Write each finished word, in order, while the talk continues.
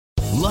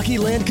Lucky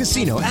Land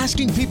Casino,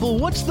 asking people,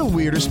 what's the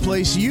weirdest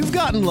place you've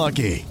gotten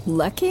lucky?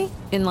 Lucky?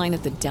 In line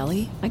at the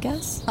deli, I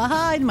guess?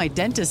 Aha, in my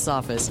dentist's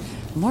office.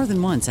 More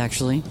than once,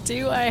 actually.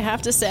 Do I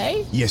have to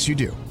say? Yes, you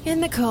do. In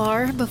the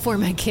car before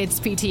my kids'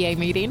 PTA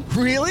meeting.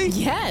 Really?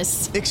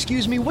 Yes.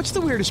 Excuse me, what's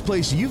the weirdest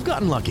place you've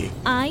gotten lucky?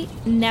 I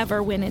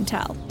never win and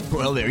tell.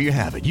 Well, there you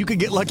have it. You can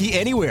get lucky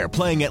anywhere,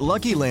 playing at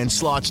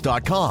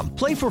LuckyLandSlots.com.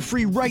 Play for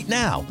free right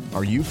now.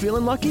 Are you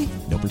feeling lucky?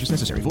 No purchase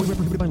necessary. Void where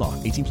prohibited by law.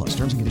 18 plus.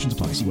 Terms and conditions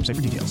apply. See website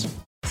for details.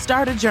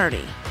 Start a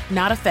journey,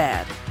 not a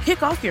fad.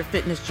 Kick off your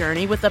fitness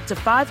journey with up to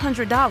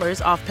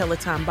 $500 off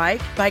Peloton Bike,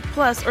 Bike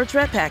Plus, or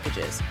Tread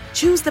packages.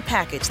 Choose the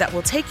package that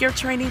will take your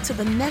training to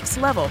the next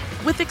level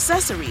with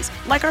accessories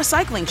like our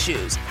cycling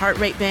shoes, heart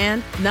rate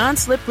band,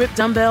 non-slip grip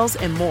dumbbells,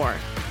 and more.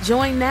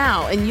 Join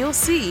now and you'll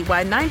see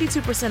why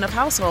 92% of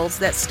households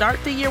that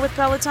start the year with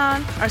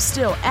Peloton are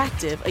still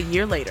active a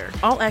year later.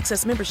 All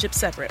access membership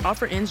separate.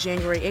 Offer ends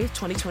January 8th,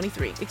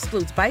 2023.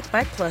 Excludes Bike,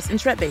 Bike Plus, and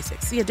Tread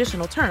Basics. See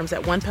additional terms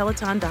at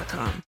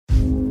onepeloton.com.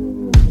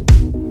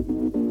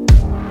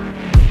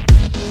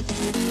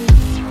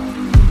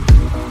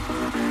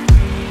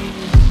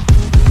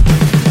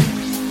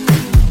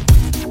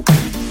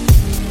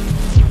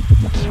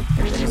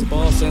 Brings the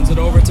ball, sends it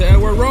over to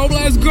Edward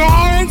Robles. Go!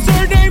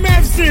 Insert name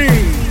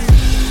FC!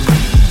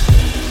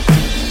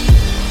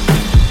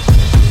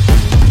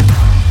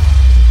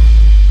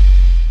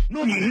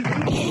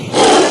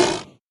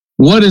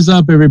 What is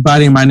up,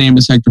 everybody? My name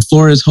is Hector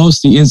Flores,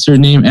 host of the Insert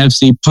Name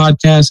FC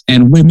podcast,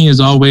 and with me, as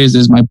always,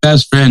 is my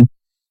best friend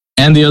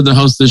and the other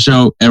host of the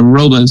show, Edward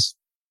Robles.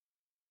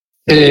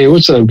 Hey,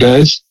 what's up,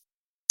 guys?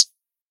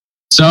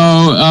 So,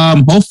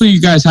 hopefully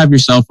you guys have your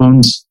cell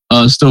phones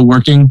still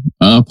working.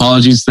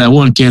 Apologies to that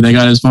one kid that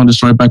got his phone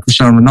destroyed by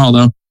Cristiano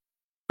Ronaldo,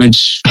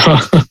 which,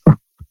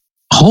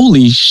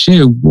 holy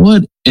shit,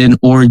 what an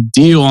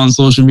ordeal on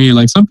social media.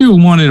 Like, some people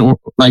wanted,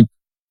 like,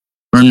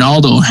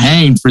 Ronaldo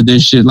hanged for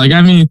this shit. Like,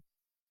 I mean,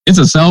 it's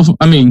a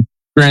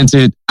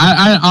granted,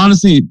 I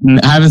honestly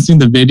haven't seen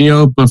the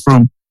video, but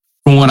from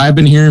what I've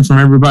been hearing from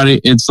everybody,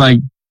 it's like,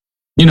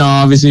 you know,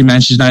 obviously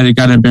Manchester United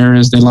got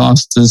embarrassed. They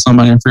lost to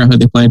somebody. I forgot who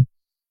they played.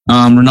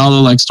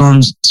 Ronaldo like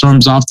storms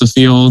off the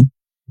field.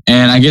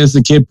 And I guess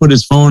the kid put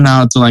his phone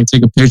out to like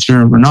take a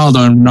picture of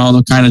Ronaldo, and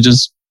Ronaldo kind of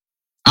just,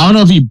 I don't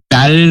know if he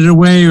batted it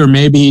away or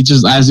maybe he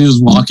just, as he was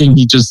walking,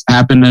 he just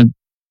happened to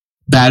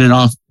bat it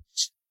off.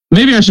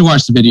 Maybe I should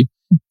watch the video.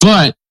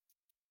 But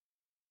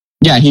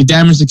yeah, he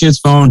damaged the kid's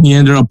phone. He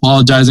ended up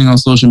apologizing on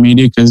social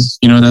media because,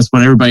 you know, that's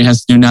what everybody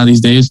has to do now these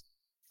days.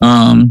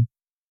 And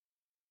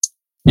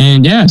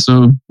yeah,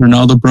 so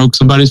Ronaldo broke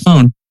somebody's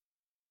phone.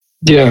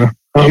 Yeah.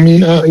 I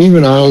mean,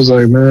 even I was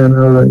like, man,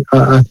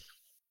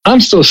 I'm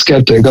still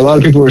skeptic. A lot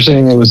of people were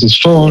saying it was his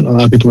phone. A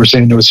lot of people were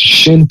saying it was his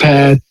shin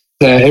pad.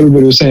 That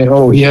everybody was saying,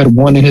 oh, he had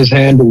one in his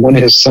hand, but one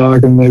in his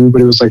sock. And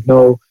everybody was like,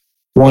 no,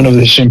 one of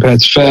the shin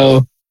pads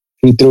fell.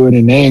 He threw it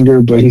in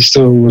anger, but he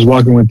still was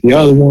walking with the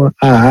other one.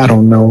 I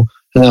don't know.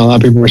 And then a lot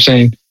of people were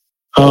saying,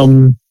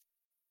 you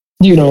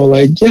know,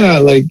 like, yeah,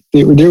 like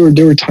they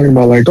were talking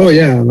about like, oh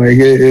yeah, like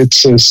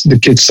it's the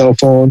kid's cell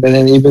phone. And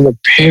then even the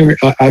parent,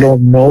 I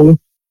don't know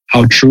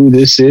how true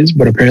this is,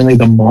 but apparently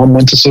the mom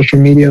went to social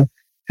media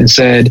and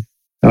said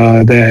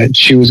that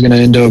she was going to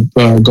end up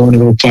going to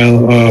go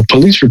file a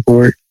police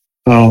report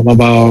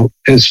about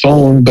his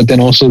phone, but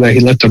then also that he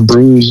left a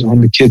bruise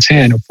on the kid's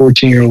hand, a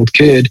 14-year-old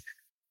kid,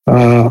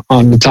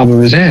 on the top of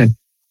his hand.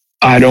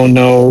 I don't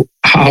know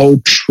how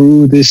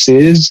true this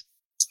is.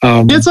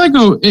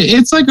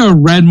 It's like a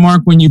red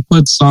mark when you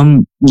put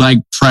some like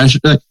pressure,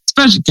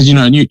 especially because you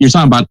know you're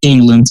talking about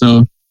England,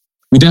 so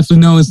we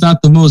definitely know it's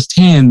not the most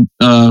tan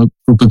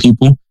group of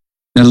people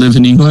that live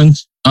in England.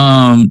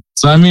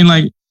 So I mean,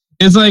 like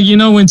it's like, you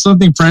know, when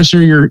something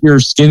pressure, your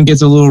skin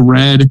gets a little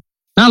red,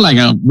 not like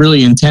a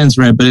really intense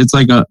red, but it's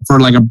like for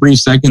like a brief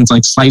second, it's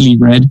like slightly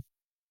red.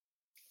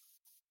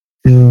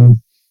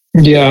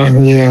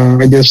 Yeah,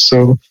 I guess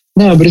so.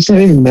 No, but it's not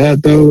even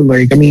that though.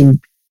 Like, I mean,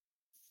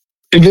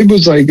 if it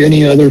was like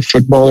any other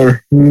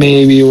footballer,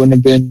 maybe it wouldn't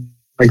have been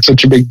like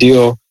such a big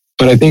deal.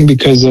 But I think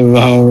because of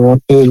how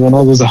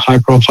Ronaldo's a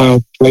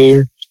high-profile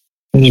player,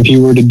 and if he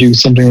were to do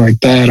something like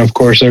that, of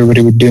course,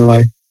 everybody would be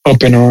like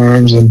up in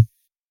arms and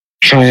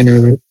trying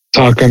to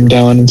talk him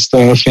down and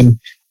stuff. And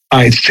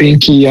I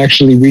think he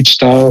actually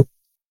reached out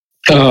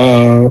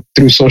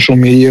through social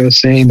media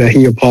saying that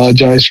he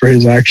apologized for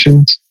his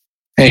actions.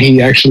 And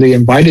he actually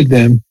invited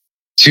them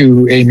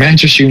to a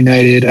Manchester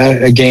United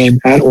a game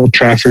at Old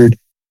Trafford.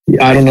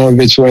 I don't know if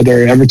it's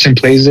whether Everton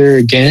plays there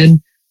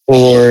again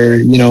or,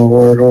 you know,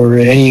 or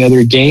any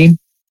other game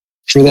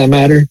for that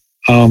matter.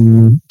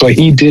 But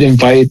he did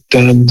invite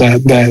them,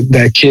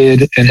 that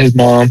kid and his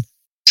mom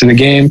to the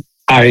game.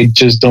 I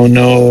just don't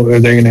know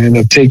if they're going to end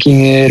up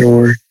taking it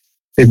or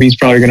if he's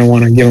probably going to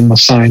want to give him a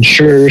signed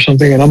shirt or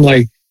something. And I'm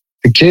like,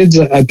 I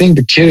think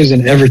the kid is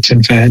an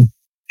Everton fan.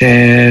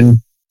 And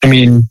I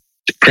mean,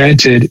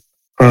 granted,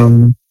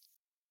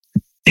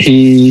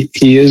 he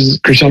is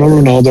Cristiano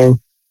Ronaldo.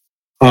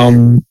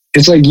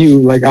 It's like you,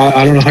 like,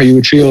 I don't know how you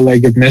would feel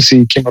like if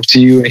Messi came up to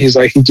you and he's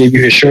like, he gave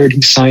you his shirt,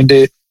 he signed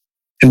it,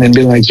 and then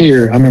be like,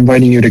 here, I'm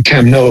inviting you to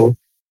Camp Nou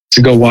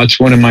to go watch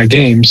one of my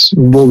games,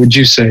 what would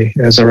you say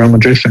as a Real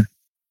Madrid fan?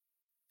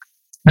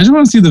 I just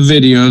want to see the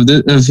video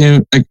of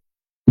him. Like,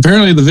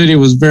 apparently the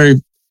video is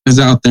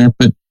out there,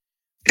 but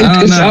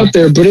it's out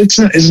there, but it's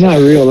not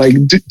real. Like,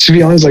 to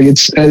be honest, like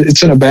it's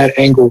in a bad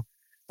angle.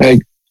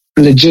 Like,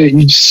 legit,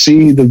 you just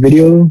see the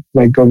video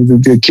like of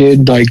the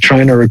kid like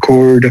trying to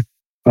record,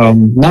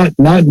 not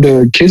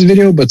the kid's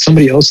video, but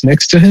somebody else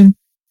next to him,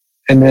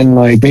 and then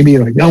like maybe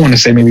like I want to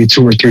say maybe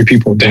 2 or 3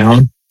 people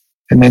down,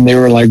 and then they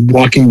were like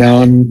walking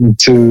down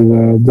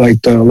to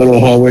the little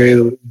hallway,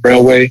 the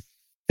railway,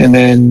 and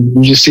then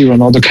you just see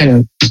Ronaldo kind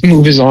of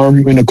move his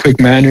arm in a quick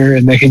manner,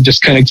 and then he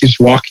just kind of keeps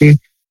walking,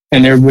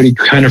 and everybody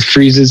kind of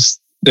freezes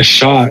the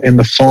shot, and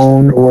the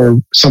phone or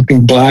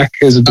something black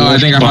is I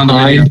think I'm on the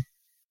video.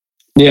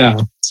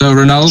 Yeah. So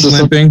Ronaldo's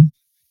limping.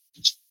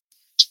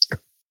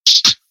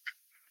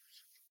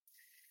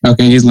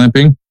 Okay, he's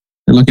limping.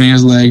 They're looking at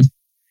his leg.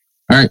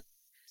 All right.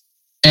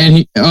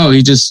 And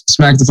he just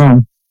smacked the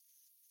phone.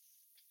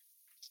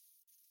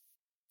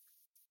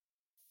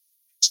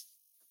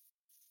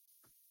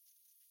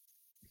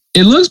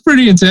 It looks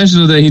pretty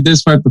intentional that he did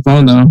swipe the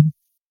phone, though.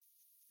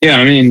 Yeah,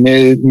 I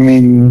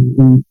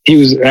mean, he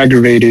was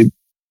aggravated.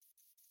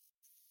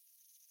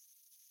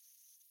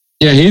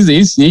 Yeah,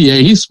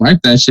 he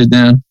swiped that shit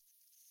down.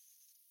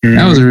 Mm.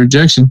 That was a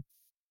rejection.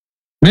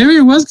 Maybe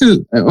it was because...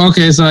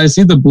 Okay, so I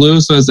see the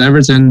blue, so it's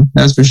Everton.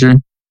 That's for sure.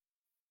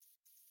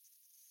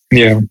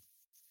 Yeah.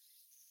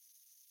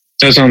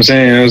 That's what I'm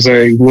saying. I was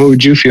like, what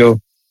would you feel?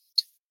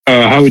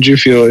 How would you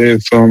feel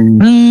if... I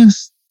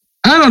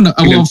don't know.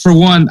 Well, for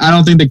one, I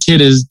don't think the kid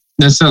is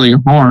necessarily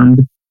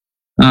harmed.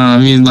 I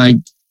mean, like...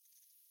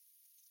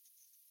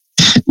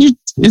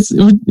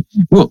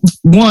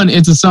 One,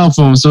 it's a cell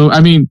phone. So, I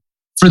mean...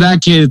 For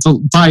that kid,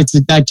 probably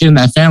that kid in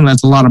that family,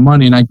 that's a lot of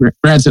money. And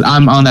granted,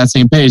 I'm on that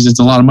same page. It's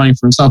a lot of money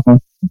for a cell phone,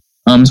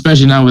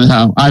 especially now with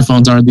how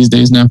iPhones are these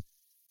days now.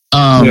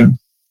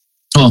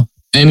 Well,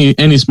 any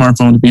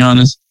smartphone, to be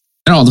honest,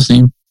 they're all the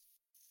same.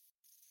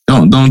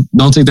 Don't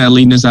take that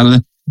leadness out of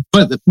it.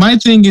 But my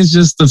thing is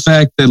just the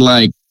fact that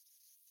like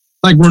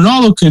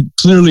Ronaldo could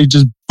clearly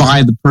just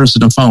buy the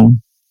person a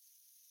phone.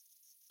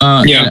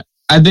 Yeah,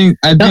 I think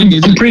I'm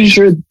pretty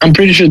sure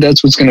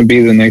that's what's going to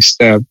be the next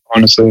step.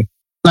 Honestly.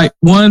 Like,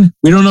 one,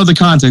 we don't know the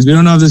context. We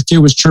don't know if this kid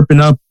was chirping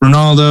up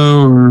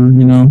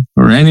Ronaldo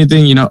or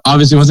anything.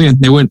 Obviously, once again,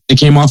 they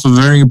came off a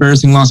very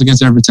embarrassing loss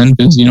against Everton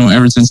because,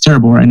 Everton's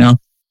terrible right now.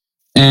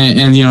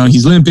 And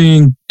he's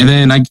limping. And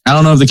then I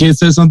don't know if the kid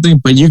said something,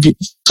 but you can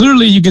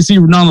see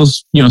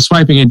Ronaldo's,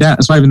 swiping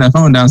that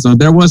phone down. So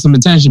there was some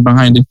intention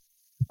behind it.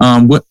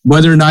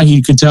 Whether or not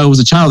he could tell it was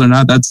a child or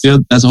not, that's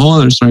a whole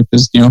other story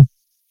because,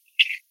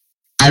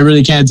 I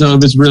really can't tell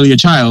if it's really a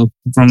child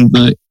from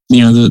the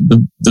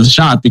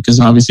shot because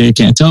obviously I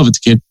can't tell if it's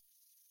a kid.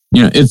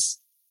 It's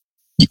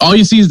all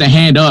you see is the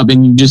hand up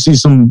and you just see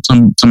some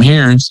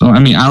hair. So I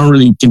mean, I don't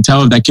really can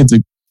tell if that kid's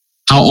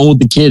how old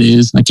the kid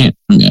is.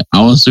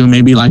 I'll assume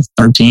maybe like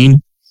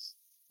 13,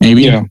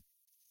 maybe. Yeah.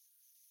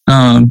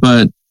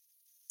 But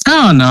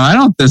I don't know. I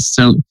don't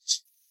necessarily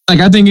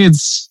I think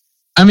it's.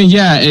 I mean,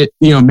 yeah.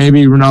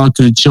 Maybe Ronaldo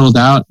could have chilled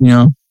out.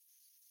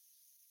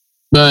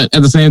 But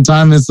at the same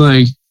time, it's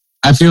like.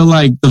 I feel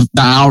like the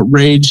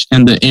outrage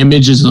and the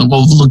images of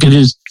look at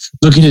his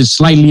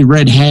slightly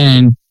red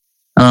hand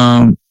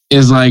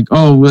is like,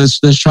 oh, let's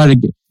try to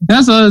get.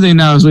 That's the other thing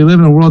now is we live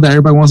in a world that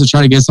everybody wants to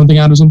try to get something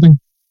out of something.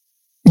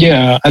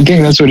 Yeah, I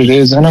think that's what it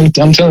is, and I'm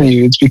telling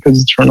you, it's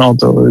because it's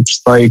Ronaldo.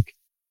 It's like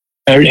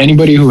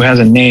anybody who has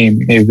a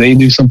name, if they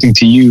do something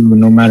to you,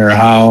 no matter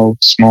how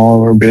small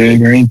or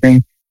big or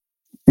anything,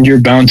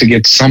 you're bound to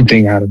get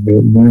something out of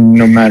it,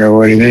 no matter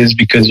what it is,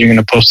 because you're going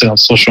to post it on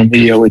social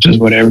media, which is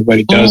what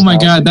everybody does. Oh my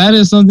God, that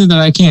is something that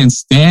I can't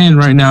stand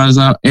right now is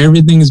how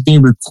everything is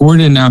being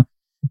recorded now.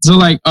 So all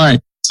right,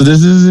 so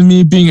this isn't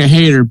me being a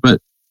hater, but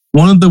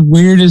one of the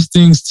weirdest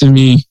things to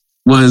me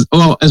was,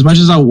 as much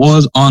as I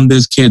was on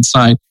this kid's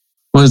side,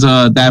 was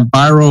that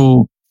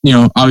viral,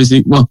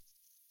 obviously,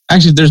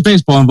 actually there's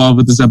baseball involved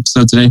with this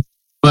episode today.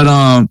 But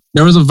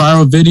there was a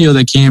viral video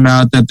that came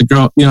out that the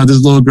girl,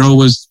 this little girl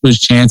was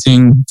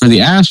chanting for the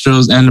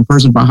Astros, and the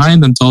person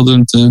behind them told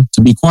them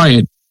to be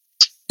quiet.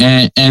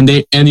 And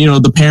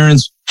the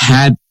parents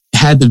had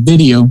the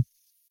video,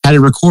 had it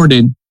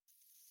recorded,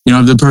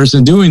 of the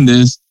person doing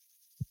this.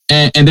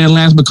 And then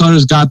Lance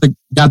McCullers got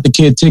the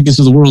kid tickets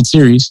to the World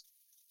Series.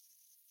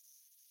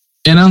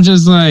 And I'm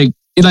just like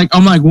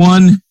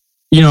one,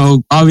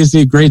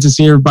 obviously great to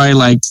see everybody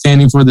like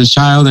standing for this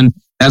child, and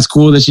that's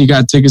cool that she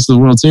got tickets to the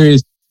World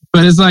Series.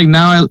 But it's like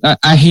now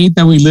I hate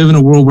that we live in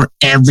a world where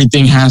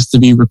everything has to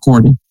be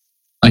recorded.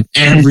 Like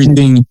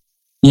everything,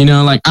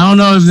 I don't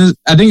know if this,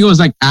 I think it was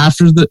like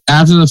after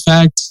the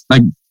fact,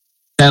 like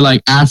that,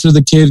 like after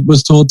the kid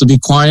was told to be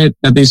quiet,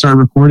 that they started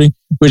recording,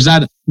 which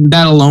that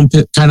alone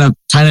kind of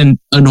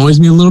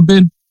annoys me a little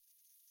bit.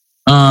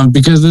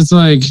 Because it's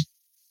like,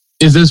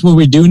 is this what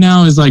we do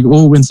now? Is like,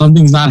 when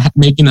something's not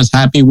making us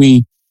happy,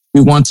 we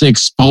want to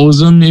expose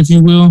them, if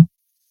you will.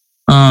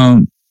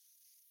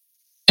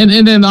 And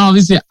then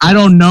obviously I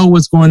don't know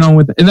what's going on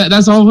with it. And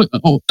that's all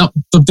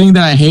the thing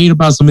that I hate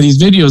about some of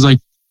these videos. Like,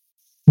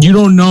 you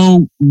don't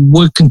know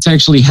what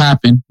contextually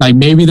happened. Like,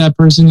 maybe that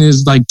person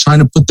is like trying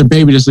to put their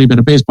baby to sleep at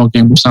a baseball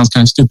game, which sounds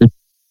kind of stupid,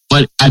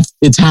 but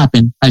it's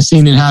happened. I've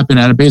seen it happen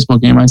at a baseball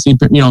game. I see,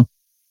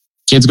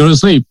 kids go to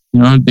sleep,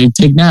 they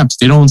take naps.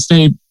 They don't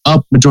stay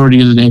up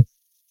majority of the day.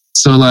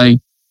 So like,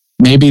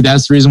 maybe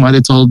that's the reason why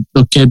they told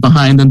the kid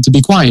behind them to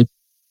be quiet.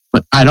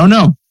 But I don't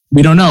know.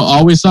 We don't know.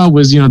 All we saw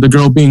was, the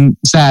girl being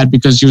sad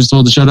because she was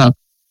told to shut up.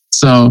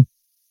 So,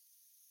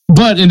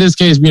 but in this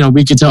case,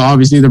 we could tell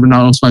obviously that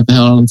Ronaldo swiped the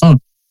hell out of the phone.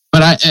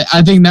 But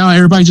I think now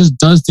everybody just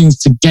does things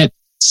to get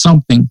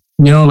something,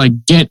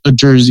 like get a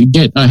jersey,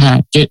 get a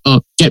hat, get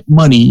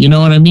money. You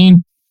know what I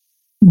mean?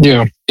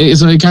 Yeah.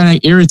 So it kind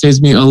of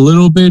irritates me a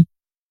little bit.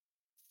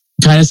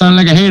 Kind of sound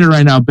like a hater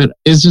right now, but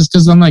it's just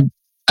because I'm like,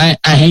 I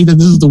hate that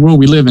this is the world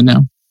we live in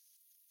now.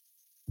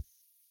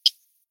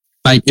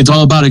 Like, it's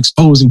all about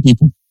exposing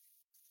people.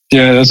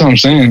 Yeah, that's what I'm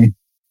saying.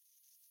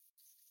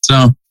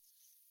 So,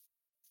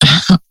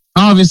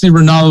 obviously,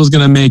 Ronaldo's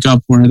going to make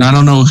up for it. I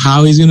don't know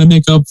how he's going to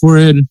make up for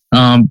it.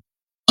 A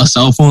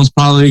cell phone's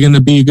probably going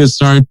to be a good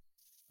start.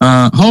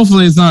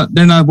 Hopefully,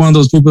 they're not one of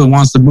those people that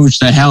wants to mooch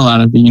the hell out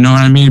of it. You know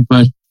what I mean?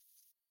 But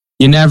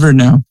you never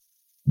know.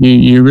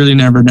 You really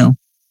never know.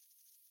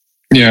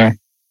 Yeah,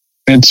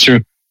 it's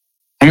true.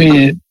 I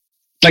mean,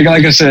 like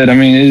I said,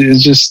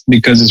 it's just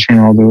because it's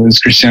Ronaldo, it's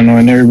Cristiano,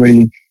 and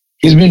everybody.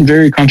 He's been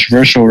very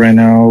controversial right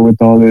now with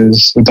all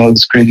this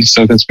crazy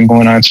stuff that's been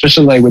going on,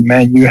 especially like with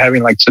Man U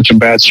having like such a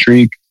bad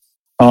streak.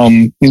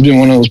 He's been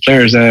one of those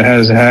players that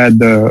has had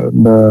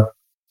the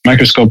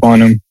microscope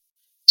on him.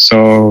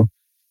 So,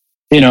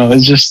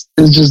 it's just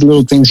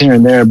little things here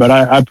and there. But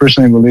I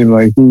personally believe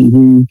like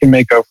he can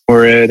make up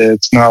for it.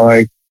 It's not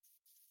like,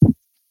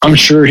 I'm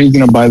sure he's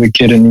gonna buy the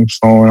kid a new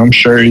phone. I'm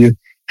sure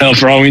hell,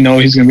 for all we know,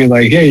 he's gonna be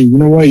like, hey, you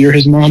know what? You're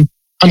his mom.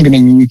 I'm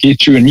gonna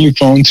get you a new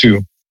phone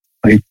too.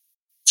 Like,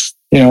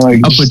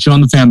 I'll put you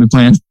on the family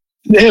plan.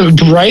 Yeah,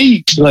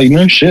 right? Like,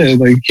 no shit.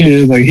 Like,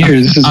 here,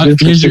 this is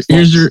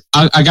good.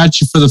 I got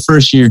you for the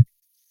first year.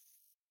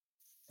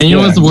 And you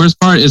know what's the worst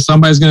part is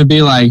somebody's gonna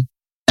be like,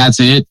 that's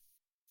it.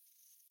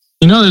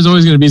 There's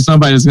always gonna be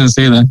somebody that's gonna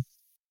say that.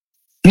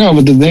 No,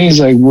 but the thing is,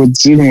 like,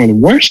 what's even the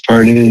worst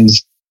part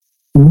is,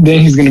 then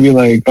he's going to be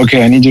like,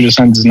 okay, I need you to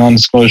sign this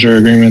non-disclosure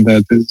agreement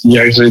that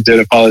you actually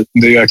did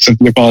they accept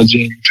the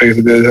apology and you fixed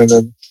it, and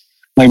then,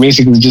 like,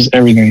 basically just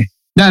everything.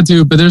 That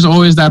too, but there's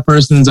always that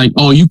person that's like,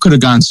 oh, you could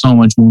have gotten so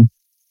much more.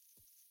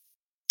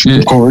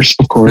 Of course.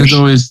 There's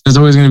always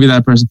going to be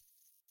that person.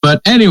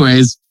 But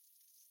anyways,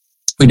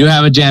 we do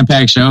have a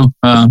jam-packed show.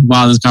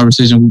 Wow, this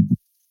conversation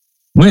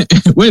went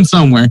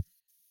somewhere.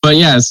 But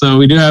yeah, so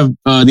we do have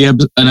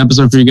an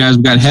episode for you guys.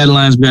 We got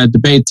headlines, we got a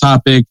debate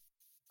topic.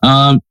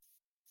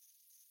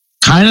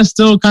 Kind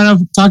of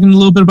talking a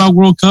little bit about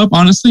World Cup,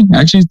 honestly.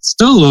 Actually,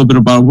 still a little bit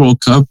about World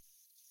Cup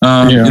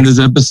in this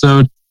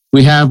episode.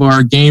 We have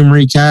our game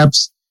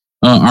recaps,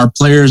 our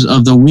players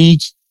of the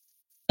week,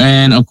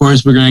 and of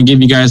course, we're going to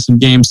give you guys some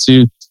games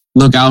to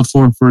look out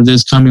for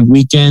this coming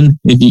weekend.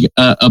 If you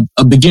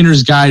a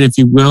beginner's guide, if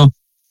you will,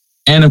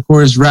 and of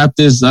course, wrap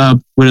this up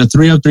with a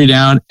 3 up, 3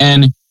 down.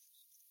 And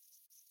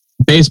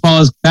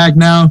baseball is back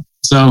now,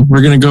 so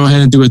we're going to go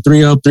ahead and do a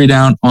 3 up, 3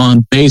 down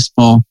on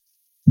baseball.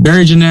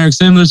 Very generic,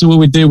 similar to what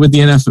we did with the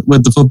NFL,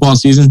 with the football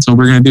season. So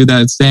we're going to do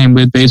that same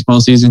with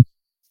baseball season.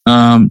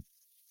 So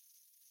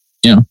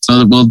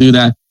that we'll do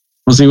that.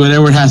 We'll see what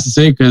Edward has to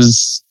say,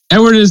 because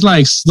Edward is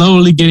like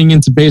slowly getting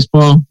into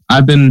baseball.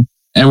 I've been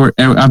a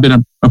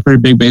pretty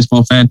big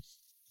baseball fan.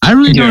 I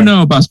really don't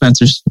know about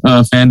Spencer's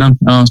fandom.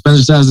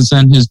 Spencer hasn't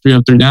sent his 3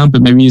 up, 3 down,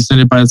 but maybe he sent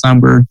it by the time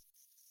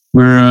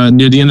we're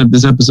near the end of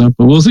this episode.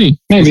 But we'll see.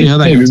 We'll see how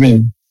that goes.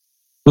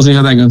 We'll see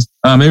how that goes.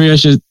 Maybe I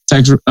should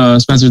text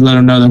Spencer to let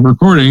him know that we're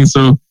recording,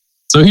 so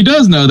he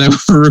does know that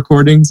we're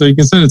recording, so he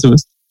can send it to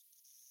us.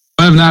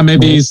 But if not,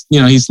 maybe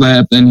he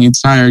slept and he's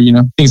tired.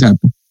 Things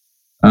happen.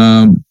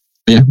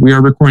 Yeah, we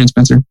are recording,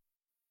 Spencer.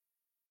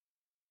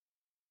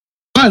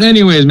 But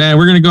anyways, man,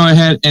 we're gonna go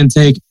ahead and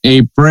take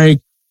a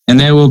break, and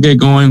then we'll get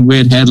going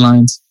with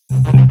headlines.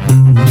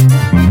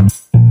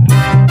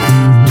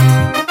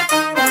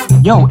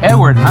 Yo,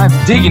 Edward,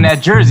 I'm digging that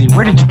jersey.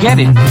 Where did you get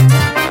it?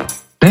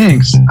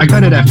 Thanks. I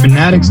got it at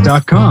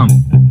Fanatics.com.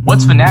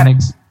 What's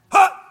Fanatics?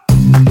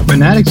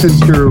 Fanatics is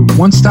your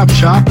one-stop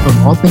shop of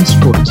all things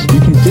sports. You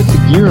can get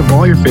the gear of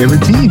all your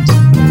favorite teams.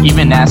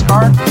 Even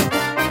NASCAR?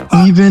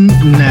 Even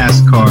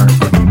NASCAR.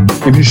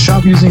 If you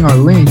shop using our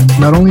link,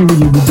 not only will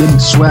you be getting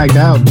swagged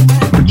out,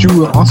 but you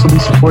will also be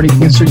supporting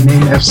Insert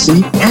Name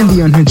FC and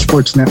the Unhinged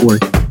Sports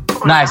Network.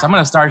 Nice. I'm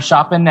going to start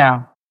shopping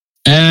now.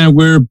 And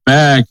we're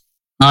back.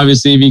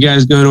 Obviously, if you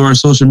guys go to our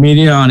social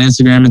media on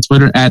Instagram and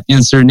Twitter at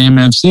Insert Name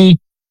FC,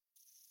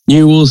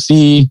 you will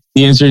see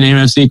the Insert Name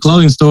FC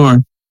clothing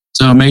store.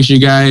 So make sure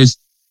you guys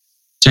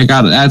check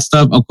out that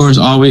stuff. Of course,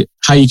 always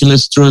how you can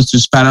listen to us through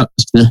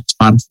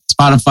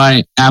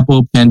Spotify,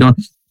 Apple, Pandora.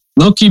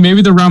 Low-key,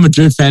 maybe the Real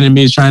Madrid fan in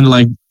me is trying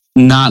to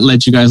not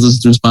let you guys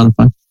listen through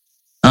Spotify.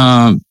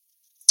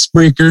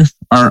 Spreaker,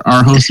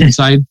 our hosting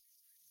site,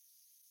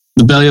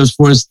 the Belly Up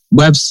Sports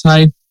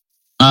website,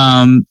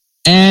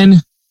 and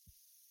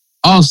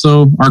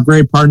also our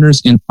great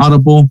partners in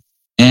Audible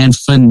and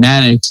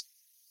Fanatics.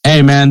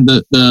 Hey man,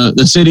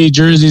 the city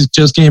jerseys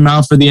just came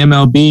out for the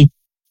MLB.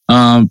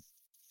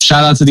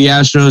 Shout out to the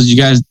Astros. You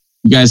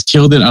guys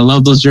killed it. I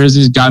love those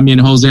jerseys. Got me in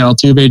Jose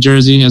Altuve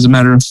jersey, as a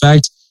matter of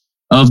fact,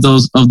 of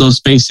those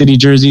Space City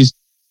jerseys.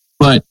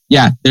 But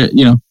yeah,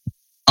 the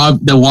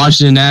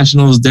Washington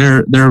Nationals,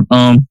 their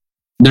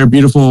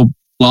beautiful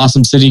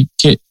Blossom City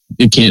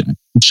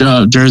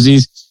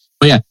jerseys.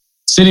 But yeah,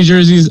 city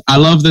jerseys. I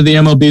love that the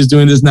MLB is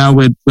doing this now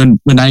with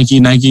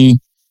Nike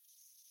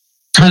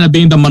kind of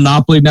being the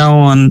monopoly now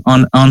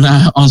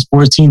on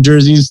sports team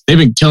jerseys. They've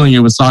been killing it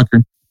with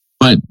soccer.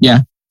 But yeah,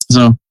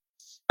 so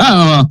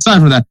aside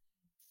from that,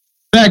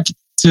 back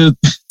to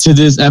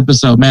this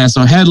episode, man.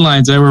 So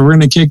headlines, we're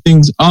going to kick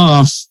things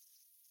off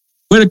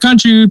with a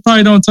country we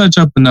probably don't touch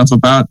up enough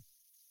about.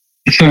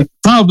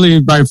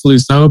 Probably rightfully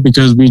so,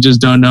 because we just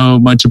don't know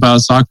much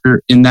about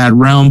soccer in that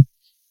realm.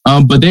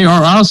 But they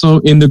are also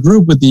in the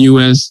group with the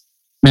U.S.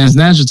 men's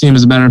national team,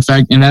 as a matter of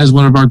fact, and that is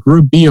one of our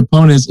Group B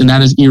opponents, and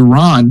that is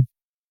Iran.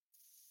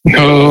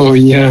 Oh,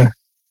 yeah.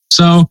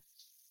 So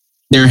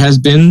there has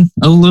been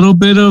a little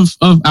bit of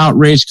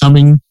outrage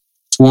coming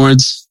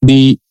towards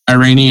the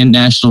Iranian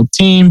national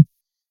team.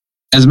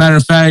 As a matter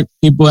of fact,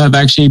 people have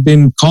actually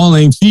been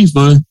calling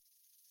FIFA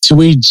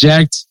to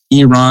eject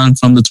Iran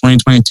from the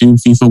 2022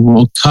 FIFA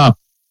World Cup.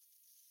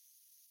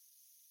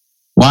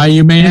 Why,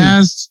 you may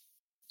ask?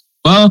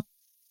 Well,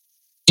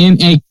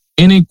 in a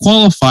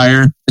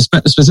qualifier,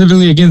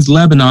 specifically against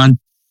Lebanon,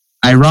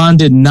 Iran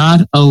did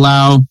not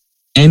allow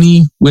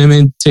any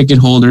women ticket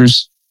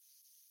holders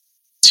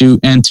to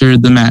enter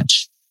the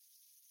match.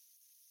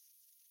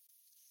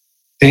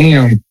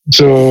 Damn.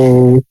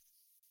 So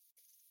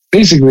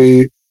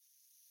basically,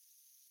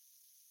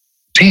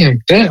 I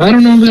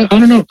don't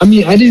know. I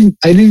mean, I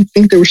didn't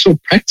think they were still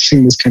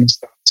practicing this kind of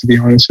stuff, to be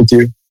honest with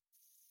you.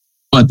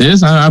 What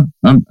this? I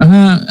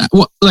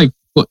thought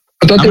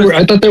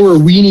they were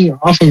weaning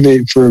off of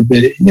it for a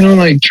bit. You know,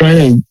 like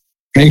trying to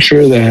make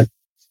sure that,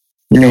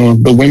 you know,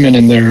 the women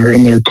in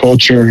their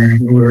culture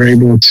were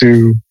able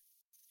to,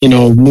 you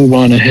know, move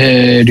on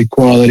ahead,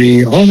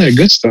 equality, all that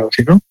good stuff,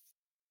 you know?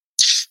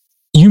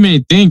 You may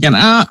think, and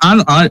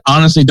I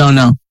honestly don't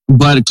know,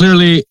 but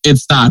clearly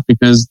it's not,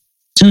 because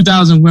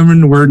 2,000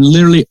 women were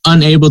literally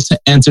unable to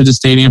enter the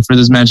stadium for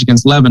this match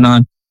against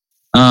Lebanon.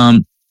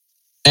 And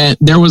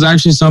there was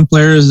actually some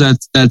players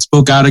that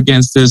spoke out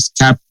against this.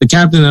 The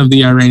captain of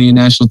the Iranian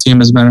national team,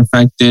 as a matter of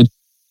fact, did.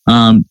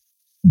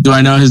 Do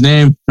I know his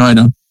name? No, I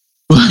don't.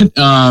 But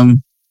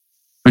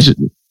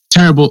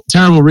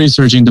terrible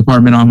researching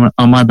department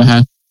on my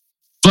behalf.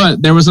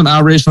 But there was some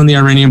outrage from the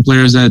Iranian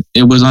players that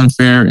it was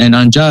unfair and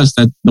unjust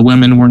that the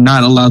women were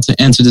not allowed to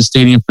enter the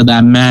stadium for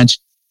that match.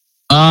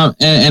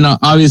 And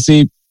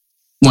obviously,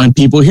 when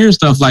people hear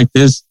stuff like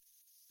this,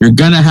 you're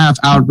gonna have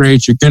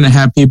outrage. You're gonna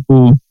have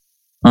people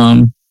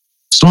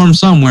storm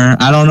somewhere.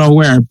 I don't know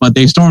where, but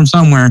they storm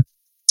somewhere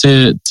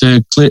to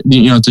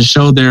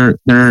show their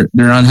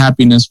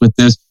unhappiness with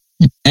this,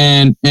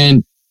 and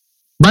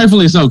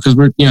rightfully so, because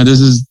this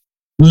is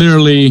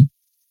literally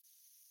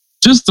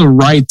just the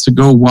right to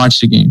go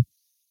watch the game,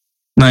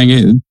 like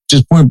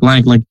just point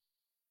blank. Like,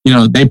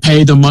 they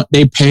paid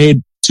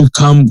to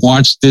come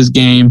watch this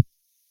game,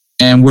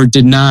 and were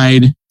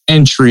denied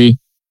entry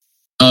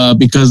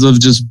because of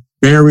just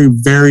very,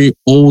 very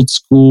old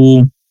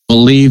school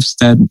beliefs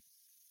that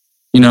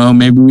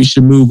maybe we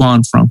should move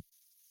on from.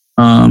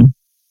 And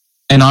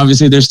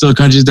obviously, there's still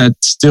countries that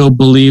still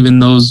believe in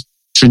those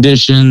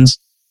traditions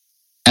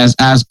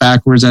as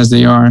backwards as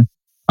they are.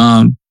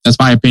 That's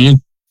my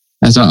opinion.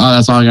 That's all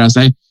I gotta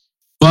say.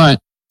 But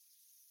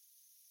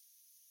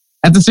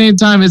at the same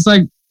time, it's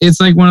like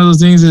one of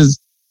those things is,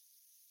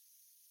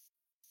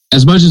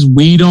 as much as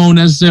we don't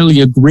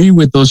necessarily agree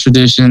with those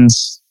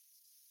traditions,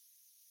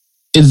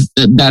 and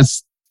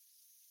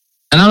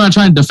I'm not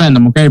trying to defend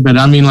them, okay? But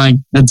I mean, like,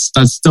 that's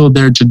still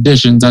their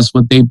traditions. That's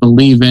what they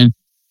believe in.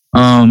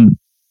 I'm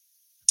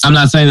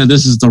not saying that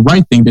this is the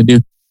right thing to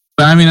do,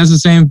 but I mean, that's the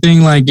same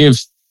thing. Like,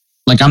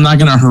 I'm not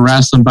going to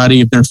harass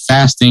somebody if they're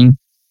fasting,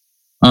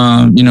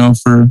 because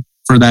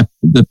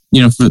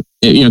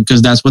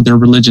that's what their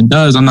religion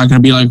does. I'm not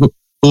going to be like, why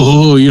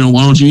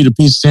don't you eat a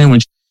piece of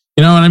sandwich?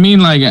 You know what I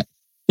mean? Like,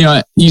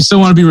 you still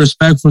want to be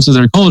respectful to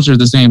their culture at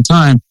the same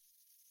time,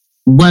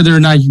 whether or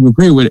not you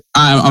agree with it.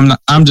 I'm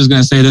just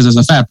going to say this as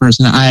a fat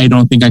person. I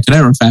don't think I could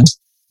ever fast,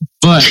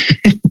 but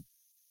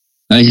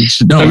like,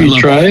 Have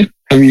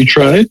you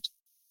tried?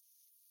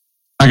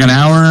 Like an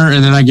hour,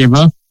 and then I gave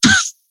up.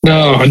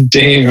 No,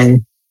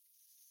 damn.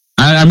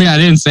 I mean, I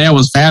didn't say I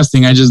was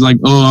fasting. I just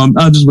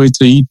I'll just wait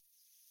to eat.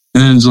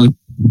 And then it's like,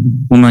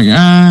 I'm like, you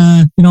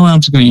know what? I'm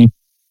just going to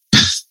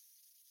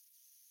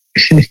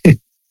eat.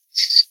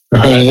 All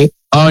right.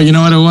 Oh, you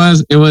know what it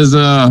was? It was,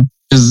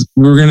 because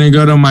we were going to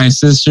go to my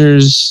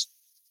sister's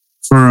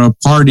for a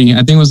party. I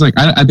think it was I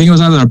think it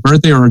was either a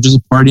birthday or just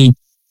a party.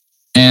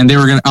 And they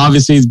were going to,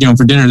 obviously,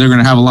 for dinner, they're going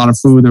to have a lot of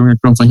food. They were going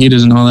to grill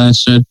fajitas and all that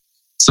shit.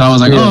 So I was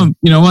like, oh,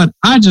 you know what?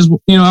 I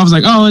was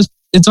like, oh,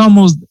 it's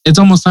almost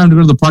time to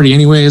go to the party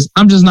anyways.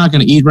 I'm just not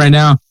going to eat right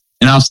now,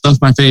 and I'll stuff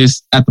my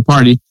face at the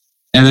party.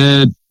 And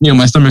then,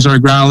 my stomach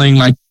started growling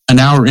like an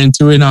hour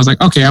into it, and I was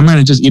like, okay, I'm going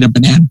to just eat a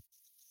banana.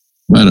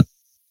 But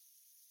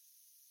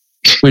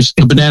which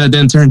a banana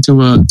then turned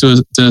to a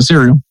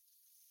cereal.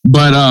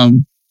 But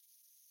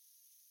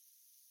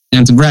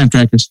and some graham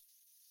crackers.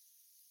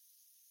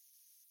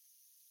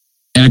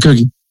 And a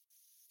cookie.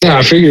 Yeah,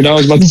 I figured. I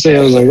was about to say,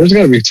 I was like, there's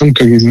got to be some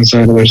cookies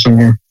inside of there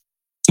somewhere.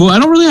 Well, I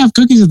don't really have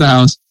cookies at the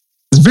house.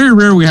 It's very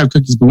rare we have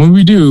cookies, but when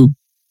we do,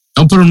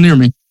 don't put them near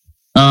me.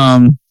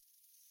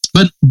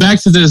 But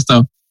back to this,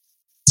 though.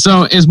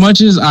 So as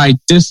much as I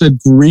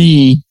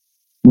disagree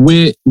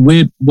with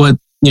what,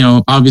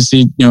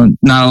 obviously,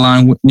 not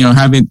allowing,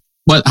 having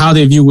how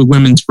they view with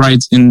women's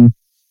rights in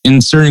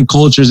certain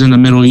cultures in the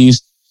Middle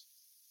East,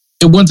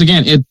 once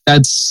again,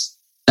 that's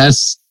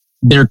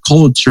their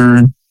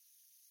culture.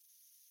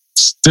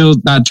 Still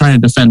not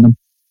trying to defend them,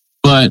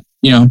 but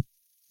and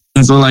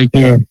so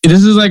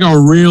this is like a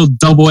real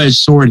double-edged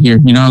sword here.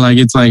 Like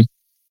it's like,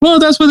 well,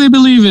 that's what they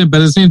believe in,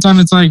 but at the same time,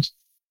 it's like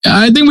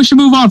I think we should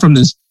move on from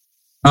this.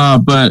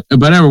 But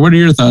whatever. What are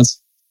your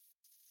thoughts?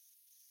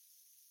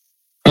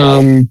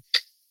 I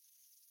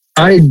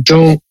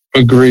don't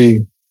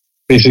agree.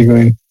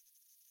 Basically,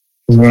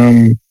 is what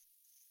I'm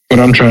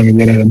trying to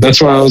get at.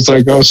 That's why I was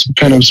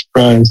kind of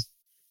surprised.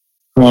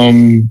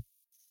 I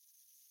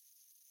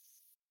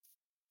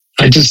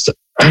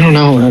don't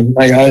know.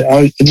 Like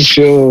I just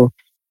feel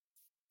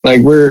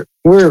like we're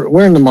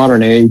in the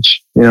modern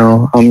age.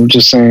 I'm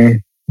just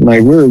saying,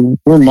 like we're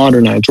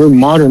modernized. We're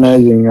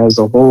modernizing as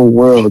a whole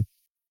world.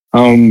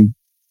 I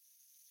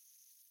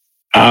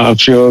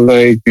feel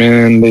like,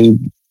 man,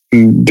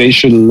 they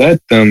should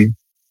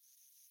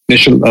they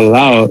should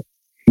allow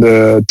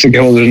the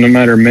ticket holders, no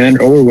matter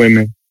men or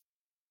women,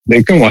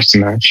 they can watch the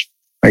match.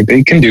 Like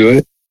they can do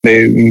it.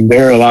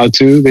 They're allowed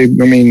to. They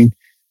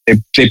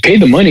pay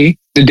the money.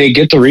 Did they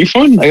get the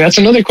refund? Like that's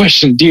another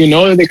question. Do you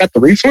know if they got the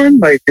refund?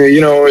 Like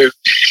if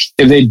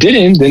they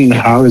didn't, then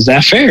how is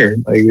that fair?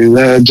 Like is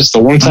that just a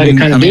one-sided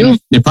kind of deal?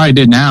 They probably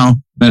did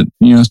now, but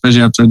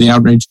especially after the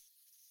outrage.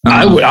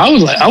 I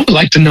would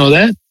like to know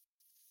that.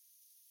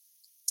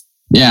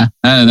 Yeah,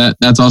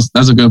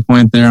 that's a good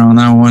point there on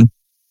that one.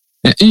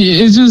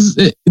 It's just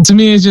to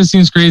me, it just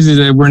seems crazy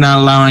that we're not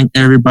allowing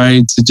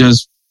everybody to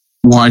just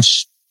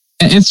watch.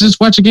 It's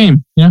just watch a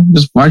game,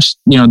 just watch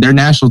their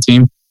national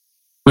team.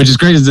 Which is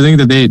crazy to think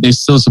that they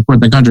still support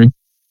their country,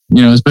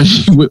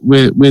 especially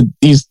with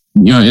these,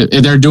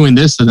 if they're doing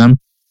this to them.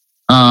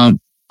 But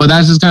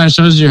that just kind of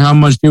shows you how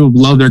much people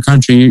love their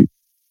country.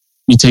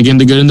 You take in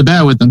the good and the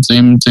bad with them.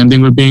 Same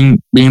thing with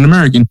being an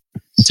American.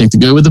 You take the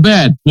good with the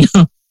bad.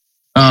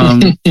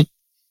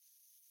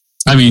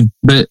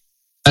 But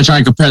I try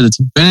to compare the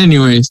two. But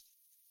anyways,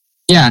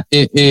 yeah,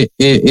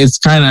 it's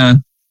kind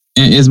of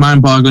it's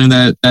mind-boggling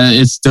that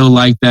it's still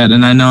like that.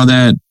 And I know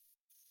that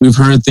we've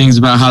heard things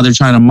about how they're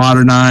trying to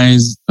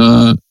modernize,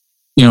 over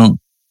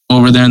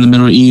there in the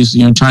Middle East,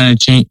 trying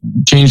to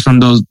change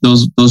from those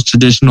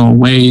traditional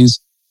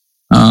ways.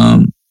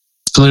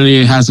 Clearly,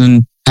 it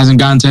hasn't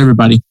gotten to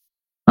everybody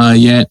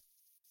yet.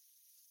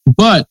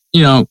 But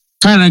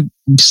kind of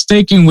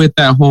sticking with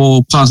that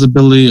whole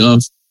possibility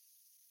of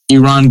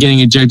Iran getting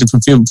ejected from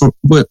FIFA.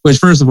 Which,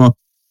 first of all,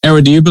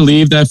 Edward, do you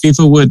believe that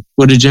FIFA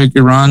would eject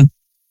Iran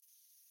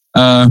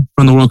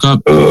from the World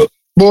Cup?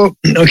 Well,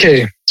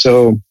 okay,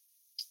 so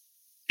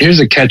here's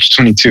a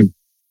catch-22.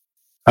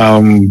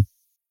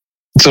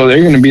 So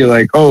they're going to be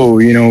like, oh,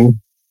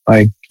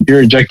 like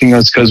you're ejecting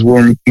us because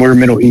we're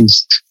Middle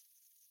East.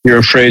 You're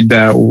afraid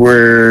that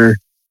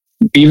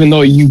even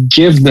though you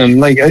give them,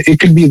 like, it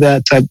could be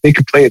that type, they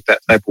could play it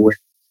that type of way.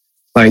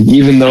 Like,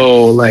 even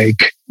though,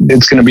 like,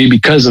 it's going to be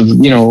because of,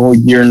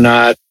 you're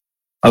not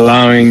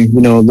allowing,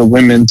 the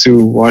women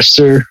to watch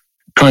their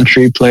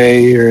country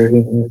play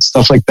or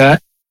stuff like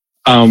that.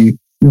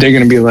 They're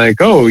going to be like,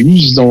 oh, you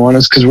just don't want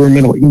us because we're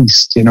Middle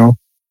East,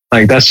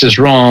 like that's just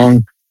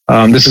wrong.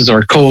 This is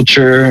our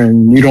culture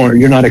and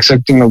you're not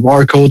accepting of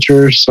our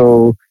culture.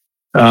 So,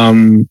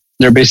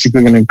 they're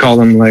basically going to call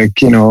them like,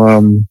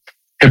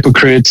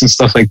 hypocrites and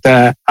stuff like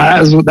that.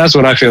 That's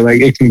what I feel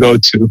like it can go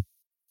to.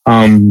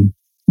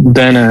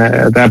 Then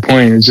at that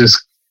point, it's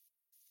just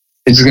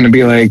going to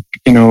be like,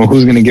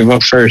 who's going to give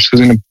up first?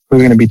 Who's going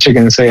to be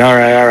chicken and say, all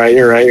right,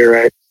 you're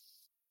right.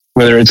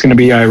 Whether it's going to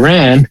be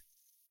Iran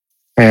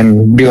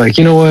and be like,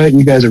 you know what,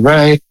 you guys are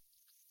right.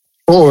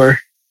 Or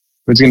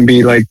it's going to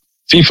be like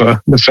FIFA,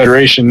 the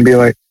federation, be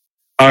like,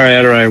 all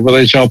right, we'll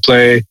let y'all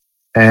play.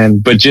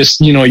 But just,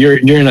 you're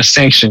in a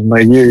sanction,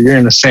 like you're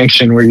in a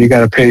sanction where you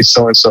got to pay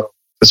so-and-so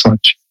this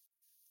much,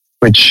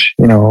 which,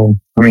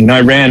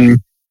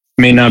 Iran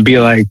may not be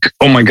like,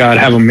 oh my God,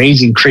 have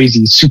amazing,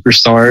 crazy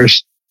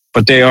superstars,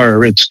 but they are a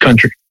rich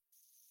country.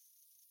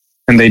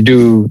 And they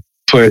do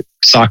put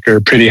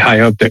soccer pretty high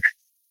up there,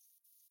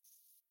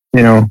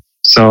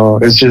 so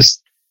it's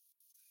just,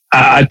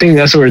 I think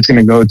that's where it's going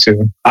to go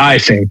to. I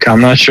think.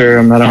 I'm not sure.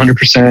 I'm not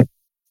 100%.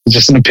 It's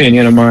just an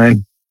opinion of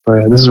mine.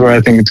 But this is where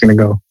I think it's going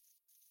to go.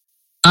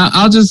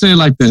 I'll just say it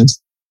like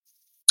this.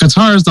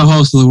 Qatar is the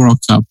host of the World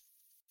Cup.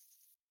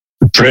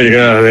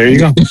 There you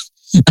go.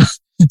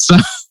 So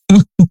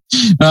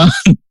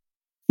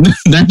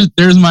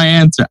there's my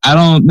answer. I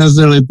don't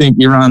necessarily think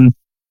Iran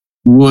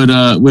would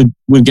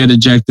get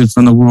ejected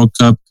from the World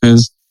Cup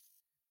because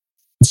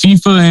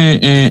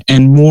FIFA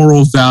and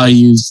moral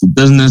values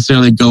doesn't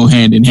necessarily go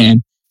hand in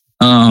hand.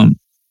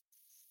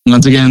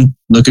 Once again,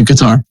 look at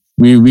Qatar.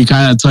 We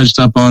kind of touched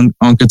up on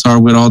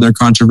Qatar with all their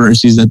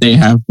controversies that they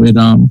have with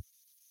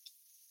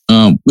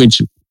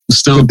which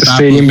still with the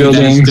stadium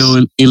buildings. It's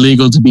still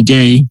illegal to be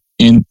gay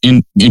in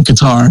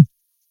Qatar.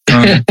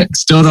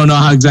 Still don't know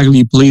how exactly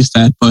you police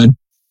that, but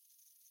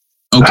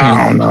okay.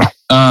 I don't know.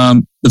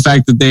 The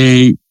fact that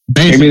they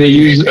basically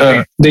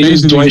they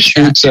use Dwight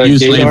Schrute's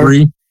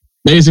slavery.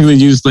 Basically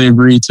use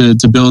slavery to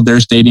build their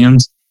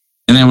stadiums.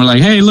 And then we're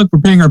like, hey, look, we're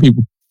paying our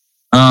people.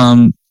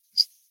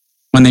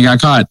 When they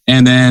got caught.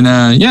 And then,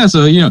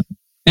 so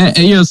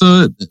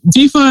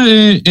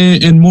FIFA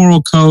and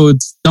moral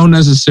codes don't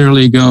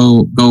necessarily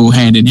go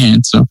hand in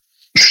hand. So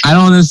I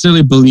don't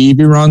necessarily believe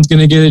Iran's going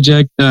to get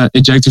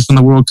ejected from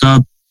the World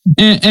Cup.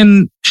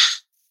 And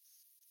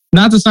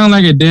not to sound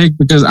like a dick,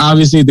 because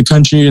obviously the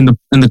country and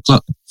the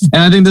club,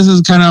 and I think this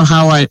is kind of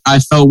how I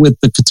felt with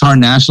the Qatar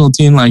national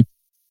team. Like,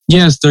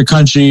 yes, their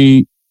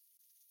country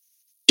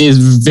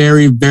is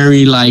very,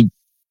 very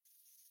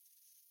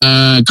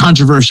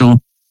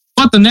controversial,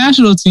 but the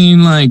national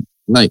team, I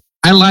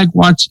like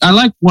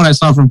what I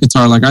saw from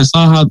Qatar. Like I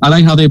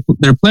like how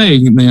they're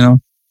playing. You know,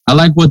 I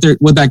like what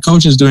that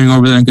coach is doing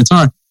over there in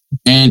Qatar.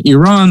 And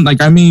Iran,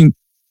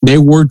 they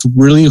worked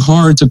really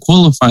hard to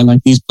qualify.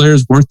 Like these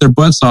players worked their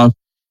butts off.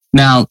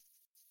 Now,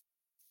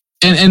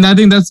 and I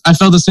think I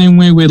felt the same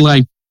way with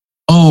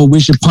we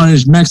should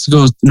punish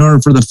Mexico in order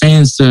for the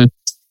fans to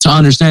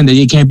understand that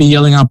you can't be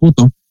yelling out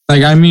puto.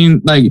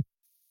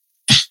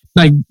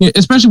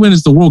 Especially when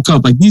it's the World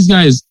Cup. Like these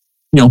guys,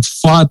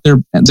 fought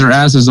their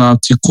asses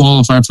off to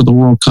qualify for the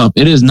World Cup.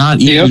 It is not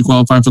easy to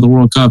qualify for the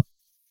World Cup.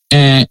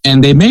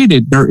 And they made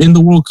it. They're in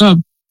the World Cup.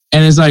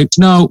 And it's like,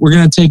 no, we're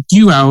going to take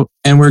you out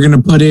and we're going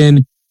to put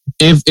in,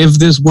 if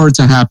this were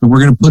to happen, we're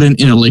going to put in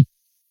Italy.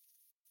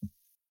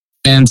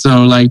 And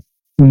so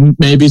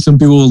maybe some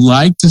people would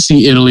like to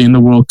see Italy in the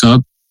World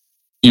Cup,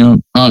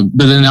 but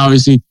then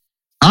obviously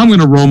I'm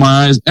going to roll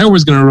my eyes.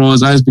 Edward's going to roll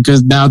his eyes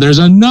because now there's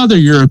another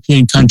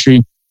European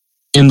country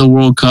in the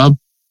World Cup.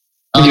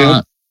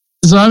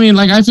 So, I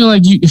feel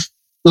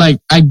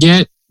I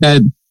get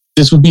that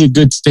this would be a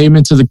good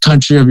statement to the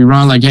country of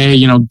Iran. Like, hey,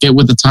 get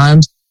with the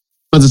times.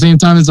 But at the same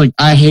time, it's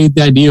I hate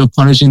the idea of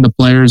punishing the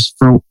players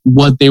for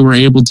what they were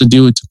able to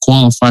do to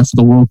qualify for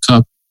the World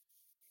Cup.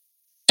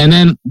 And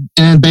then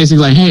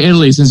basically hey,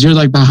 Italy, since you're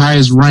the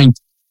highest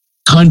ranked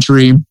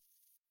country,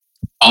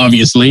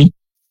 obviously,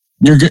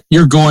 you're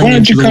going. Why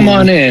don't you come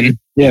on in?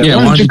 Yeah,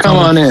 why don't you come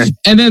on in?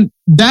 And then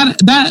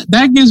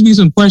that gives me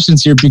some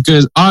questions here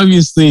because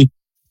obviously,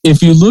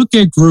 if you look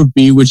at Group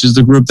B, which is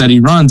the group that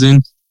Iran's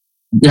in,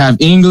 you have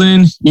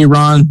England,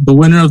 Iran, the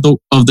winner of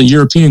the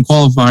European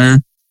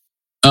qualifier,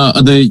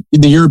 the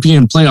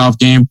European playoff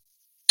game,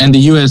 and the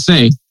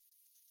USA.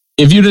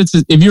 If you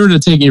were to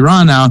take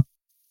Iran out,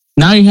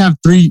 now you have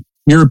 3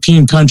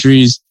 European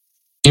countries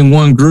in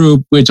one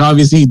group, which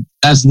obviously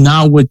that's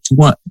not what you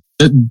want.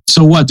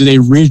 So what? Do they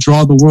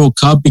redraw the World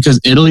Cup because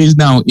Italy is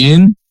now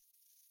in?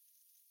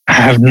 I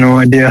have no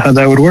idea how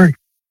that would work.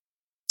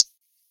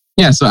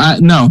 Yeah, so I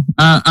don't.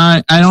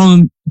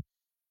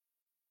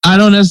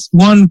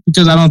 One,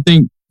 because I don't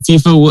think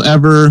FIFA will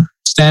ever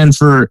stand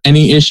for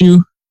any issue.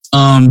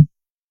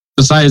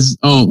 Besides,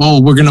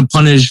 we're gonna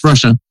punish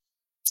Russia,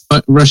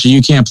 but Russia,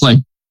 you can't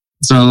play.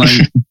 So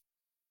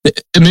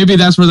maybe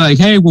that's where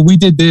hey, well, we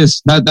did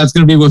this. That's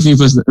gonna be what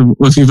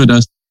FIFA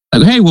does.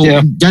 Hey, well,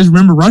 you guys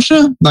remember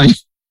Russia?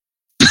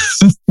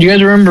 You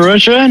guys remember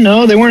Russia?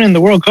 No, they weren't in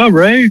the World Cup,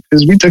 right?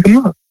 Because we took them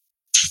out.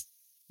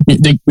 We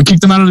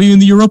kicked them out of the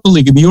Europa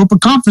League, the Europa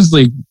Conference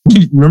League.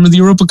 Remember the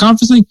Europa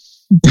Conference League?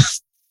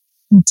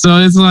 So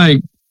it's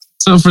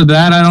so for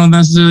that, I don't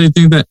necessarily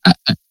think that.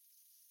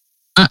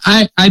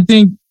 I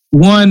think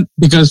one,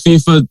 because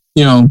FIFA,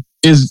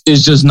 is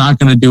just not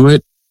going to do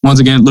it. Once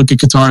again, look at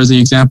Qatar as the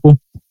example.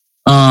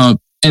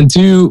 And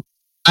two,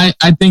 I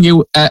think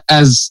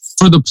as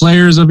for the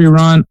players of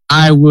Iran,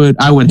 I would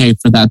hate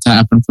for that to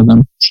happen for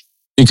them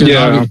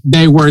because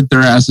they worked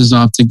their asses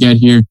off to get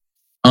here.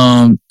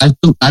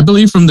 I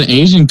believe from the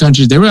Asian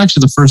countries, they were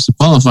actually the first to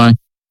qualify.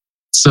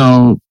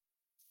 So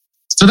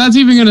that's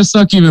even going to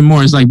suck even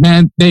more. It's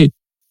man, they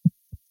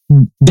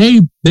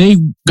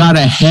got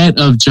ahead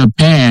of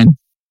Japan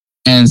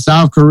and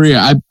South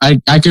Korea.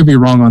 I could be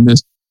wrong on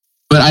this,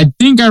 but I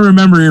think I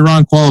remember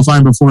Iran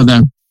qualifying before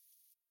them.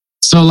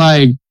 So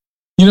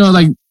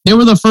they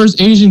were the first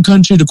Asian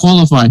country to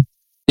qualify,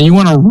 and you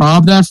want to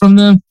rob that from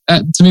them?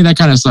 To me, that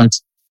kind of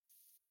sucks.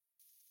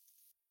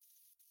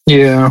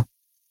 Yeah.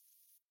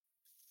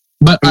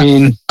 But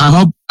I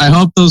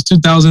hope those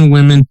 2,000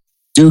 women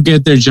do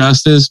get their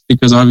justice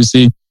because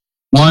obviously,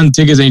 one,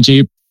 tickets ain't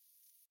cheap.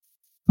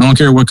 I don't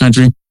care what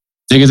country,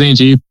 tickets ain't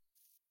cheap,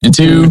 and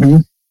two,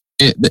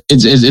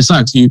 it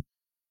sucks.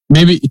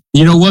 Maybe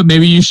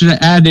you should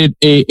have added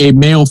a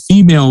male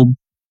female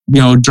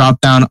drop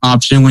down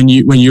option when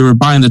you were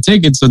buying the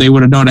ticket, so they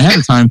would have known ahead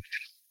of time.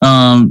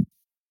 That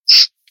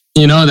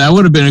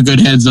would have been a good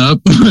heads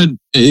up, but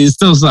it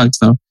still sucks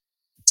though.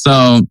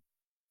 So,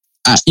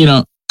 I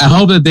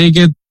hope that they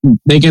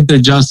get their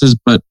justice,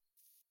 but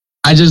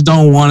I just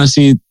don't want to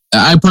see.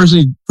 I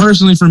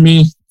personally, for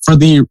me, for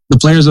the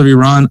players of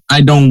Iran,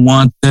 I don't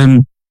want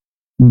them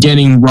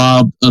getting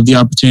robbed of the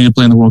opportunity to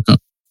play in the World Cup.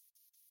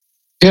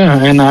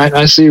 Yeah, and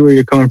I see where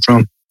you're coming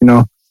from.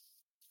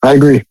 I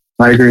agree.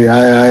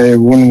 I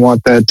wouldn't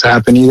want that to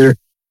happen either,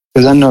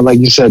 because I know, like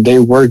you said, they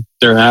worked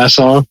their ass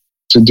off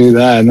to do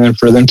that, and then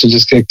for them to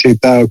just get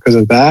kicked out because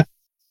of that,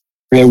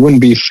 it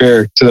wouldn't be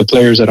fair to the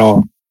players at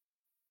all.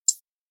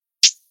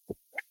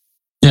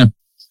 Yeah,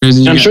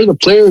 I'm sure the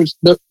players.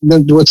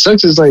 What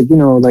sucks is I'm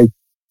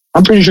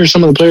pretty sure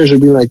some of the players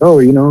would be like, oh,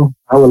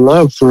 I would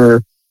love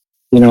for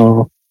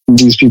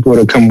these people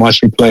to come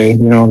watch me play.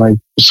 Like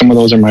some of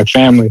those are my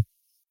family.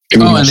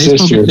 And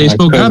they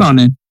spoke out on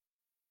it.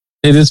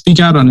 They did speak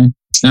out on it.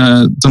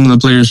 Some of the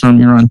players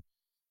from Iran.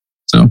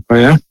 So, oh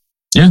yeah,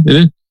 they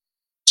did.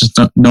 Just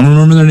don't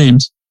remember their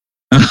names.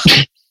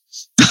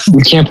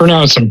 We can't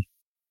pronounce them.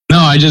 No,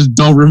 I just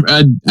don't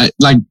remember.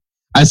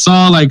 I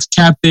saw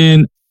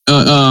captain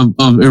of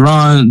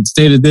Iran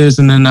stated this,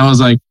 and then I was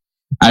like,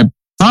 I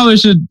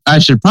should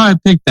probably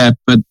pick that,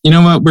 but you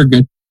know what? We're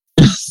good.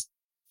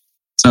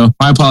 So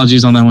my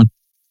apologies on that one.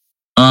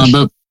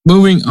 But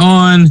moving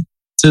on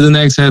to the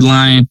next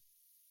headline,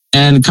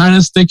 and kind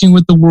of sticking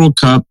with the World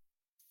Cup,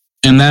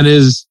 and that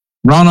is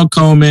Ronald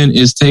Koeman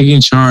is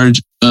taking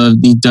charge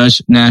of the Dutch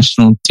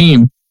national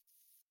team.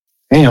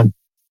 Damn.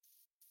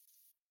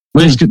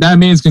 That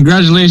means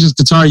congratulations,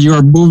 Qatar. You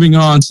are moving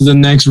on to the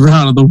next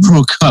round of the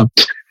World Cup.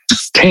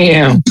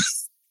 Damn.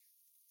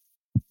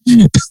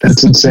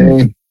 That's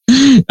insane.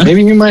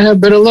 Maybe you might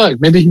have better luck.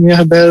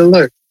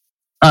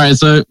 All right.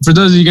 So for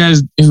those of you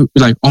guys who are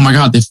like, oh my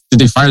God, did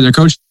they fire their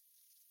coach?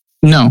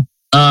 No.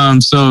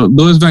 So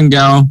Louis van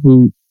Gaal,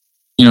 who,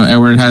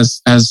 Edward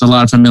has a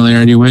lot of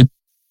familiarity with,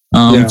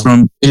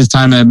 from his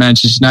time at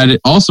Manchester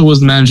United, also was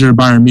the manager of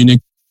Bayern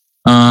Munich.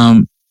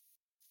 I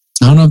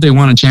don't know if they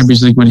won a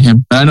Champions League with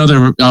him, but I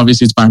know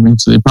obviously it's Bayern Munich,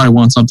 so they probably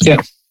won something.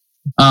 Yeah.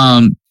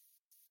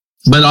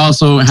 But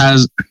also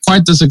has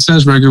quite the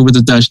success record with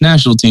the Dutch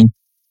national team,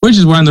 which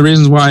is one of the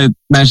reasons why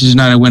Manchester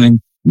United went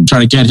and tried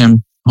to get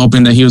him,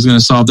 hoping that he was going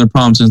to solve their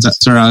problem since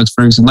Sir Alex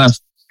Ferguson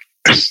left.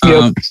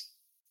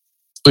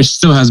 Which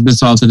still hasn't been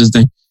solved to this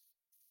day.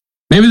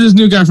 Maybe this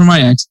new guy from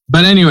Ajax.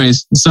 But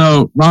anyways,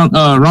 so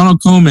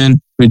Ronald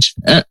Koeman, which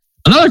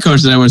another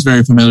coach that I was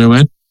very familiar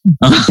with.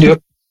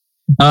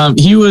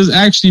 He was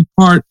actually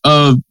part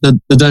of the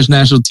Dutch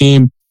national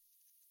team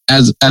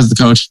as the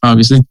coach,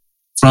 obviously,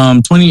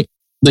 from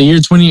the year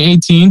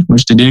 2018,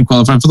 which they didn't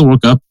qualify for the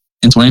World Cup,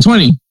 and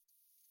 2020,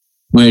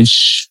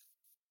 which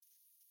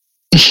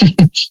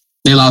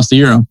they lost the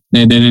Euro.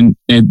 They made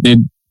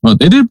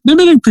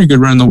a pretty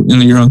good run in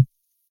the Euro.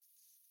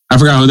 I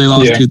forgot who they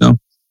lost to though.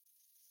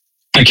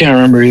 I can't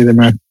remember either,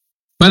 man.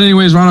 But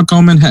anyways, Ronald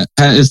Koeman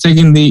is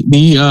taking the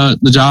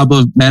job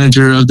of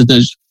manager of the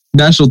Dutch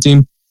national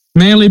team,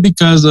 mainly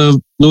because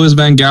of Louis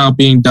van Gaal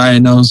being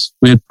diagnosed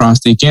with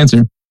prostate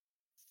cancer.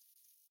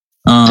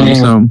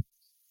 So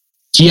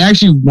he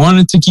actually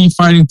wanted to keep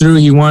fighting through.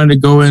 He wanted to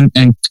go in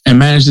and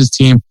manage his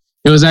team.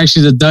 It was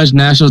actually the Dutch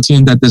national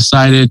team that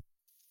decided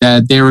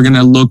that they were going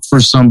to look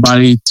for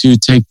somebody to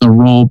take the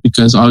role,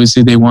 because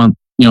obviously they want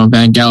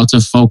Van Gaal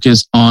to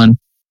focus on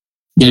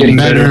getting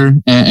better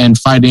and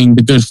fighting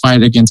the good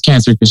fight against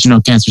cancer, because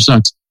cancer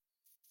sucks.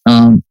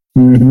 So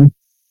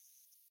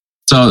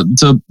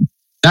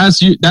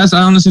that's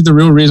honestly the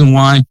real reason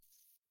why.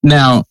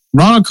 Now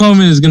Ronald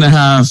Koeman is going to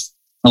have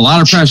a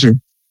lot of pressure,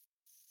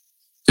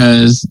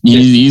 because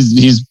he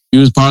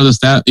was part of the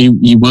staff.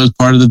 He was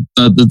part of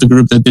the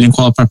group that didn't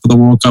qualify for the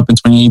World Cup in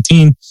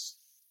 2018.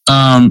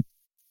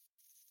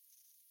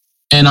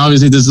 And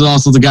obviously this is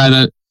also the guy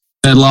that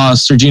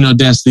lost Sergiño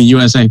Dest to the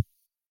USA.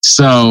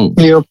 So,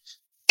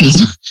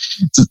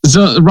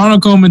 so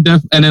Ronald Koeman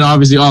and then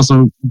obviously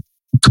also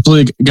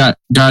completely got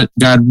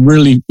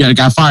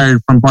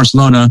fired from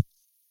Barcelona,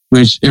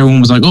 which everyone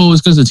was like, oh,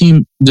 it's because the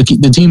team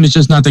is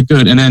just not that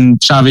good. And then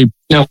Xavi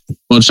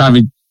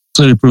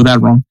clearly proved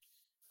that wrong.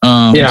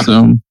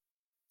 So,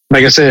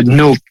 like I said,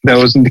 no, that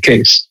wasn't the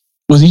case.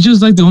 Was he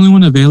just the only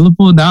one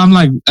available? Now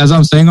I'm as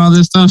I'm saying all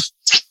this stuff.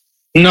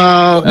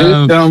 No,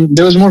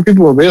 there was more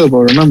people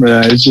available. Remember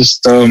that. It's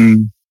just at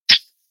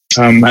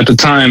the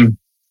time,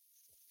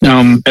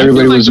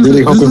 everybody was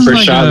really hoping for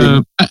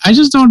Xavi. I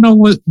just don't know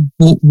what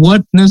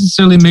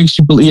necessarily makes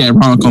you believe. Yeah,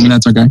 Ronald Koeman,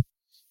 that's okay.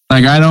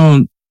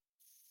 I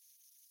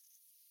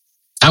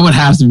would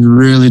have to be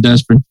really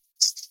desperate.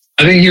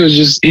 I think he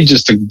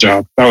just took the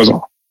job. That was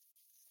all.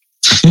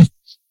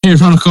 Hey,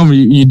 Ronald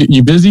Koeman,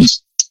 you busy?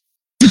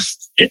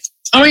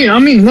 I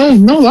mean,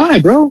 no lie,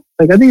 bro.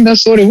 Like, I think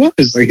that's what it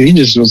was. Like, he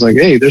just was like,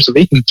 hey, there's a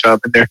vacant job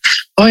in there.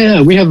 Oh,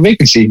 yeah, we have a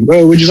vacancy.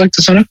 Well, would you like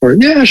to sign up for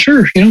it? Yeah,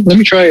 sure. Let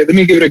me try it. Let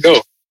me give it a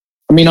go.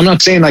 I mean, I'm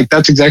not saying like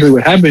that's exactly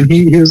what happened.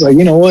 He was like,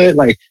 you know what?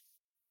 Like,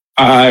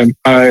 I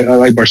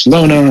like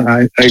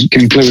Barcelona. I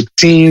can play with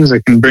teams.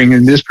 I can bring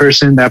in this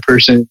person, that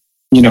person.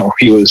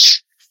 He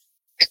was.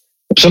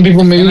 Some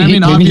people maybe. And I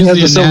mean, maybe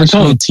obviously, a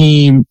national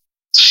team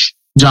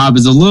job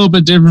is a little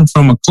bit different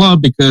from a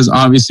club because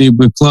obviously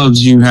with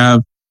clubs you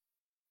have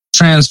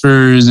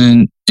transfers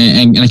and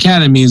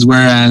academies,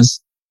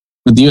 whereas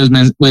with the U.S.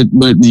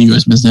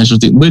 men's national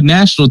team, with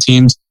national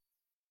teams,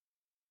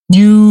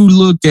 you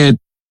look at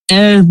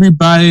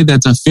everybody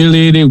that's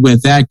affiliated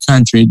with that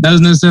country. It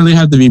doesn't necessarily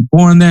have to be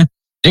born there.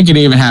 They could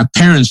even have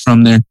parents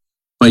from there.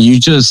 But you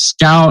just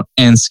scout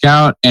and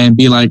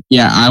be like,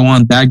 yeah, I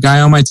want that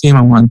guy on my team.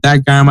 I want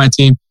that guy on my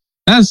team.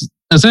 That's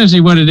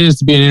essentially what it is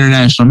to be an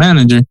international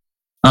manager.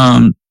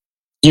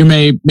 You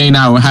may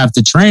not have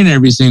to train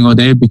every single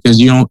day because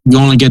you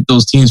only get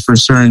those teams for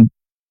certain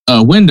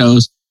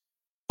windows.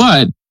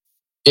 But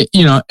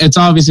it's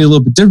obviously a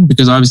little bit different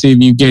because obviously if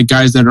you get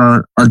guys that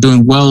are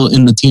doing well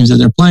in the teams that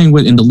they're playing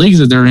with, in the leagues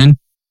that they're in,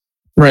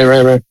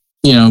 right.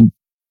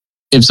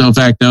 Ipso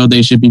facto,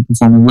 they should be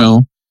performing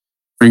well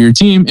for your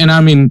team. And I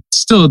mean,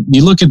 still,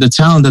 you look at the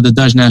talent that the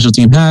Dutch national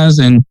team has,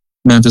 and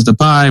Memphis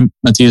Depay,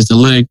 Matthias de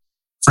Ligt,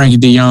 Frankie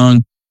de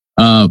Jong.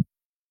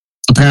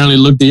 Apparently,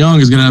 Luc de Jong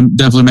is going to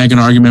definitely make an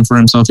argument for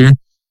himself here.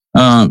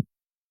 But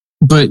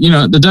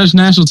the Dutch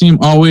national team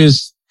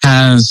always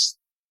has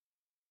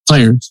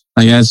players.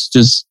 Like, that's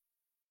just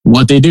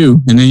what they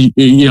do. And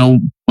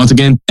then, once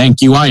again,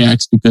 thank you,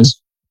 Ajax, because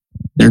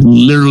they're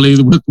literally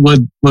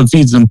what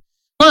feeds them.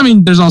 Well, I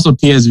mean, there's also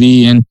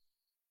PSV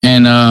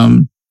and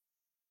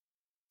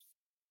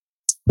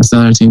what's the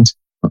other teams?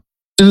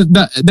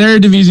 Their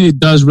Eredivisie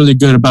does really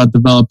good about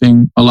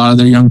developing a lot of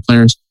their young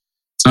players.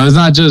 So it's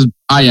not just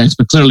Ajax,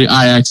 but clearly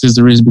Ajax is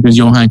the reason because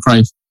Johan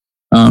Cruyff,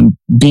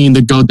 being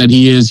the GOAT that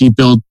he is, he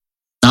built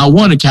not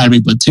one academy,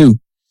 but two.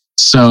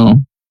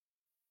 So,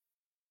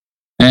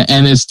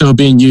 and it's still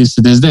being used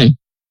to this day.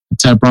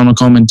 Except Ronald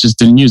Koeman just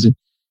didn't use it.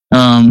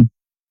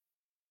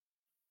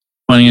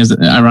 Funny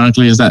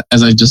ironically, as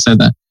I just said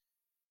that.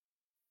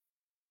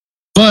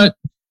 But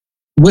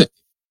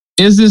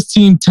is this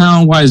team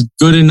talent-wise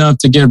good enough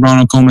to get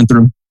Ronald Koeman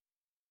through?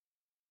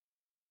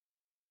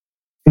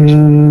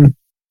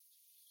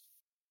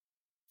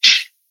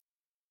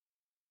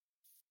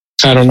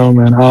 I don't know,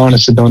 man. I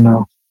honestly don't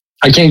know.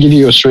 I can't give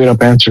you a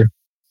straight-up answer.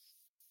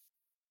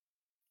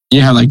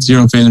 You have like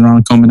zero faith in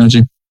Ronald Koeman, don't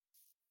you?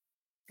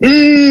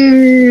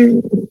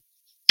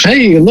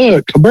 Hey,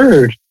 look, a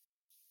bird.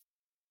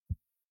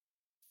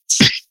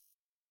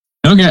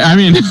 Okay, I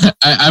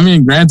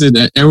mean, granted,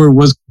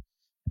 Edward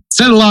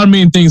said a lot of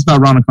mean things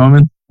about Ronald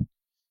Koeman.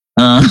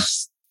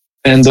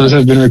 And those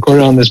have been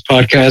recorded on this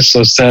podcast,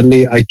 so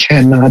sadly, I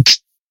cannot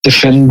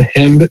defend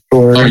him.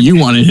 Oh, you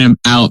wanted him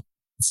out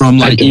from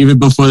even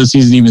before the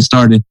season even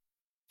started.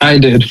 I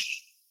did.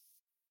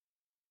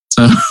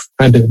 So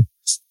I did.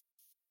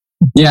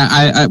 Yeah,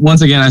 I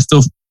once again,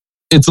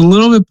 it's a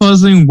little bit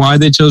puzzling why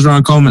they chose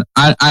Ronald Koeman.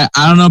 I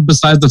don't know,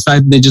 besides the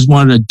fact that they just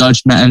wanted a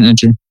Dutch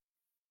manager.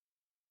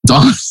 That's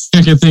all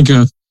I can think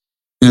of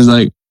is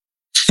like,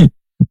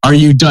 are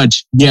you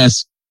Dutch?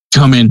 Yes,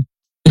 come in.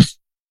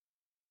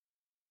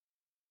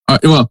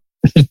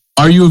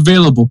 Are you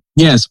available?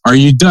 Yes. Are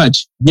you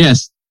Dutch?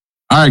 Yes.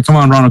 All right, come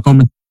on, Ronald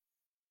Koeman.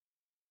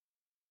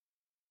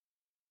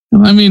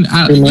 I mean,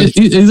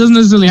 it doesn't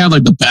necessarily have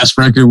like the best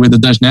record with the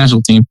Dutch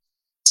national team.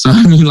 So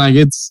I mean, like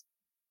it's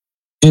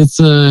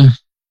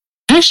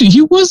actually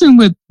he was he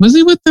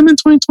with them in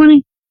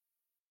 2020?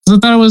 Because I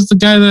thought it was the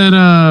guy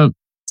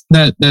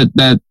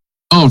that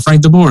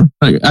Frank de Boer.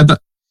 Like I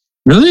thought,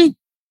 really?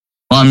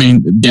 Well, I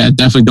mean, yeah,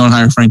 definitely don't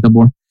hire Frank de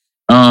Boer.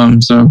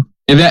 So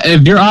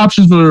if your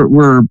options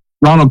were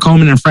Ronald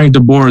Koeman and Frank de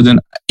Boer, then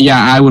yeah,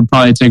 I would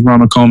probably take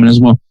Ronald Koeman as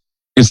well.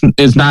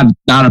 It's not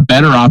a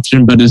better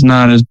option, but it's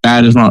not as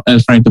bad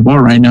as Frank de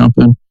Boer right now.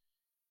 But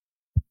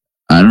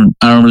I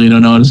don't really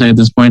know what to say at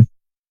this point.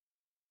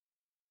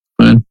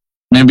 But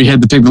maybe he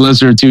had to pick the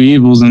lesser of two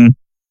evils, and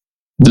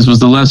this was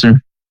the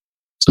lesser.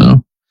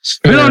 So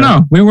we don't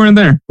know. We weren't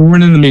there. We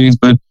weren't in the meetings,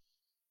 but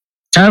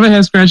kind of a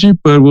head scratcher.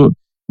 But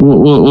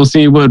we'll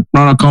see what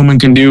Ronald Koeman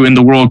can do in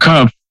the World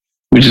Cup,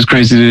 which is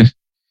crazy. It's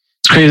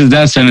crazy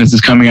that sentence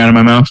is coming out of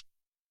my mouth.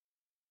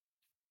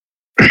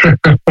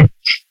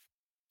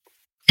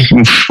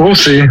 We'll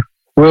see.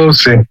 We'll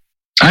see.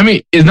 I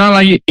mean, it's not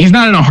like he's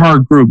not in a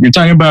hard group. You're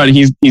talking about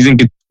he's in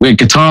with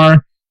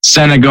Qatar,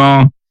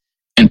 Senegal,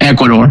 and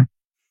Ecuador.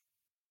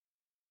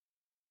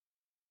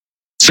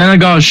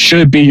 Senegal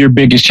should be your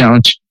biggest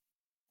challenge.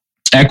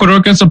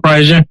 Ecuador can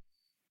surprise you.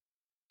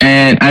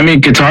 And I mean,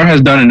 Qatar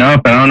has done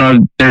enough, but I don't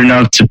know if they're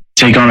enough to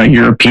take on a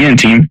European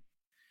team.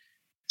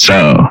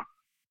 So,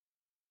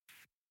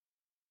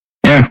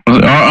 yeah,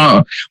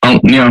 we'll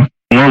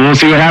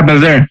see what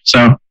happens there.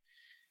 So,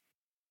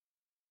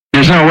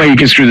 there's no way you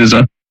can screw this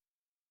up.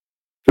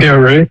 Yeah,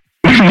 right.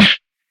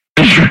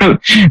 There's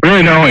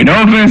really no way.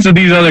 No offense to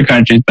these other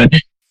countries, but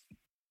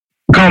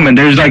Koeman.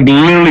 There's like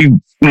literally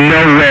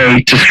no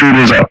way to screw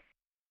this up.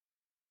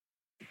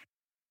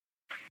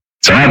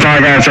 So that's all I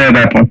gotta say at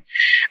that point.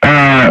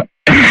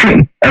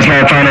 That's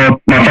my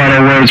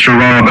final words for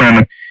Ronald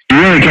Koeman. You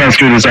really can't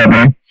screw this up,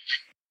 man.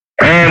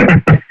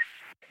 And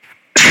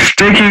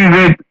sticking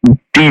with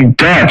the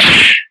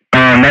Dutch,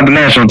 not the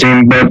national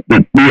team, but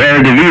the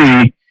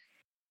Eredivisie.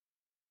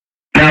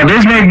 Now,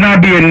 this may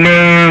not be a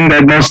name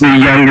that most of the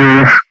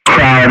younger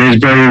crowd is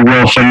very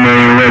well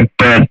familiar with,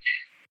 but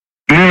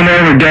me and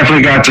Edward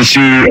definitely got to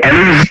see at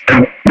least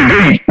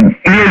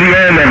near the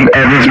end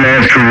of this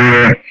man's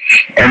career,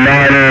 and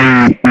that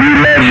is the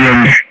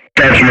legend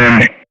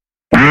Dutchman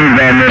Ruud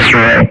van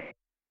Nistelrooy.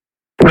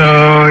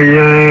 Oh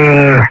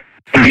yeah,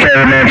 he played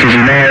with Manchester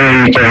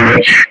United, he played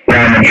with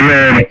Real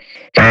Madrid,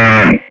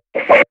 and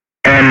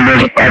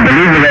I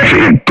believe was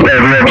actually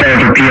playing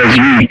for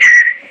PSV.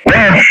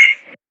 Well,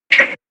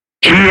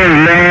 he is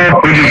now,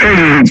 which is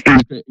crazy.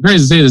 It's crazy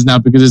to say this now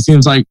because it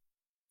seems like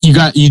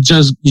you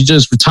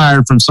just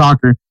retired from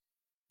soccer.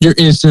 You're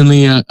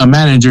instantly a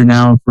manager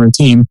now for a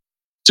team.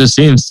 Just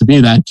seems to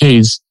be that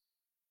case.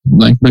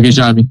 Like, look at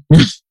Xavi.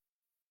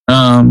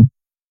 And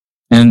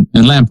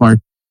Lampard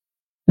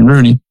and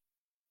Rooney.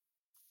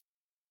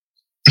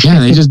 Yeah,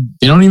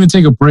 they don't even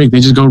take a break.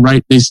 They just go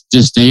right. They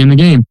just stay in the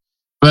game.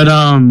 But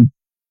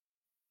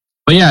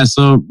yeah,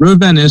 so Ruud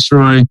van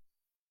Nistelrooy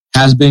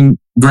has been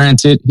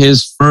granted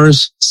his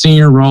first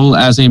senior role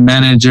as a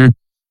manager,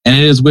 and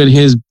it is with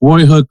his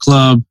boyhood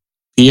club,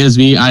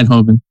 PSV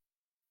Eindhoven.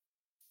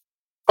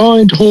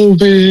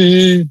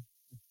 Eindhoven.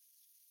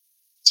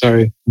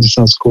 Sorry, this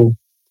sounds cool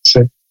to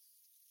say.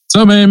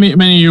 So many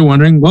of you are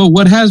wondering, well,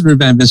 what has Ruud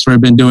van Nistelrooy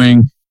been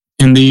doing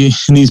in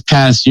these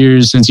past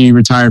years since he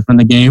retired from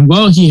the game?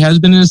 Well, he has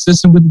been an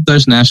assistant with the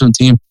Dutch national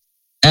team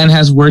and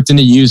has worked in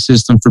the youth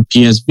system for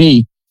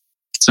PSV.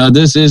 So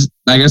this is,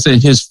 like I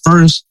said, his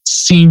first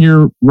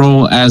senior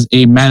role as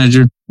a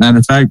manager. Matter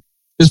of fact,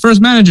 his first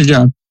manager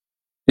job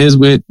is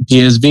with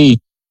PSV.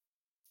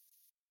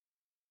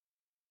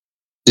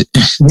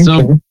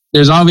 So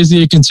there's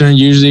obviously a concern.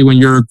 Usually when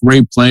you're a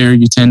great player,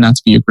 you tend not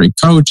to be a great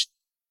coach.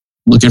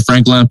 Look at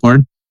Frank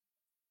Lampard.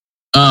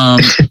 Or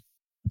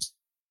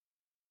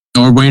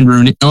Wayne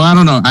Rooney. Oh, I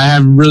don't know. I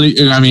can't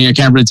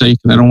really tell you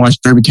because I don't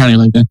watch Derby County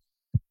like that.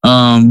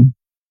 And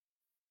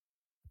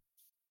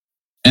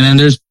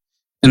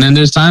then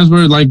there's times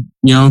where, like,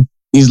 you know,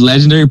 these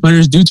legendary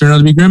players do turn out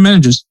to be great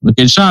managers. Look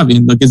at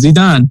Xavi. Look at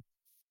Zidane.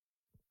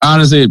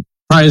 Honestly,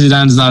 probably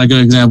Zidane is not a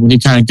good example. He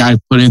kind of got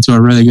put into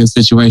a really good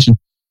situation.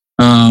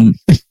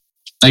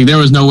 Like, there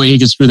was no way he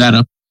could screw that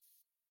up.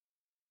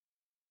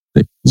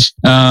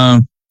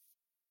 Trying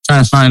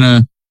to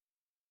find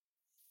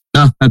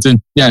no, that's it.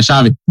 Yeah,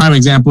 Xavi. Prime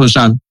example of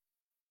Xavi.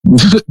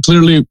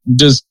 Clearly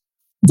just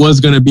was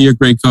going to be a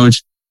great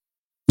coach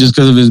just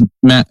because of his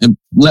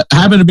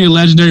happened to be a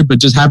legendary, but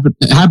just happened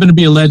to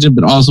be a legend,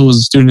 but also was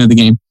a student of the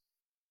game.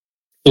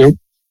 Yep.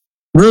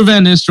 Ruud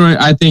van Nistelrooy,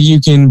 I think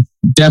you can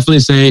definitely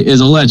say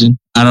is a legend.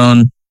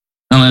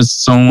 Unless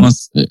someone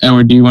wants,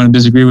 Edward, do you want to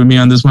disagree with me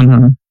on this one?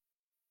 Or?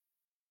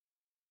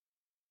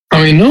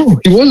 I mean, no,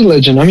 he was a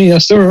legend. I mean, I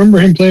still remember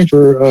him playing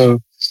for,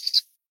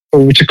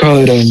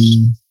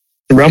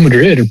 Real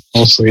Madrid,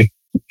 mostly.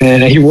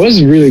 And he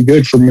was really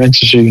good for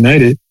Manchester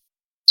United.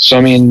 So,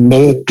 I mean,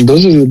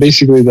 those are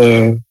basically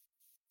the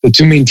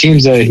two main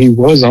teams that he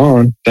was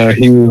on that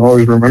he was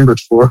always remembered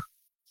for.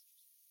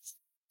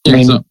 Yeah, I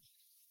mean, so,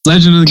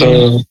 legend of the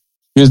game.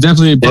 He was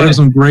definitely part of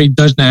some great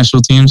Dutch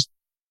national teams.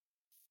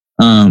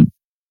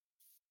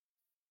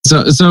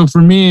 So for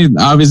me,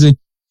 obviously,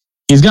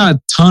 he's got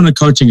a ton of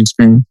coaching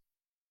experience.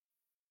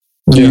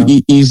 Yeah.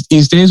 He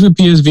stays with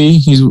PSV.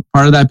 He's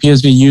part of that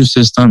PSV youth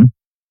system.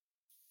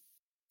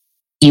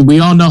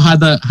 We all know how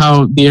the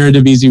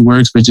Eredivisie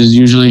works, which is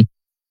usually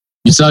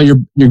you sell your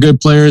good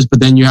players, but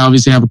then you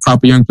obviously have a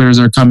crop of young players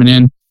that are coming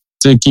in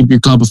to keep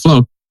your club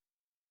afloat.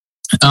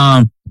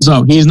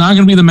 So he's not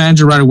going to be the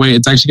manager right away.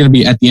 It's actually going to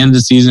be at the end of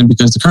the season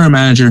because the current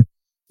manager,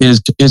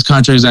 his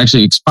contract is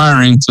actually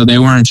expiring. So they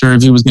weren't sure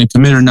if he was going to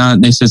commit or not.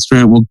 And they said, screw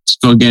it, we'll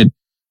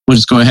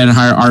just go ahead and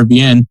hire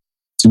RVN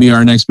to be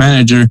our next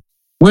manager,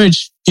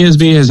 which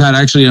PSV has had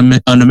actually an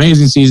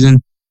amazing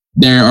season.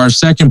 They are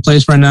second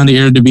place right now in the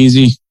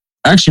Eredivisie,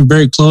 actually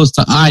very close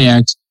to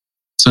Ajax.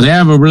 So they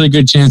have a really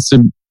good chance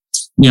to,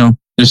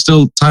 there's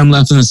still time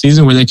left in the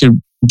season where they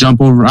could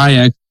jump over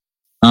Ajax.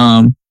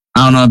 I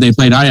don't know if they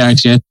played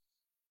Ajax yet,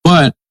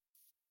 but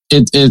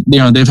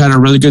they've had a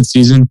really good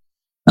season.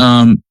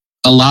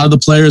 A lot of the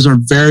players are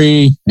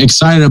very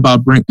excited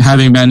about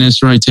having Van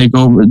Nistelrooy take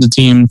over the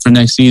team for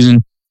next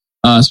season,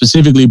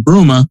 specifically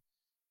Bruma.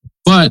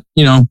 But,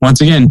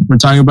 once again, we're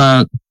talking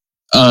about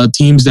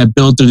teams that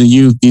build through the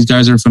youth. These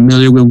guys are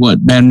familiar with what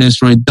Van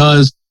Nistelrooy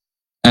does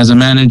as a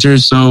manager.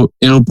 So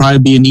it'll probably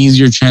be an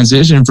easier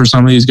transition for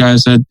some of these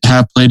guys that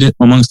have played it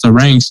amongst the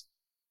ranks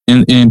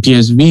in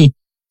PSV.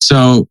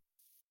 So,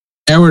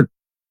 Edward,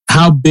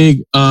 how big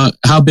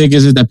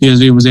is it that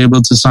PSV was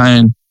able to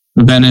sign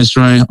Van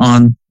Nistelrooy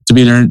on to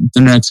be their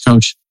next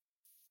coach?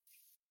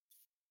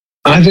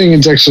 I think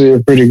it's actually a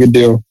pretty good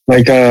deal.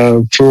 Like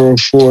for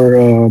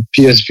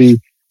PSV.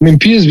 I mean,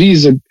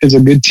 PSV is a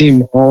good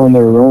team all on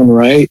their own,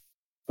 right?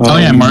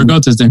 Mario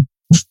Götze's there.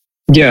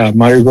 Yeah,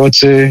 Mario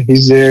Götze,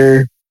 he's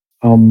there.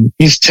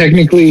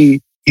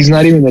 He's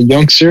not even a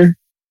youngster.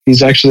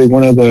 He's actually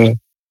one of the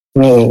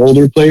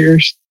older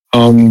players.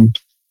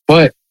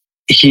 But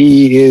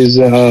he is.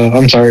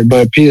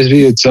 But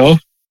PSV itself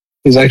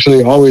is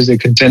actually always a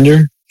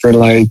contender for,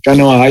 like, I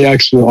know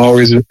Ajax will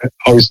always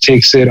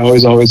takes it,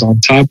 always on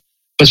top.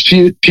 But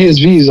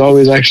PSV is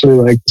always actually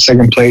like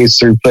second place,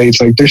 third place.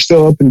 Like, they're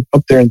still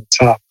up there in the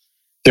top.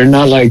 They're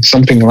not like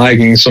something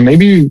lagging. So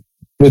maybe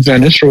with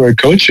Van Nistelrooy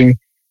coaching,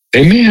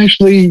 they may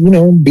actually,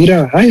 beat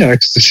out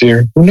Ajax this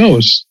year. Who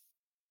knows?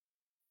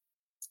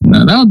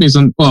 No, that would be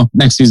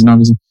next season,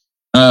 obviously.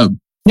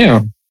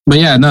 Yeah. But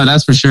yeah, no,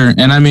 that's for sure.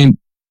 And I mean,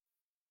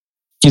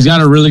 he's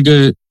got a really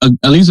good,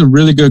 at least a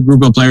really good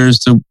group of players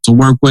to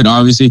work with,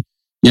 obviously.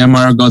 Yeah,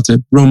 Mario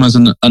Götze, Bruma's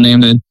a name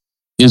that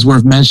is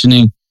worth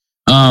mentioning.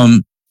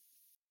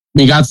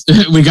 We got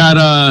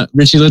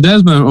Richie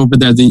Ledesma over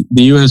there, the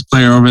U.S.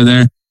 player over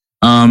there.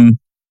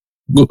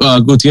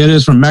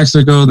 Gutierrez from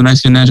Mexico, the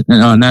Mexican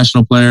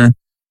national player,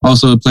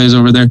 also plays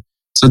over there.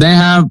 So they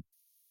have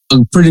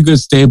a pretty good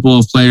stable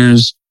of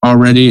players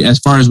already as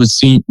far as with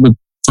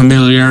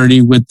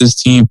familiarity with this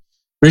team.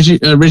 Richie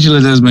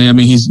Ledesma, I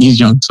mean, he's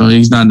young, so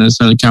he's not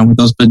necessarily counting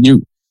with us. But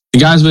the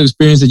guys with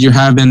experience that you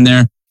have in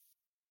there,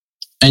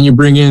 and you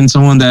bring in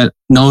someone that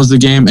knows the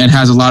game and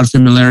has a lot of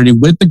familiarity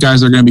with the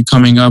guys that are going to be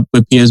coming up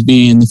with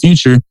PSV in the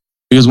future.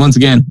 Because once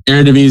again,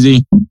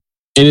 Eredivisie,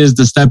 it is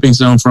the stepping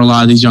stone for a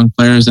lot of these young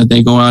players that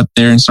they go out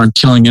there and start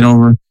killing it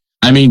over.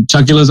 I mean,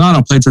 Chucky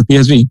Lozano played for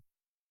PSV.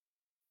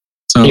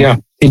 So yeah,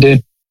 he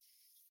did.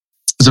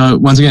 So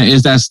once again,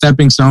 it's that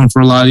stepping stone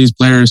for a lot of these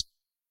players.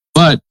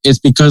 But it's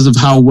because of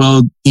how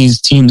well these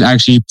teams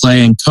actually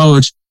play and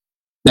coach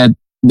that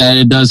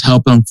it does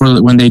help them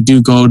for when they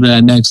do go to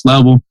that next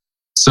level.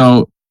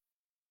 So,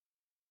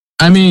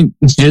 I mean,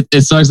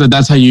 it sucks that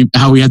that's how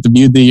we have to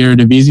view the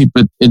Eredivisie,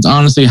 but it's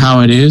honestly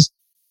how it is.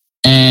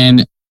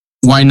 And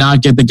why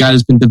not get the guy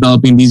that's been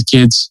developing these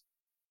kids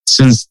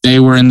since they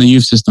were in the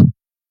youth system?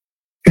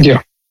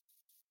 Yeah.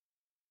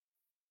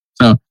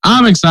 So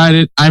I'm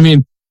excited. I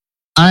mean,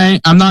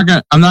 I'm not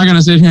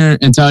gonna sit here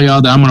and tell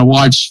y'all that I'm gonna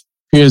watch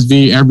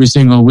PSV every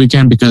single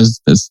weekend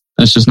because that's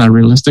just not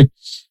realistic.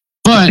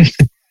 But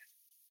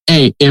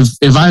hey, if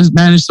I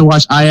manage to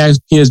watch Ajax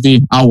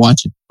PSV, I'll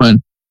watch it. But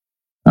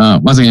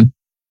once again,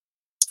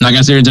 I'm not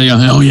gonna sit here and tell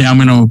y'all, oh yeah, I'm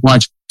gonna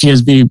watch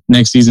PSV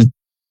next season.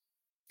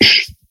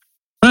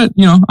 But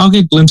I'll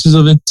get glimpses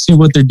of it, see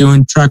what they're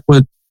doing, track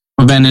with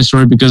Van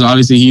Nistelrooy, because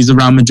obviously he's a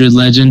Real Madrid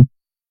legend.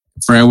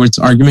 For Edward's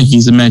argument,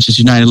 he's a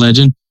Manchester United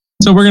legend.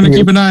 So we're gonna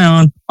keep an eye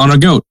on a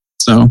GOAT.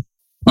 So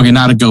okay,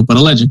 not a GOAT, but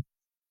a legend.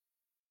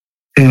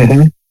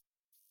 Mm-hmm.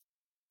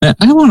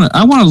 I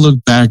want to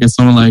look back at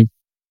some like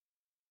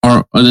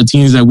or the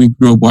teams that we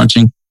grew up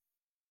watching,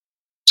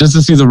 just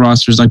to see the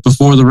rosters like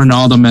before the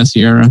Ronaldo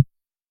Messi era,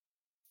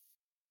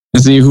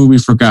 and see who we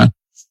forgot.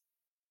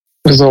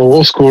 There's an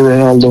old school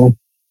Ronaldo.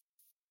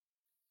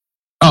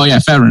 Oh yeah,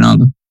 Fat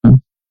Ronaldo.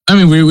 I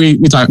mean, we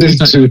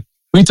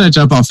touch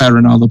up on Fat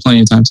Ronaldo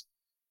plenty of times.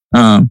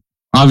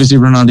 Obviously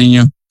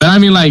Ronaldinho, but I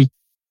mean like,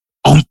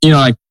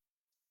 like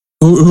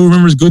who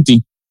remembers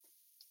Guti?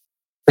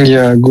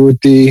 Yeah,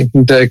 Guti,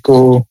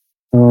 Deco.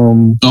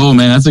 Oh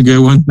man, that's a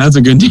good one. That's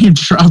a good name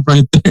drop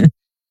right there.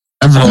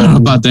 I forgot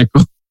about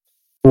Deco.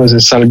 Was it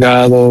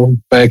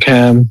Salgado,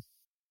 Beckham,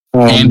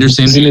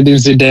 Anderson, Zinedine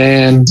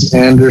Zidane,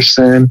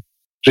 Anderson,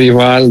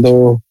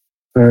 Rivaldo,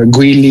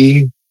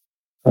 Guili,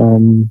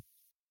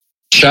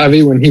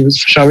 Xavi and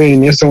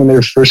Iniesta when they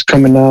were first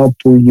coming up,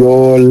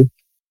 Puyol,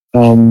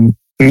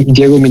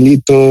 Diego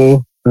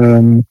Milito,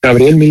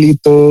 Gabriel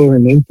Milito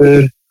in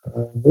Inter.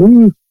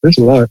 There's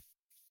a lot.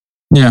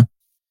 Yeah.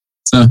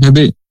 So it'd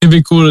be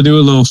cool to do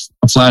a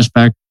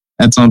flashback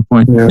at some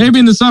point. Yeah. Maybe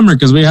in the summer,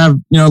 because we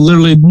have,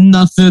 literally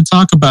nothing to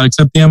talk about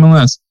except the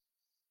MLS.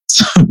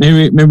 So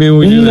maybe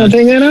we do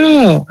nothing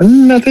that.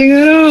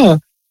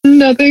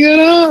 Nothing at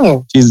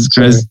all. Jesus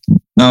Christ.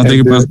 Now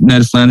think about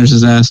Ned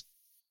Flanders' ass.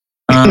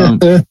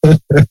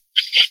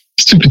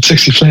 Stupid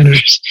sexy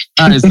Flanders.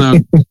 All right, so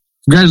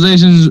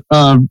congratulations,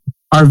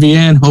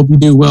 RVN. Hope you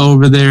do well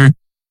over there.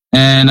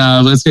 And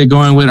let's get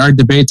going with our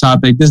debate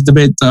topic. This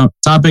debate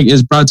topic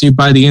is brought to you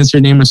by the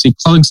Insert Name FC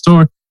Clothing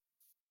Store.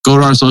 Go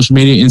to our social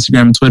media,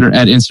 Instagram and Twitter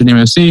at Insert Name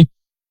FC.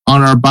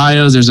 On our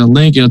bios, there's a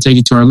link. It'll take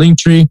you to our link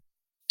tree,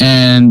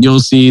 and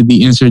you'll see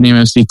the Insert Name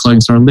FC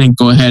Clothing Store link.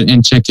 Go ahead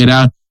and check it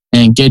out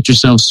and get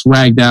yourself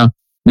swagged out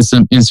with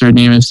some Insert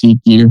Name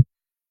FC gear.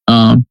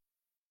 But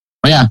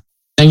yeah,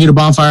 thank you to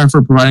Bonfire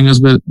for providing us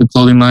with the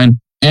clothing line.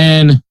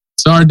 And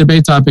so our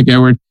debate topic,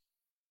 Edward,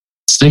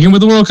 sticking with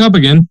the World Cup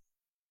again.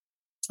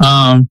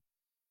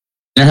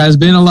 There has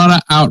been a lot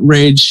of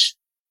outrage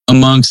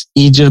amongst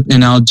Egypt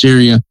and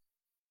Algeria,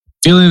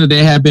 feeling that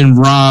they have been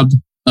robbed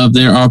of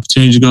their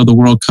opportunity to go to the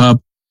World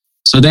Cup.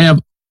 So they have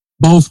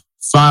both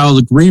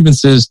filed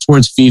grievances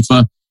towards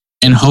FIFA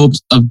in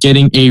hopes of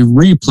getting a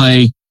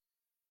replay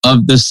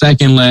of the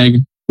second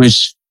leg,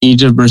 which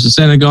Egypt versus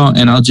Senegal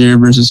and Algeria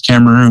versus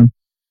Cameroon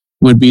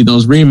would be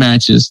those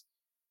rematches.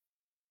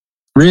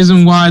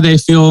 Reason why they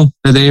feel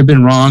that they have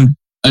been wrong,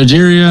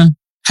 Algeria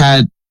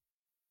had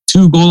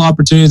 2 goal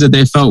opportunities that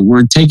they felt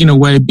were taken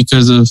away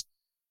because of,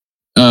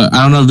 I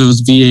don't know if it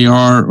was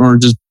VAR or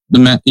just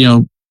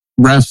the,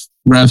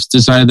 refs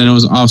decided that it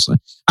was offside.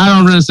 I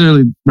don't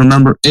necessarily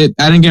remember it.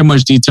 I didn't get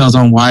much details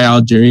on why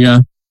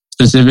Algeria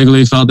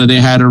specifically felt that they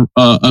had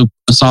a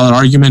solid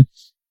argument.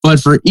 But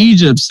for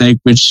Egypt's sake,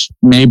 which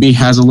maybe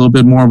has a little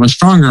bit more of a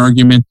stronger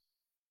argument,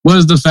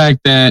 was the fact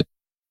that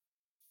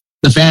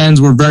the fans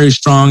were very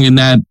strong in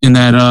that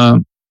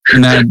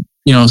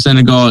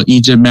Senegal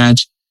Egypt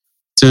match.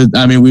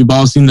 We've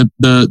all seen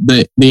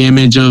the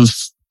image of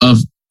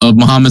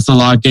Mohamed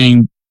Salah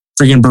getting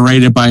freaking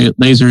berated by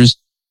lasers,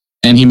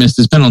 and he missed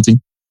his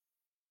penalty.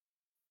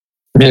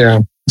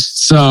 Yeah.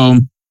 So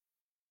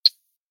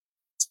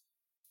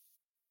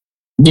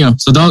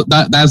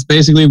that's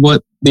basically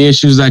what the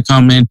issues that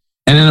come in.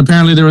 And then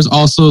apparently there was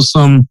also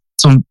some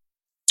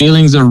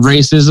feelings of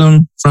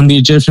racism from the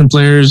Egyptian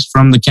players,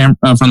 from the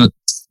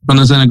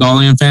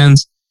Senegalian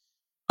fans.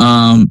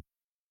 I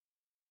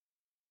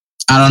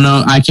don't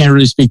know. I can't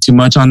really speak too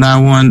much on that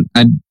one.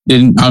 I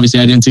didn't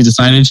see the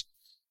signage,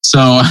 so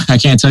I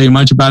can't tell you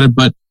much about it.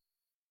 But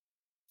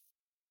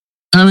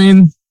I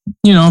mean,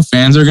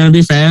 fans are going to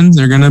be fans.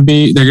 They're going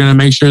to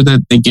make sure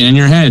that they get in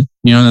your head.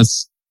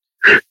 That's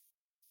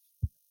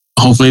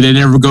hopefully they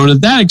never go to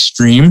that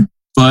extreme,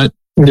 but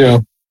yeah,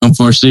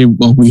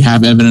 unfortunately, we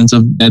have evidence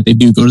of that they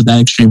do go to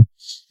that extreme.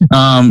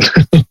 But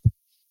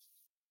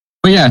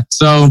yeah,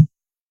 so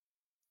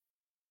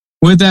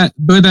with that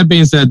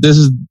being said, this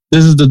is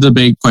the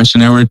debate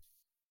question, Edward.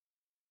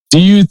 Do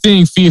you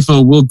think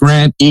FIFA will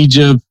grant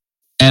Egypt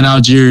and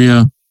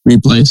Algeria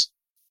replays?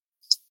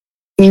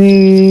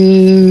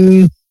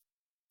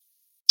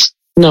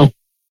 No.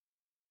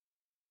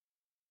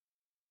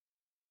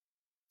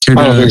 I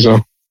don't think so.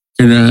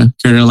 Care to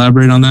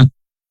elaborate on that?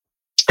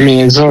 I mean,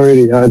 I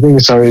think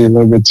it's already a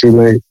little bit too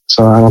late,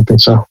 so I don't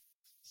think so.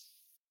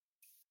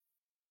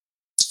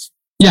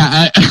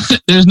 Yeah,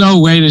 there's no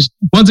way to.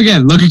 Once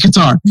again, look at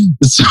Qatar.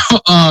 So,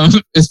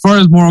 as far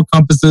as moral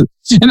compasses,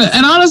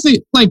 and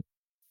honestly, all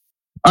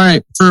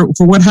right, for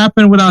what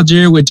happened with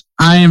Algeria, which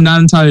I am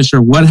not entirely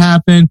sure what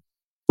happened,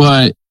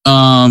 but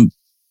Cameroon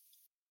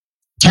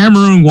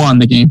won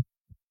the game.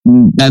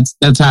 That's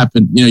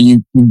happened.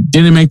 You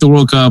didn't make the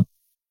World Cup.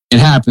 It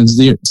happens.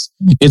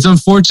 It's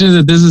unfortunate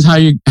that this is how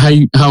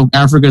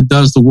Africa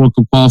does the World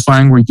Cup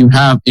qualifying, where you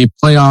have a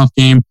playoff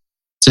game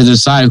to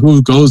decide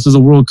who goes to the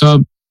World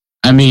Cup.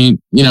 I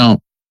mean,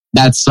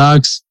 that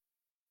sucks,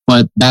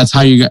 but that's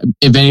how you.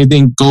 If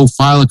anything, go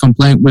file a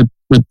complaint with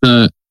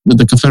the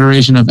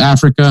Confederation of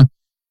Africa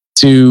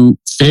to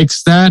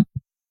fix that,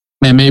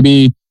 and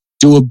maybe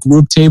do a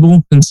group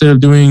table instead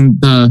of doing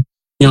the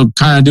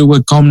kind of do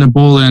what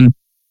CONMEBOL and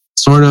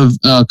sort of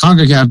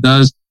CONCACAF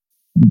does.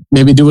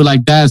 Maybe do it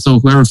like that, so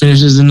whoever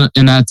finishes in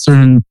that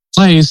certain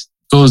place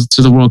goes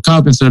to the World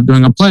Cup instead of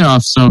doing a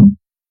playoff. So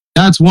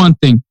that's one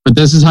thing. But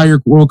this is how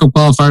your World Cup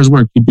qualifiers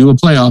work. You do a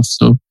playoff.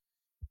 So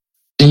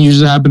and you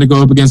just happen to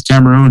go up against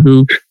Cameroon,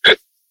 who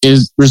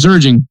is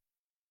resurging.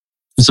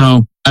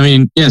 So I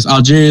mean, yes,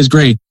 Algeria is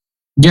great.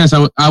 Yes,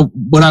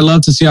 would I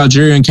love to see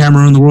Algeria and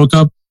Cameroon in the World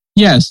Cup?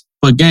 Yes,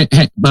 but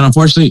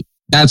unfortunately,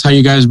 that's how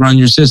you guys run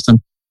your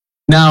system.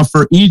 Now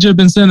for Egypt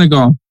and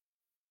Senegal.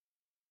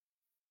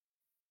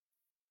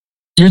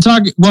 You're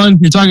talking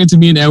to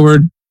me and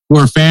Edward, who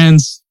are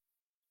fans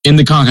in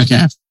the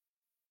CONCACAF.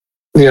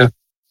 Yeah.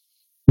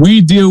 We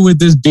deal with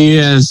this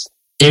BS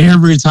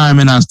every time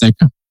in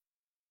Azteca.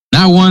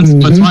 Not once,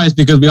 but twice,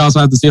 because we also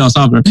have to see El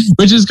Salvador.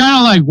 Which is kind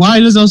of like,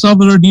 why does El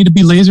Salvador need to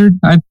be lasered?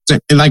 Are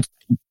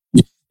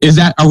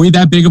we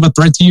that big of a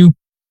threat to you?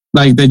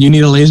 Like, that you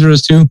need to laser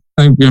us too?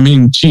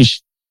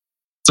 Sheesh.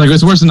 It's like,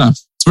 it's worse enough.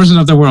 It's worse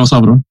enough that we're El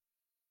Salvador.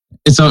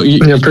 And so,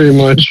 yeah, pretty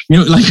much.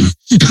 I'm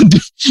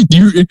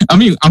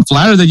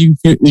flattered that you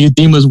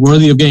deem us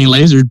worthy of getting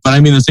lasered, but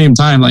at the same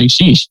time, like,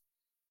 sheesh.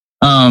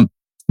 The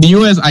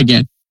US, I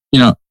get.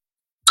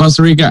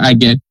 Costa Rica, I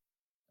get.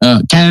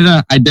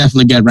 Canada, I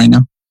definitely get right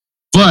now.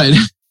 But,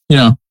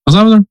 El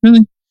Salvador,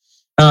 really?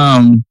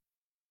 Panama,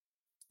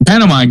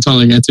 I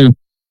totally get too.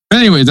 But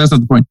anyways, that's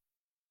not the point.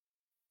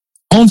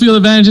 Home field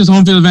advantage is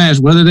home field advantage.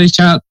 Whether they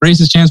shout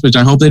racist chants, which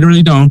I hope they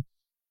really don't.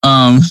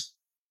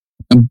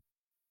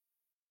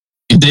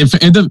 If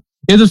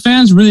the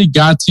fans really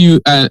got to you,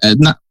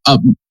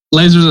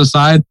 lasers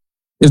aside,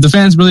 if the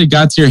fans really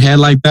got to your head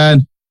like that,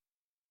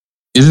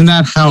 isn't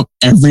that how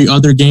every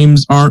other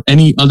games are?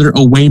 Any other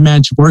away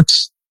match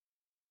works?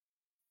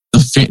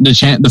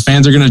 The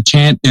fans are going to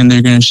chant and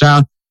they're going to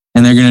shout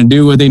and they're going to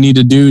do what they need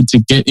to do to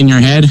get in your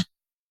head.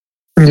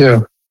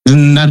 Yeah,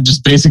 isn't that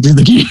just basically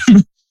the game?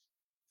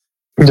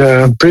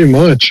 Yeah, pretty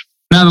much.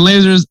 Now the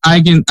lasers,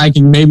 I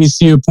can maybe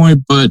see a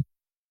point, but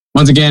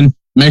once again,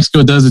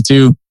 Mexico does it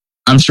too.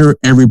 I'm sure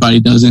everybody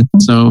does it.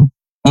 So,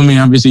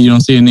 obviously you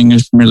don't see it in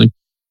English Premier League,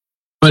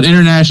 but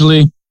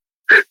internationally,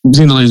 we've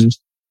seen the lasers.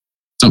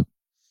 So,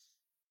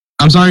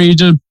 I'm sorry,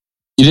 Egypt,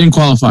 you didn't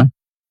qualify.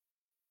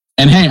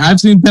 And hey, I've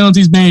seen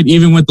penalties made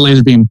even with the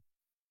laser beam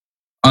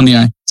on the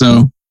eye.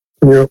 So,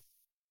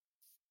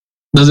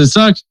 does it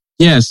suck?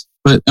 Yes,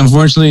 but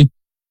unfortunately,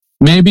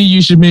 maybe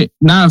you should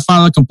not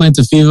file a complaint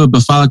to FIFA,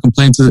 but file a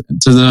complaint to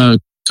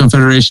the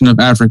Confederation of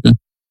Africa.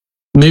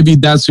 Maybe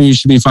that's who you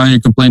should be filing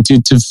your complaint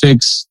to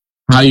fix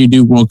how you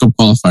do World Cup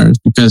qualifiers.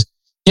 Because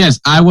yes,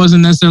 I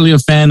wasn't necessarily a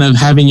fan of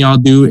having y'all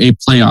do a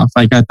playoff.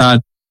 Like I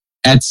thought,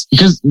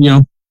 because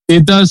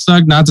it does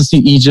suck not to see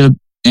Egypt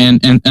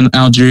and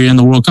Algeria in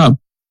the World Cup.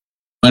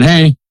 But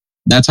hey,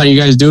 that's how you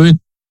guys do it.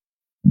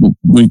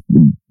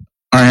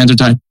 Our hands are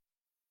tied.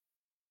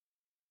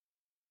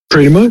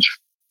 Pretty much.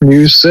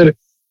 You said it.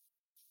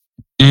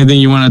 Anything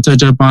you want to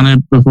touch up on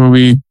it before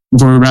we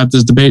wrap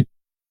this debate?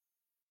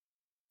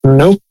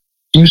 Nope.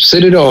 You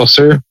said it all,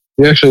 sir.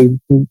 You actually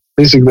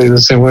basically the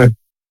same way.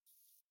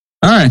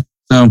 All right.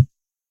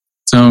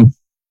 So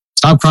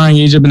stop crying,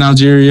 Egypt and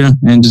Algeria,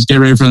 and just get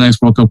ready for the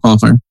next World Cup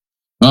qualifier.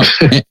 Well,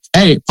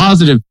 hey,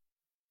 positive.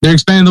 They're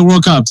expanding the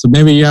World Cup, so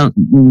maybe you have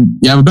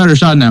a better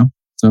shot now.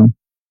 So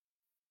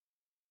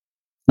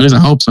at least I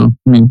hope so.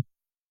 But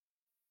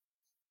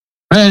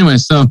anyway,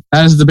 so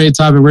that is the debate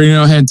topic. We're going to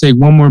go ahead and take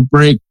one more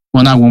break.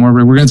 Well, not one more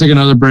break. We're going to take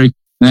another break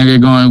and then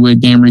get going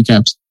with game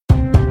recaps.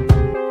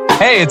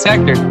 Hey, it's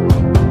Hector.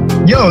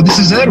 Yo, this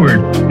is Edward.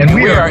 And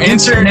we are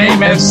Insert Name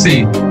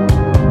FC.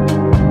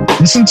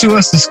 Listen to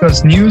us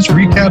discuss news,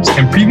 recaps,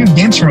 and preview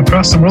games from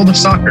across the world of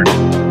soccer.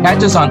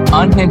 Catch us on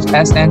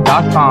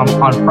unhingedsn.com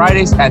on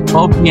Fridays at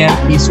 12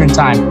 p.m. Eastern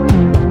Time.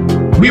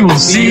 We will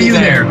see you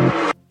there.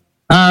 All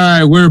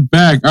right, we're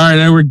back. All right,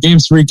 Edward,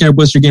 games to recap.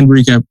 What's your game to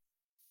recap?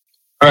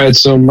 All right,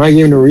 so my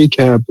game to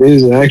recap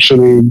is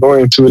actually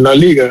going to La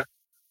Liga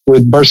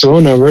with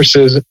Barcelona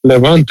versus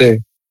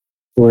Levante,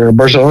 where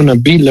Barcelona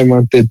beat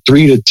Levante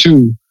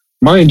 3-2.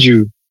 Mind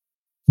you,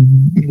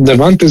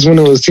 Levante is one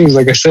of those teams,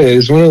 like I said,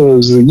 it's one of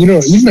those, you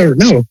never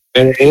know.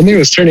 And it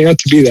was turning out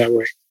to be that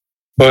way.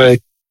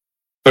 But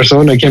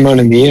Barcelona came out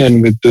in the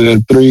end with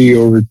the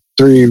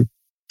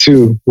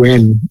 3-2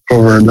 win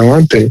over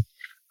Levante.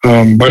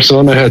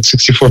 Barcelona had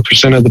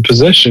 64% of the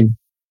possession,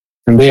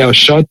 and they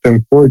outshot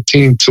them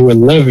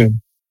 14-11.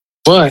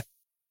 But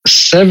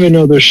 7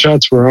 other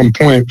shots were on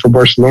point for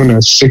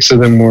Barcelona. 6 of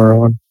them were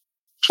on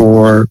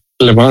for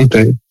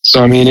Levante.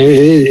 So, I mean,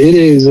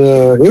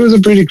 it was a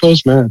pretty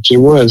close match. It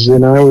was.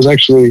 And I was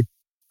actually,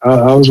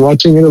 I was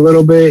watching it a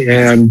little bit,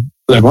 and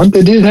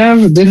Levante did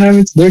have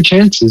their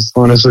chances,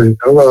 honestly.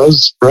 I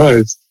was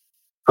surprised.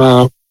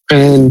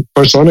 And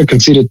Barcelona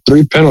conceded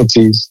 3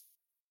 penalties,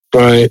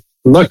 but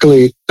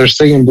luckily they're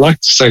Stegen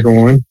blocked the second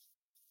one.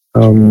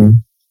 No,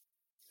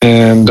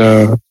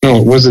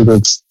 was it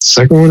the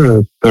second one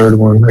or the third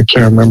one? I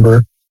can't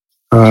remember.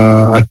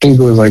 I think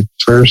it was like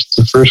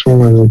the first one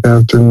was like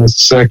after the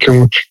second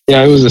one.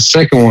 Yeah, it was the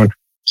second one.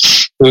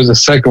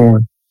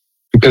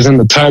 Because in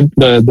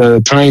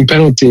the tying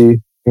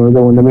penalty, when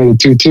they made it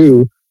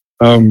 2-2,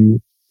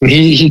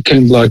 he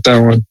couldn't block that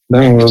one.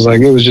 That one was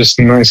like, it was just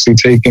nicely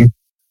taken.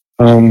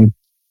 But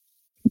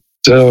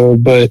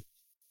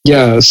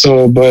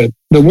the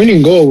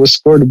winning goal was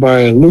scored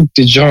by Luke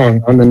de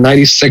Jong on the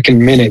 92nd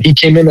minute. He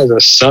came in as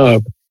a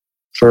sub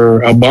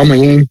for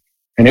Aubameyang,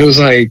 and it was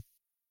like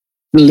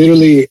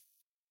literally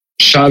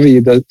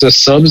Xavi, the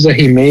subs that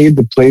he made,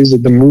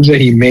 the moves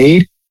that he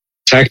made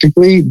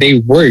tactically, they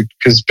worked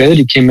because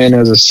Pedri came in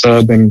as a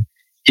sub and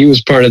he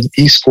scored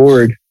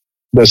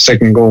the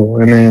second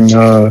goal. And then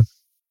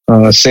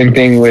same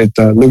thing with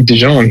Luke de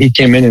Jong. He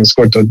came in and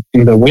scored the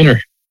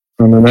winner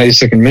on the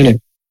 92nd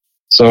minute.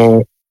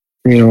 So,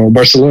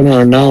 Barcelona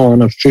are now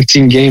on a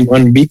 15-game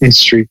unbeaten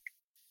streak.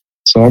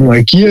 So I'm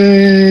like,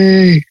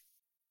 yay!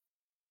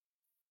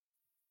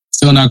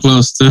 Still not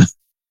close to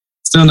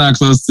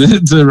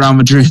Real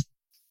Madrid.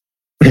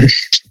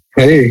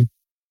 Hey,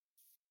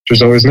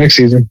 there's always next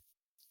season.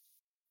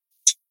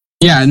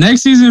 Yeah,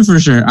 next season for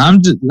sure.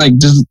 I'm just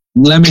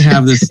let me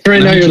have this.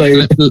 Right now,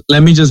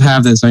 let me just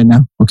have this right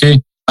now, okay?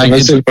 Like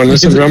it's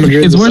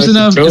worse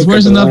enough. It's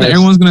worse enough that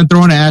everyone's gonna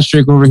throw an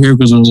asterisk over here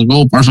because it was like,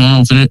 oh,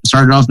 Barcelona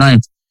started off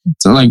 9th.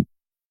 So like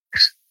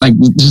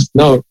just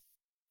no.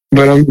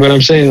 But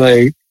I'm saying,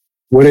 like,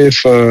 what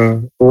if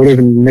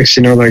next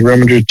Real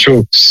Madrid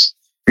chokes?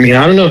 I mean,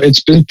 I don't know.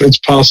 It's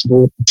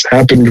possible. It's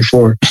happened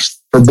before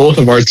for both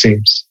of our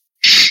teams.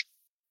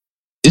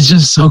 It's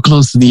just so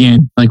close to the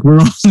end. Like, we're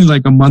only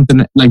like a month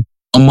and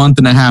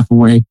a half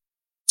away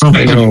from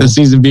the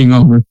season being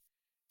over.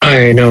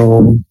 I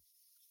know.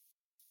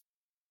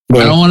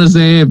 But I don't want to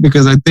say it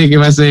because I think if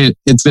I say it,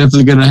 it's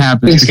definitely going to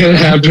happen. It's going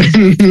to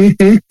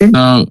happen.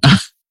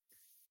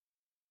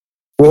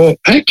 Well,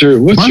 Hector,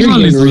 what's your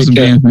game to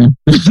recap?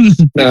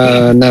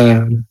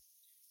 Nah.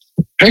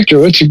 Hector,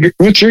 what's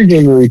your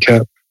game to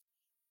recap?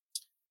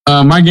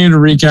 My game to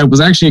recap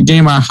was actually a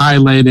game I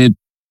highlighted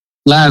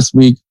last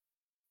week.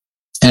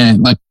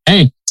 And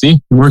hey,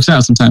 see, it works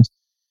out sometimes.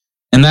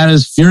 And that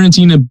is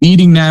Fiorentina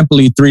beating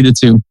Napoli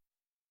 3-2.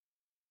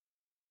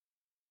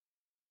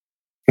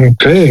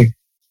 Okay.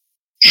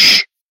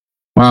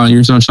 Wow,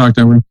 you're so shocked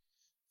over.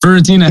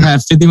 Fiorentina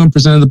had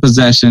 51% of the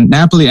possession.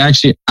 Napoli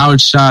actually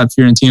outshot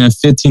Fiorentina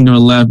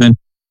 15-11,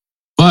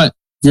 but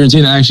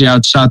Fiorentina actually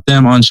outshot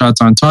them on shots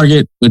on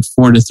target with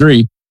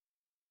 4-3.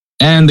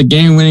 And the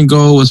game-winning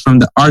goal was from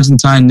the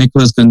Argentine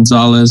Nicolas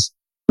Gonzalez,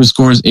 who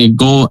scores a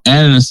goal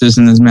and an assist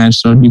in this match.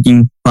 So you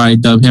can probably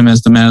dub him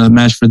as the man of the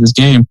match for this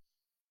game.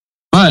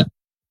 But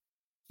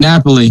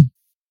Napoli,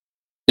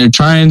 they're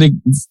trying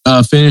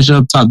to finish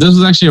up top. This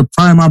was actually a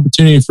prime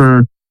opportunity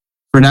for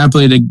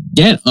Napoli to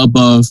get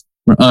above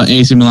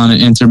AC Milan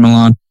and Inter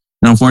Milan.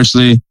 And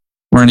unfortunately,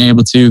 weren't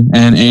able to.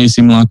 And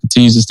AC Milan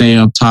continues to stay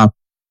up top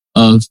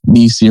of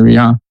the Serie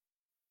A.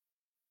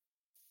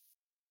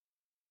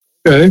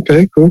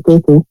 Okay, cool.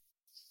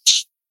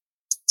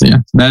 So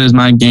yeah, that is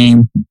my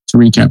game to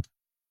recap.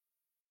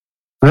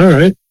 All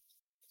right,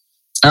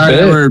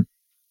 Edward.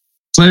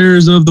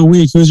 Players of the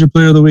week. Who's your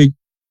player of the week?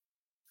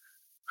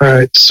 All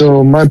right,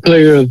 so my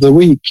player of the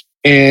week,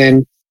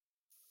 and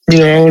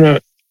I want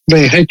to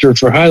thank Hector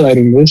for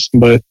highlighting this,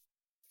 but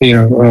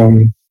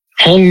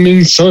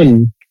Heung-min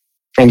Son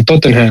from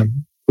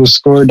Tottenham, who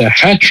scored a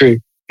hat trick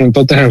in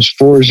Tottenham's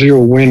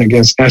 4-0 win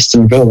against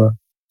Aston Villa.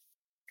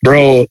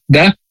 Bro,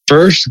 that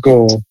first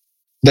goal,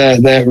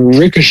 that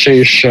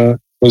ricochet shot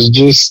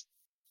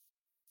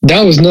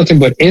that was nothing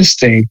but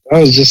instinct. I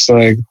was just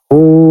like,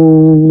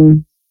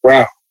 oh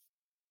wow.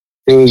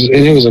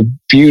 It was a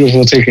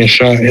beautiful taking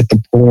shot at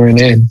the pouring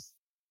in.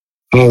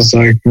 I was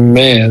like,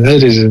 man,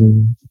 that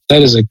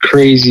is a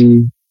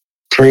crazy,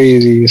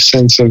 crazy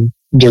sense of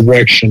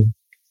direction.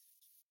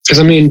 Because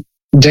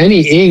Danny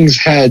Ings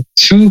had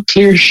 2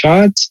 clear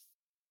shots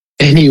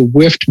and he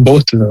whiffed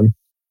both of them.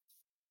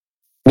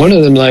 One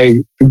of them,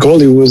 the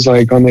goalie was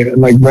right in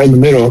the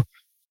middle.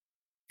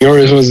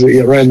 Yours was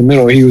right in the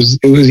middle. He was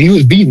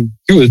beaten.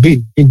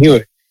 He knew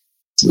it.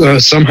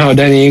 Somehow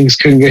Danny Ings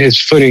couldn't get his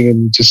footing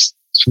and just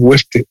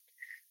whiffed it.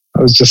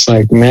 I was just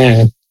like,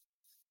 man,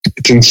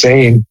 it's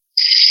insane.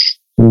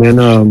 And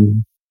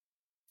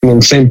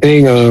then same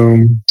thing.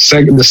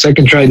 The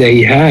second try that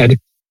he had,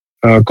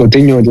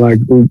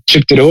 Coutinho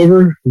chipped it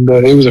over.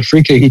 It was a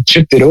free kick. He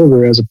chipped it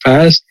over as a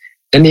pass.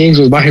 Danny Ings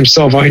was by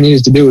himself. All he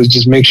needed to do was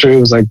just make sure it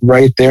was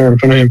right there in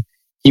front of him.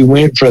 He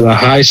went for the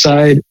high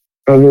side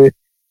of it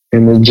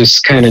and then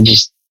just kind of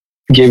just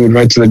gave it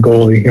right to the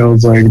goalie. I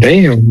was like,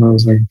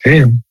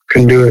 damn,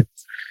 couldn't do it.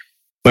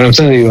 But I'm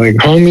telling you,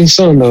 Heung-min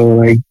Son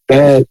though,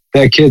 that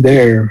kid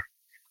there.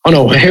 I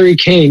don't know, Harry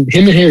Kane.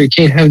 Him and Harry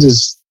Kane have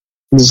this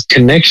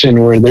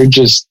connection where they're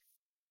just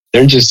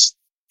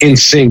in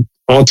sync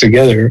all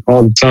together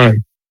all the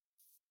time.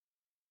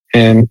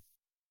 And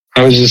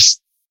I was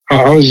just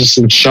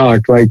in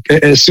shock.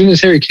 As soon as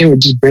Harry Kane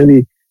would just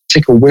barely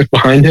take a whiff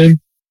behind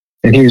him,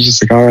 and he was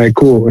just like, all right,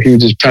 cool. He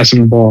would just pass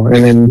him the ball,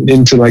 and then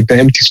into the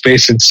empty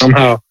space, and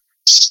somehow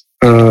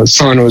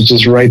Son was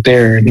just right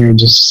there, and he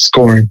was just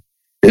scoring.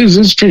 It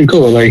was pretty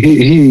cool.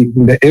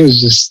 It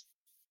was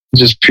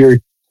just pure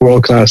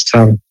world class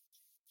talent.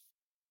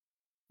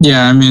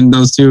 Yeah,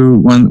 those two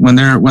when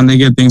they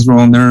get things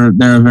rolling, they're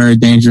a very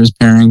dangerous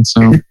pairing.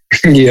 So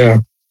yeah,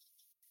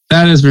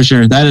 that is for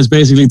sure. That is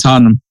basically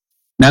Tottenham.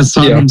 That's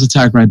Tottenham's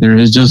attack right there.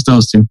 It's just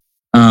those two.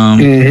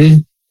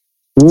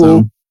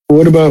 So,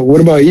 what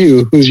about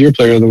you? Who's your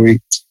player of the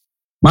week?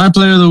 My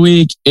player of the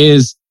week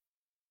is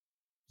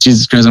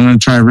Jesus Christ. I'm going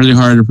to try really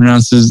hard to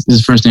pronounce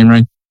his first name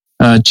right.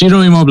 Ciro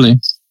Immobile.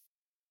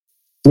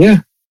 Yeah.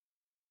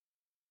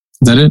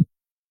 Is that it?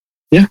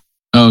 Yeah.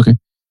 Oh, okay.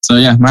 So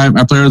yeah,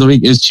 my player of the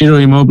week is Ciro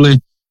Immobile.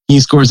 He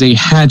scores a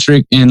hat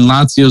trick in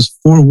Lazio's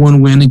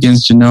 4-1 win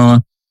against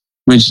Genoa,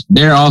 which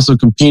they're also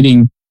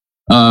competing,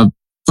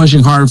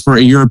 pushing hard for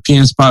a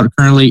European spot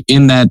currently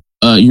in that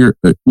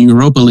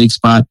Europa League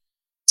spot.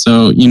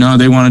 So,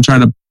 they want to try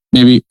to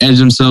maybe edge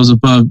themselves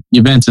above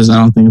Juventus. I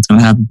don't think it's going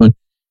to happen, but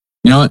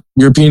you know what?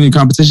 European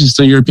competition is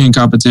still European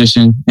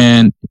competition.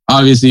 And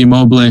obviously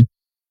Immobile,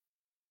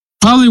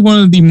 probably one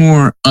of the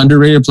more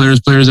underrated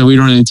players that we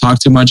don't really talk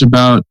too much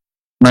about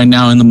right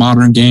now in the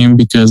modern game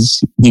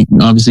because he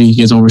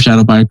gets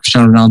overshadowed by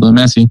Cristiano Ronaldo and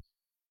Messi.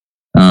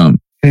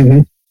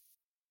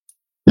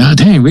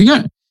 Dang, we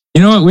got,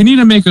 you know what? We need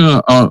to make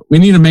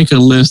a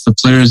list of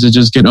players that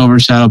just get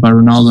overshadowed by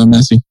Ronaldo and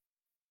Messi.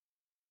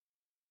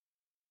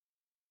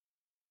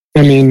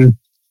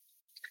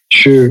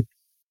 Sure.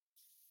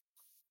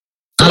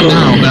 Not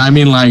now, but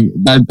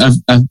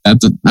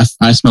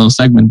I smell a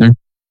segment there.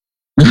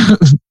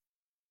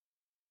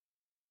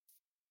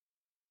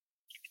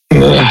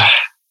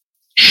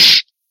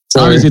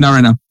 Obviously not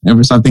right now.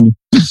 Never stop thinking.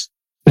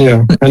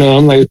 Yeah, I know.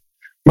 I'm like,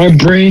 my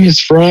brain is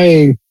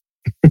frying.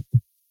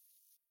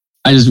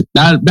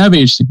 That'd be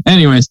interesting.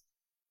 Anyways,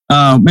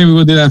 maybe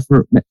we'll do that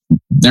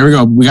there we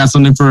go. We got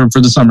something for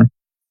the summer.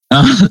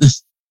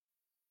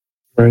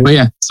 Right. But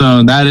yeah,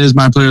 so that is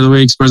my player of the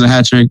week. Scores a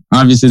hat trick.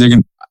 Obviously,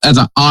 that's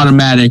an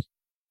automatic.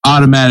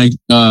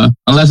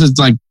 Unless it's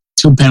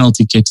 2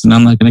 penalty kicks, and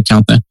I'm not going to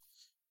count that.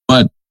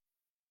 But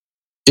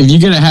if you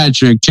get a hat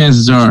trick,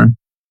 chances are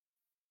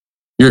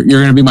you're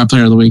going to be my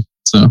player of the week.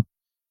 So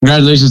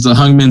congratulations to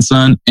Heung-min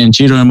Son and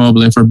Ciro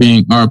Immobile for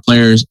being our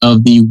players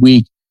of the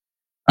week.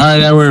 All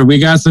right, Edward, we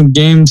got some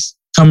games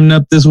coming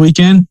up this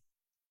weekend.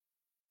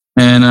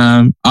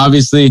 And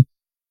obviously,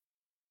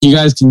 you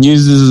guys can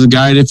use this as a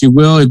guide if you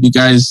will. If you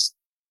guys,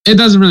 it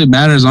doesn't really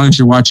matter as long as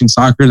you're watching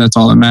soccer. That's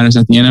all that matters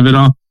at the end of it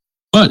all.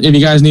 But if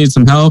you guys need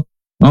some help,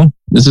 well,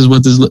 this is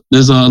what this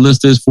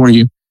list is for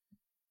you.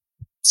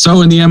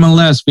 So in the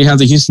MLS, we have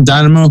the Houston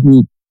Dynamo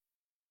who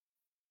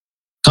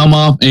come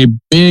off a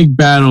big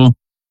battle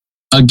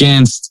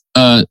against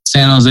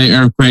San Jose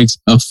Earthquakes,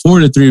 a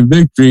 4-3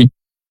 victory,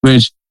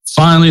 which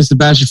finally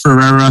Sebastian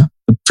Ferreira,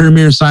 the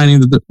premier signing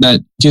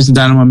that Houston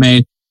Dynamo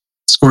made,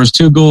 scores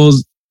 2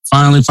 goals,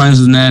 finally finds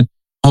the net.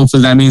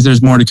 Hopefully that means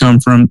there's more to come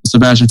from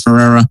Sebastian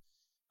Ferreira.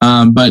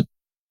 But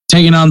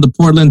taking on the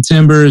Portland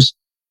Timbers,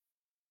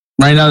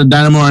 right now the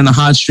Dynamo are in a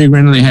hot streak.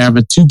 Right now they have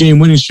a 2-game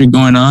winning streak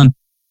going on.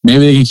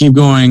 Maybe they can keep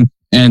going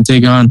and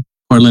take on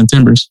Portland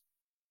Timbers.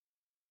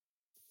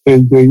 So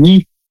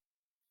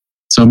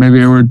maybe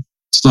Edward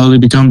slowly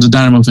becomes a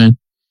Dynamo fan.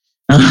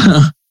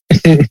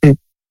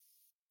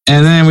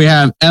 And then we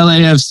have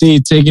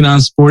LAFC taking on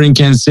Sporting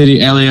Kansas City.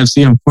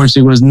 LAFC,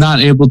 unfortunately, was not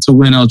able to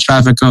win El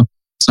Tráfico,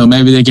 so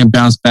maybe they can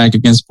bounce back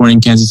against Sporting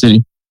Kansas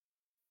City.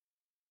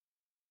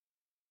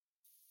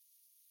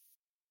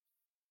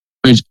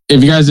 Which,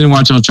 if you guys didn't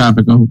watch El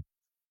Tráfico,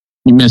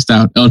 you missed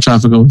out. El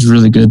Tráfico was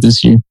really good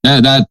this year.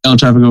 That El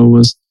Tráfico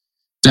was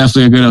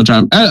definitely a good El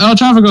Tráfico. El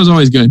Tráfico is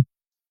always good.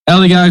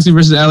 LA Galaxy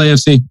versus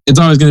LAFC. It's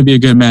always going to be a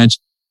good match,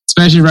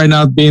 especially right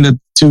now being the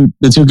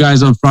two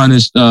guys up front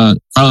is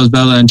Carlos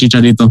Vela and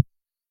Chicharito.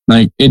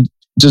 Like it's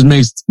just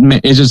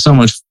so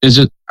much. It's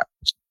just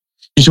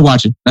you should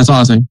watch it. That's all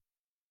I'll say.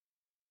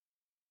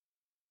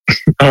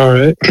 All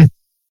right.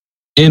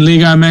 In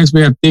Liga MX, we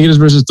have Tigres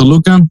versus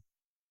Toluca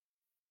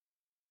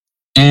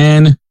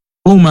and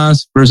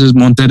Pumas versus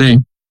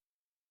Monterrey.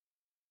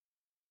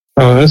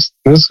 Oh,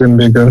 that's gonna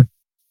be good.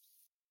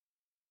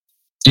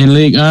 In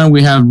Ligue 1,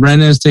 we have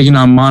Rennes taking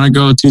on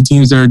Monaco, 2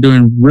 teams that are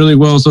doing really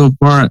well so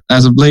far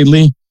as of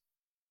lately.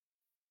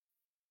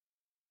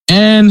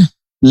 And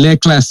Le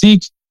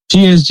Classique,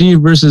 PSG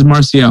versus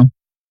Marseille.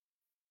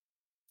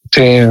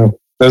 Damn,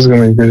 that's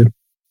gonna be good.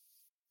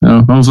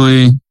 So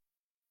hopefully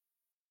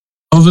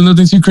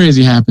nothing too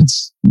crazy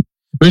happens.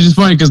 Which is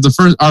funny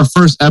because our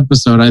first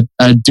episode,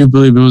 I do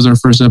believe it was our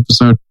first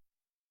episode,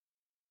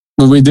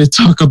 but we did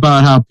talk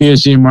about how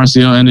PSG and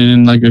Marseille ended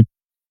in like a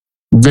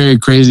very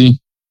crazy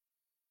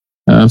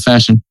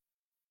fashion.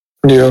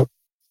 Yeah.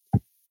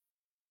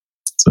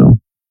 So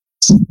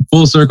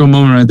full circle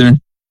moment right there.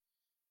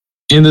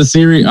 In the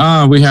Serie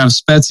A, we have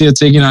Spezia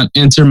taking on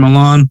Inter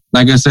Milan.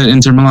 Like I said,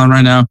 Inter Milan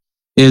right now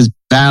is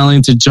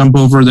battling to jump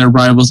over their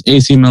rivals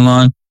AC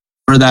Milan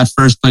for that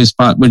first place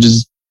spot, which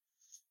is,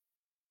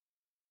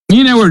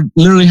 we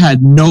literally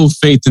had no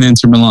faith in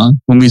Inter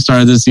Milan when we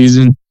started this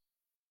season.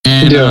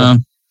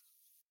 And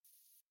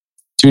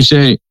touche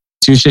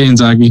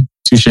Inzaghi,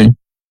 touche. And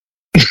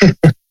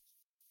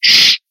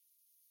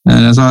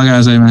that's all I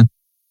gotta say, man.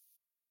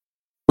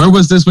 Where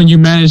was this when you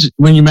managed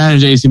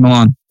AC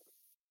Milan?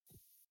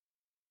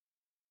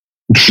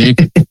 Jake?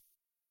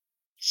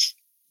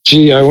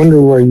 Gee, I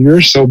wonder why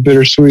you're so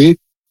bittersweet.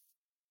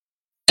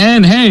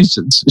 And hey,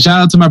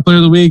 shout out to my player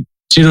of the week,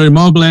 Ciro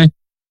Immobile,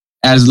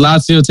 as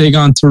Lazio take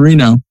on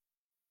Torino.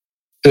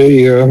 There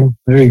you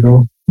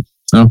go.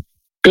 So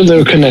good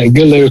little connect.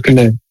 Good little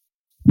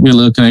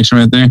connection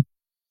right there.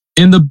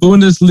 In the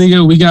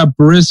Bundesliga, we got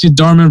Borussia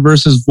Dortmund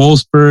versus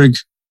Wolfsburg.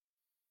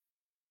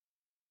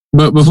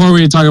 But before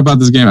we talk about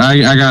this game,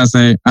 I gotta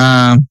say,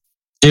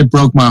 it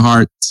broke my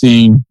heart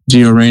seeing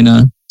Gio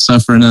Reyna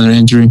suffer another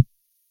injury.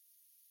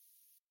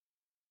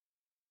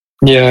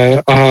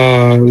 Yeah,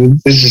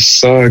 this just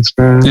sucks,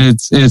 man. It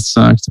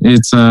sucked.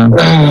 It's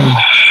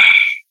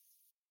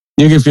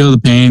you can feel the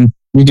pain.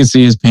 You can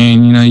see his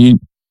pain. You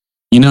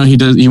know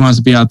he wants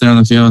to be out there on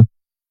the field.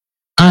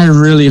 I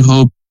really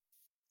hope,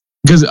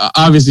 because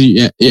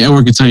obviously,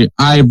 Edward can tell you,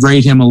 I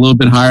rate him a little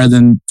bit higher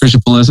than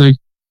Christian Pulisic.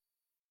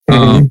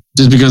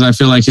 Just because I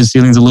feel like his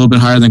ceiling's a little bit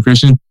higher than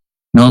Christian.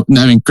 No,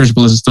 I mean, Christian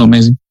Pulisic is still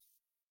amazing.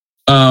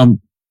 But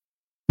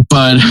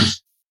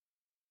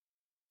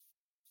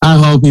I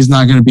hope he's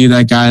not going to be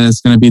that guy that's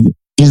going to be,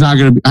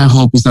 I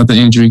hope he's not the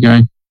injury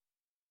guy.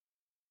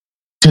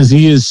 Because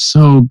he is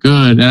so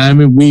good. And I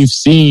mean, we've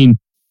seen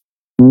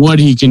what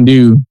he can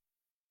do.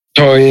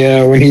 Oh,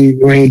 yeah. When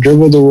he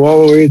dribbled the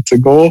wall away to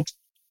goal.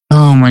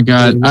 Oh, my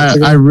God.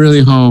 I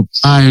really hope,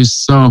 I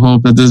so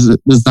hope that this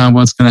is not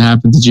what's going to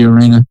happen to Gio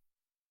Reyna.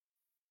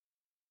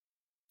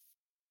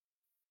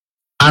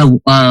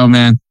 Oh,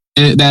 man.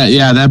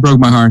 That broke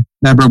my heart.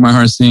 That broke my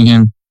heart seeing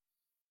him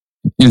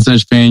in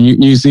such pain.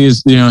 You see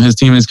his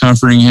team is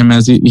comforting him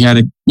as he had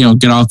to,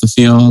 get off the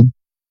field.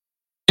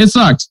 It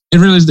sucked. It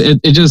really,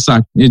 it just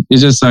sucked. It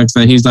just sucks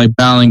that he's like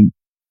battling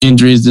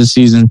injuries this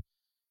season.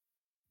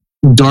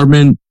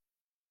 Dortmund,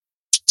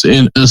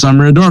 in the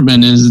summer of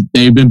Dortmund,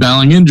 they've been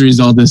battling injuries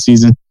all this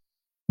season.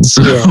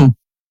 So,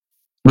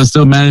 but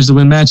still managed to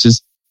win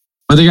matches.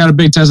 But they got a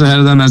big test ahead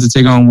of them as they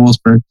take on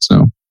Wolfsburg.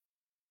 So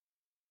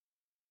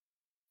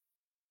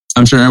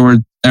I'm sure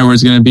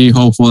Edward's going to be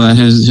hopeful that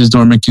his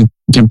Dortmund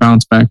can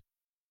bounce back.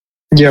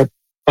 Yep.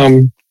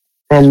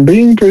 I'm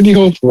being pretty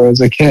hopeful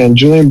as I can.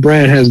 Julian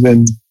Brandt has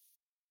been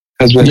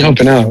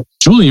helping out.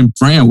 Julian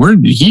Brandt, where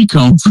did he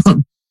come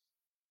from?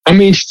 I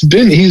mean,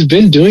 he's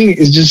been doing.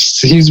 It's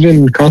just he's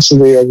been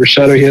constantly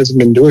overshadowed. He hasn't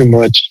been doing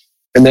much.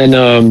 And then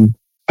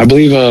I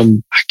believe I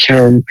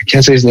can't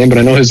say his name, but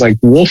I know his like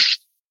Wolf.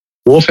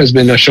 Wolf has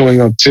been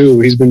showing up too.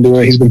 He's been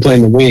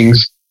playing the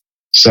wings.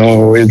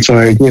 So it's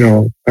like, you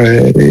know,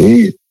 I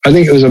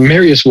think it was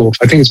Marius Wolf.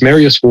 I think it's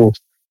Marius Wolf.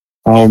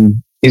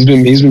 He's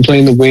been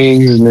playing the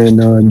wings, and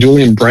then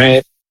Julian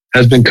Brandt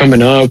has been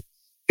coming up.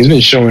 He's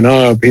been showing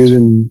up. He's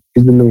been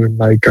doing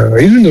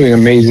doing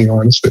amazing,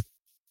 honestly.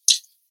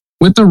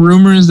 With the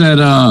rumors that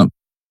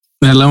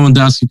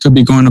Lewandowski could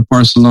be going to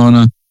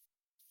Barcelona,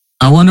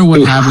 I wonder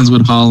what happens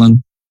with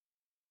Haaland.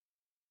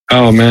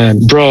 Oh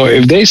man, bro!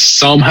 If they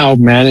somehow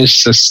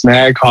manage to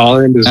snag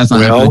Haaland as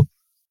well,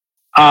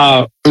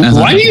 why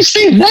do you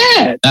say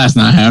that? That's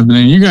not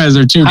happening. You guys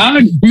are You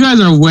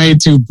guys are way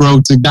too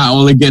broke to not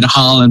only get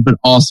Haaland but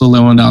also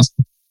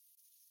Lewandowski.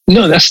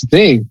 No, that's the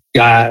thing.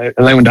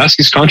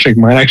 Lewandowski's contract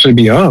might actually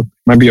be up.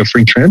 Might be a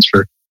free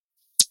transfer.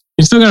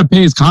 You still got to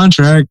pay his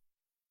contract.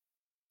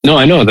 No,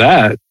 I know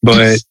that, but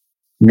I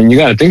mean, you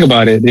got to think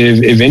about it.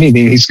 If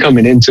anything, he's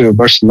coming into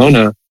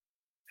Barcelona,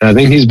 and I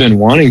think he's been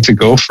wanting to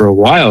go for a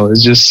while.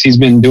 It's just he's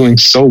been doing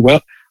so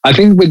well. I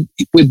think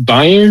with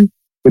Bayern,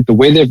 with the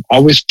way they've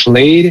always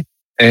played,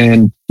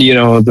 and you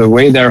know the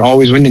way they're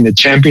always winning the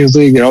Champions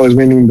League, they're always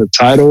winning the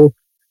title.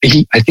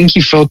 I think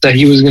he felt that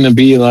he was going to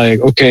be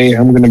like, okay,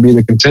 I'm going to be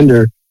the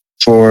contender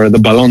for the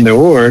Ballon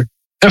d'Or. And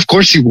of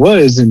course he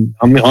was, and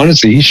I mean,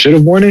 honestly, he should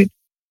have won it.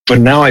 But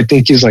now I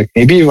think he's like,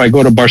 maybe if I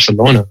go to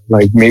Barcelona,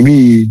 like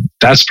maybe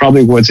that's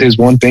probably what his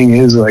one thing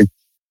is. Like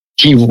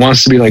he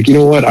wants to be like, you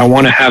know what? I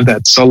want to have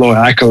that solo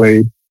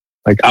accolade.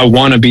 Like I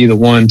want to be the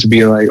one to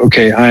be like,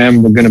 okay, I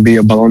am going to be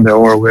a Ballon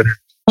d'Or winner.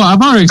 Well,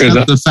 I've already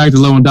accepted the fact that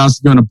Lewandowski's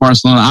going to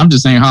Barcelona. I'm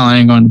just saying Haaland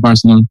ain't going to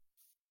Barcelona.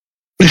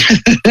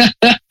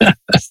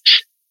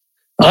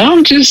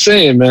 I'm just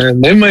saying,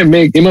 man, it might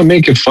make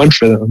it fun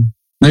for them.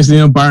 Next thing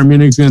you know, Bayern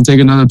Munich's going to take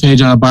another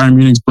page out of Bayern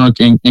Munich's book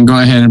and go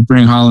ahead and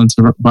bring Haaland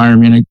to Bayern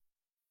Munich.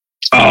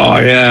 Oh,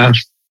 yeah.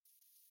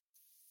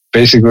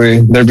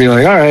 Basically, they'd be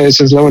like, all right,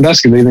 since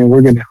Lewandowski leaving,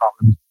 we're getting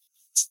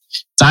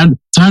Haaland.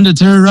 Time to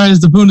terrorize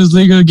the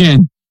Bundesliga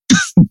again.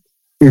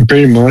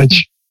 Pretty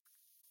much.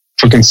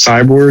 Fucking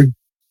cyborg.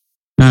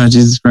 Oh,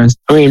 Jesus Christ.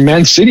 I mean,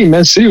 Man City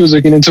was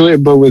looking into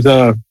it, but with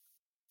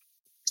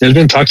there's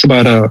been talks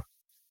about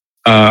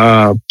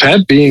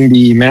Pep being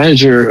the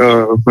manager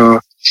of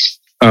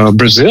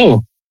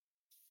Brazil,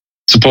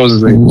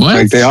 supposedly. What?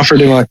 Like they offered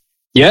him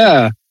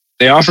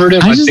they offered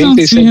him. I just don't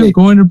see him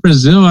going to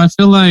Brazil. I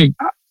feel like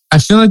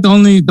the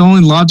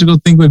only logical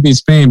thing would be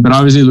Spain, but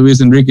obviously Luis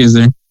Enrique is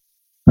there.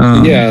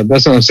 Yeah,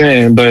 that's what I'm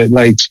saying. But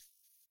I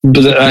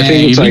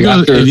think it's like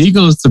if he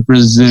goes to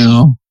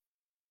Brazil,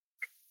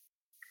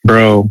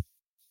 bro,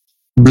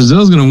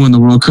 Brazil's gonna win the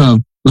World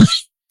Cup.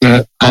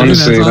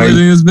 Honestly, like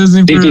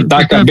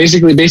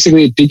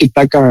basically tiki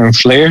taka and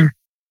flair.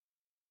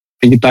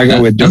 Tiki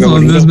taka with that's all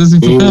that's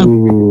missing for Pep.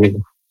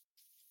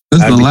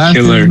 That's the last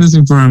thing that's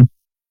missing for him.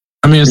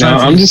 I mean,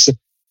 I'm just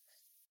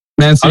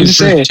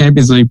saying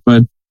Champions League,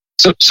 but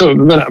but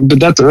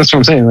that's what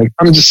I'm saying. Like,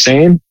 I'm just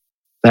saying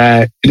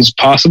that it is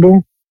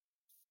possible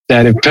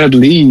that if Pep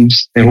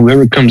leaves and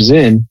whoever comes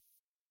in,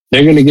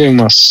 they're going to give him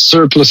a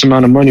surplus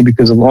amount of money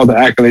because of all the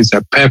accolades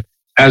that Pep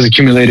has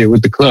accumulated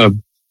with the club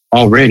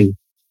already.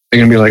 They're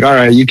going to be like, all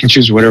right, you can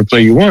choose whatever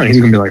player you want. He's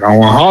going to be like, I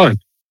want Haaland.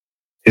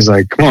 He's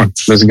like, come on,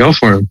 let's go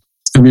for him.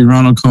 It's going to be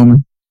Ronald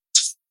Koeman.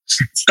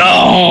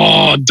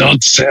 Oh,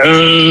 don't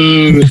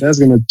say. That's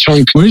going to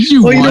chunk. Wouldn't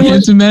you want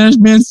him to manage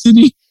Man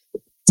City?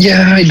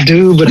 Yeah, I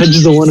do, but I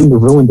just don't want him to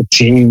ruin the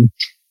team.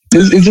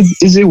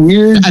 Is it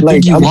weird? I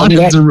think you want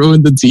him to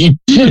ruin the team.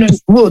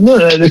 No.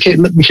 Okay,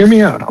 hear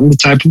me out. I'm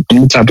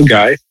the type of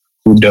guy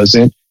who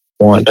doesn't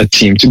want a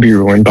team to be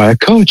ruined by a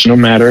coach, no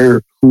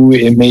matter who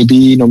it may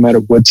be, no matter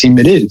what team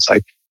it is.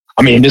 Like,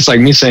 I mean, it's like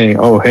me saying,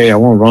 "Oh, hey, I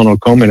want Ronald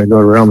Koeman to go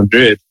to Real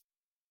Madrid."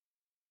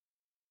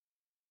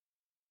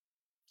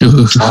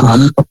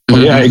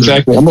 Yeah,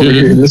 exactly. I'm over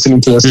here listening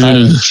to the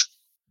silence.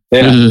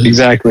 Yeah,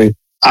 exactly.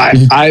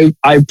 I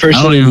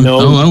personally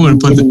know. I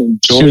wouldn't put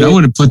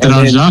that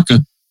on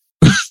Xhaka.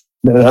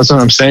 That's what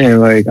I'm saying.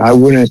 Like, I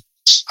wouldn't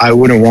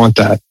want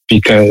that,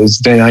 because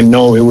then I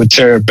know it would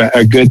tear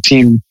a good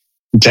team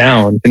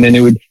down, and then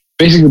it would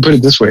basically, put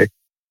it this way: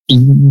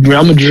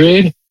 Real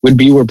Madrid would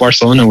be where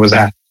Barcelona was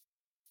at,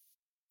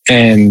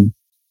 and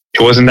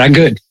it wasn't that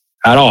good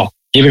at all,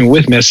 even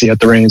with Messi at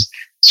the reins.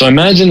 So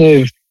imagine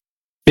if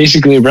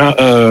basically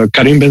Karim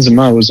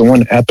Benzema was the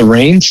one at the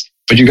reins,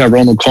 but you got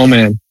Ronald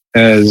Koeman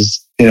as,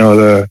 you know,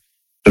 the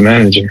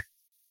manager.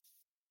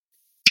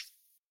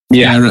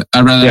 Yeah,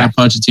 I'd rather have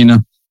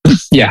Pochettino.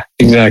 Yeah,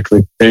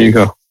 exactly. There you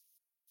go.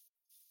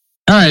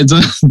 All right, so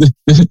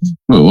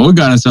we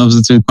got ourselves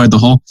into quite the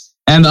hole.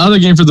 And the other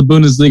game for the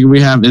Bundesliga we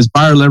have is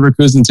Bayer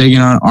Leverkusen taking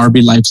on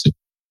RB Leipzig.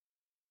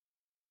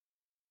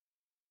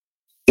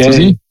 Yeah. So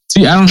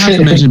see, I don't have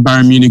to mention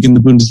Bayern Munich in the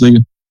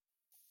Bundesliga.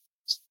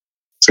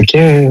 It's like,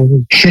 yeah.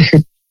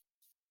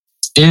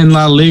 In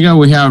La Liga,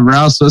 we have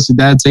Real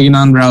Sociedad taking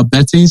on Real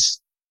Betis.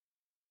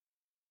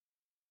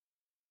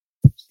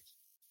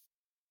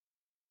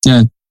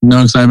 Yeah,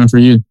 no excitement for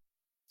you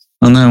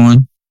on that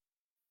one.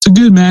 It's a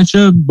good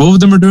matchup. Both of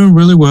them are doing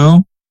really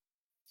well.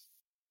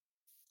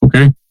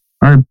 Okay.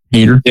 All right,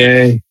 hater.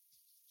 Yay.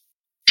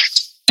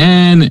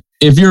 And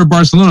if you're a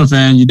Barcelona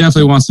fan, you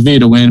definitely want Sevilla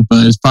to win,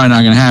 but it's probably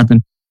not going to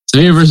happen.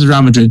 Sevilla versus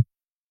Real Madrid.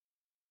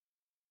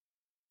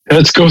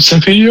 Let's go,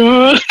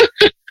 Sevilla.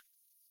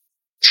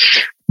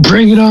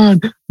 Bring it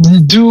on.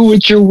 Do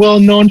what you're well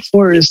known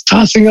for is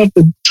tossing down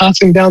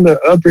the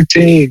upper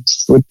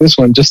teams with this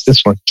one. Just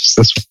this one. Just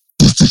this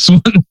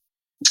one.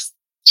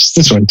 Just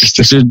this one.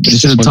 You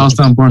should have tossed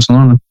down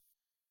Barcelona.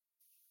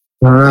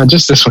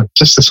 Just this one.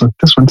 Just this one.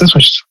 This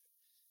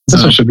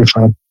one should be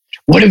fun.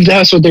 What if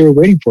that's what they were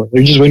waiting for?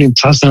 They're just waiting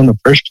to toss down the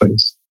first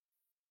place.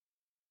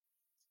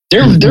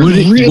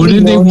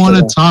 Wouldn't they want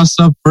to toss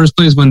up first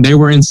place when they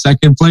were in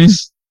second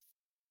place?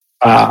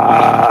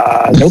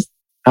 Nope.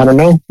 I don't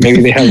know.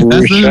 Maybe they have a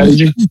weird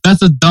strategy.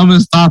 That's the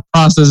dumbest thought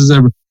processes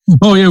ever.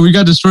 Oh yeah, we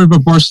got destroyed by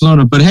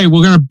Barcelona, but hey,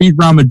 we're gonna beat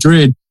Real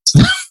Madrid.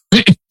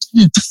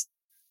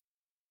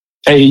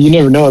 Hey, you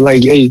never know.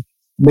 Like, hey,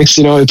 next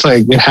you know, it's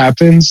like it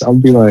happens. I'll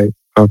be like,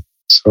 oh,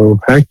 so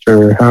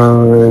Hector,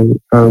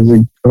 how's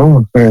it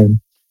going,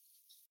 man?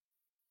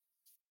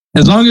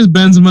 As long as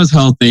Benzema's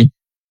healthy,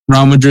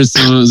 Real Madrid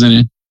still is in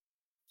it,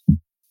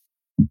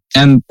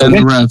 and the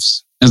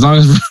refs. As long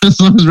as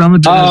Real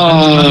Madrid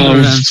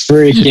has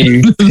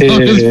freaking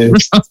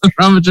pissed.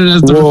 Real Madrid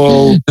has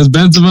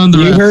Benzema and the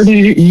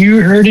refs.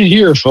 You heard it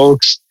here,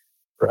 folks.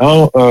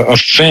 A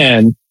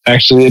fan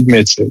actually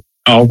admits it.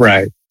 All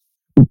right.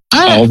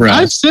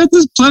 I've said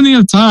this plenty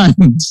of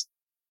times.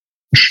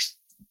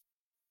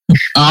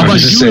 How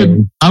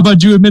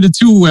about you admit it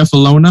too,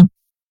 Uefalona?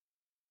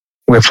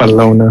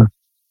 Uefalona.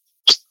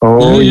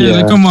 Oh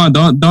yeah. Come on,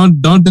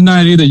 don't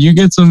deny it either. You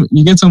get some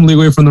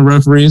leeway from the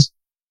referees.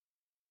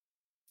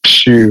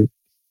 Shoot.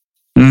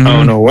 Mm-hmm. I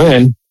don't know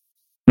when.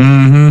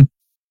 Mm-hmm.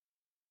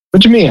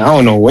 What do you mean? I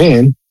don't know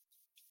when.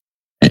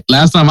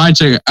 Last time I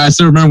checked, I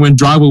still remember when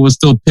Drogba was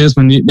still pissed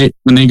when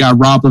they got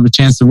robbed of a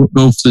chance to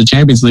go for the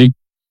Champions League.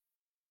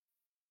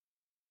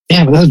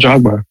 Yeah, but that's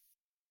Drogba.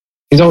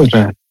 He's always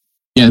mad.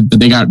 Yeah, but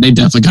they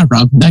definitely got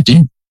robbed in that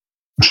game.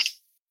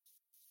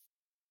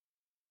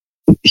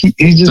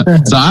 He's just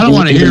mad. So I don't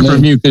want to hear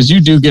from you because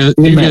you get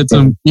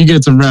some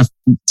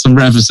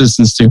ref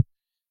assistance too.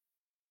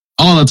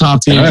 All the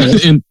top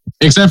teams,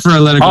 except for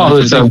Atletico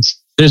Madrid.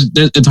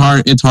 It's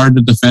hard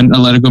to defend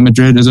Atletico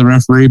Madrid as a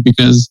referee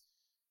because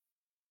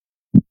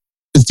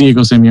it's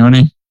Diego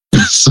Simeone.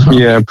 So,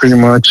 yeah, pretty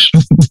much.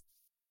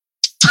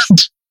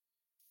 It's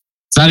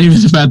not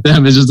even about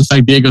them. It's just the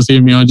fact Diego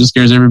Simeone just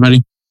scares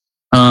everybody.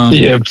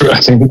 Yeah, I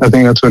think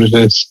that's what it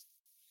is.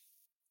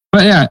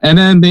 But yeah, and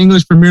then the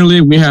English Premier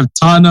League, we have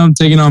Tottenham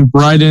taking on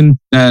Brighton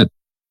that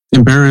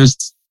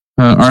embarrassed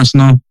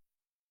Arsenal.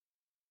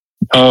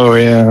 Oh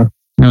yeah.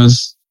 It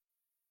was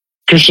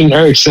Christian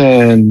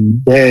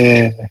Eriksen.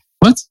 Yeah.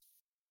 What?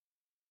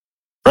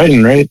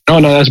 Brighton, right?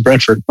 No, that's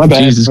Brentford. My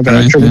bad. Jesus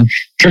Christ,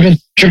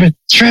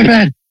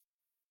 Trippin'.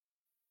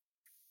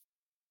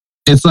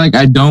 It's like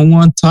I don't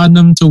want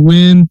Tottenham to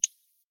win.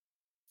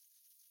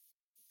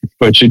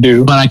 But you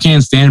do. But I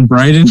can't stand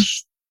Brighton.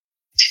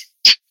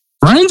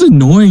 Brighton's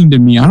annoying to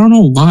me. I don't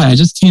know why. I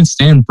just can't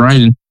stand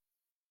Brighton.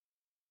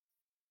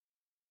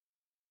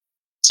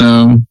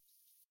 So,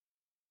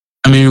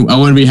 I mean, I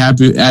wouldn't be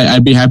happy.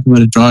 I'd be happy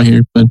with a draw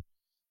here, but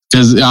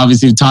because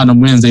obviously if Tottenham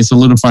wins, they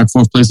solidify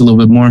fourth place a little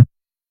bit more.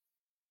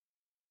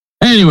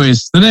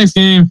 Anyways, the next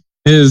game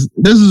this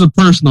is a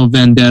personal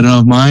vendetta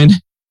of mine.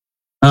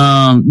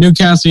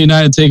 Newcastle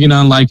United taking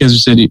on Leicester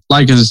City.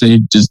 Leicester City,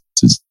 just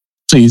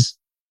please,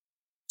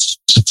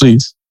 just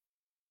please,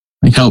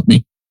 like help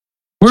me.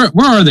 Where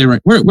are they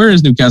right? Where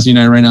is Newcastle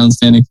United right now in the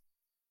standings?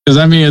 Because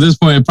I mean, at this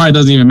point, it probably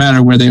doesn't even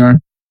matter where they are.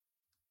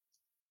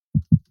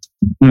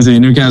 Let me see,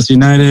 Newcastle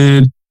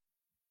United.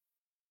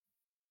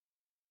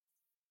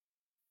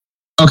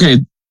 Okay,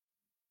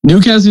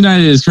 Newcastle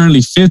United is currently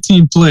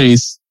 15th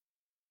place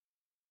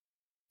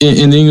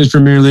in the English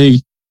Premier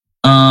League.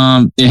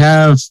 They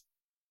have,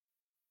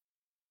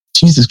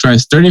 Jesus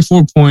Christ,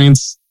 34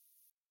 points,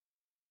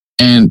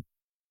 and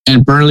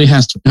Burnley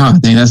has. Oh,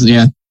 dang, that's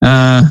yeah.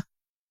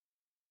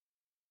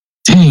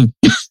 Dang.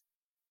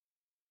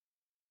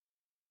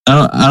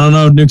 I don't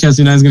know if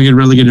Newcastle United is going to get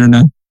relegated or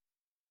not.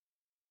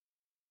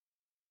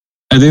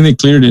 I think they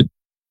cleared it.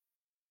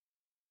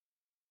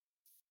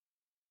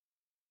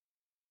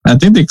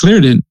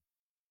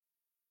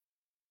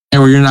 Hey,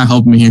 well, you're not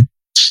helping me here.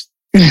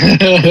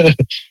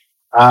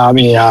 I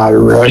mean,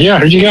 yeah,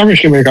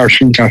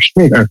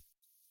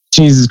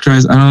 Jesus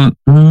Christ, I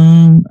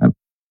don't.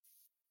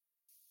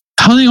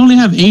 How do they only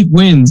have 8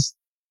 wins?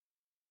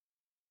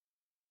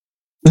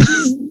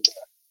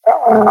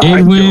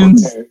 8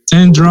 wins,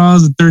 10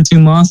 draws,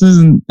 13 losses,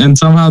 and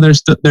somehow they're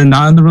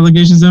not in the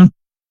relegation zone.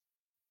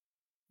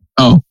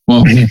 Oh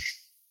well,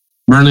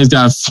 Burnley's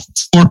got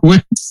 4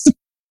 wins.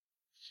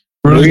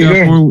 But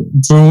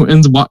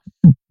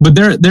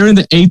they're in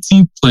the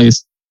 18th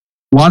place.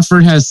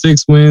 Watford has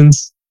 6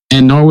 wins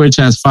and Norwich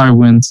has 5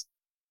 wins.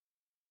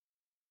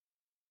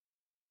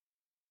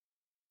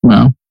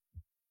 Wow.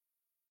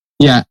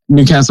 Yeah,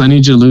 Newcastle, I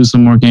need you to lose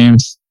some more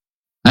games.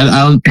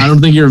 I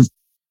don't think you're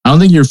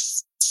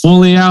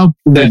fully out,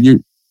 but you're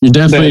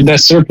definitely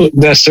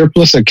that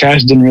surplus of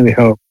cash didn't really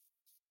help.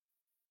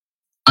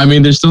 I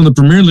mean, they're still in the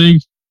Premier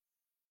League.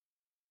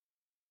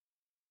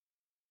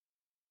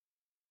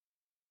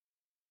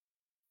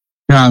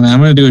 God, man, I'm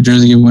gonna do a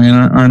jersey giveaway,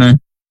 aren't I?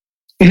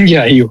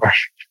 Yeah, you are.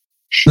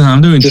 No, I'm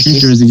doing 2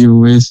 jersey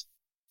giveaways.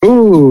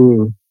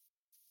 Ooh.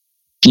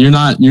 You're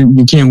not.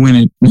 You can't win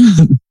it.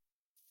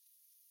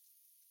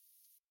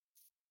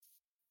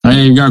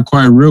 Hey, you got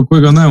quiet real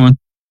quick on that one.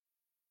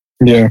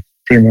 Yeah,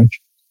 pretty much.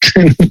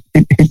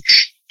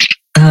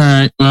 All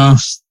right. Well,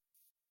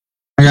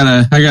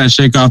 I gotta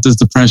shake off this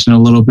depression a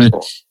little bit.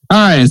 All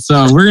right.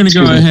 So we're gonna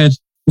go ahead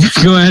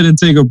and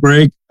take a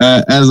break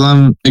as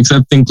I'm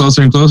accepting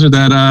closer and closer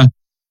that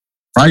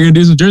probably gonna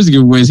do some jersey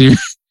giveaways here.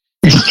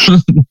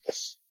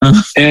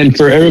 And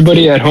for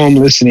everybody at home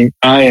listening,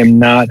 I am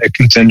not a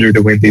contender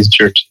to win these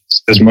jerseys.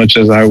 As much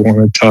as I want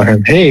to tell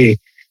him, hey,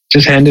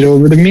 just hand it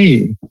over to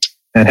me.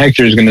 And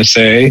Hector's going to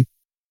say,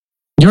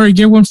 you already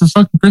get one for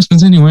fucking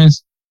Christmas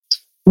anyways.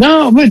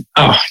 No, but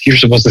you're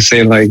supposed to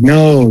say like,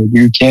 no,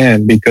 you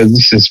can, because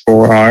this is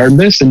for our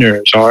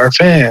listeners, our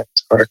fans,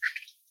 or,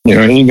 you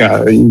know, you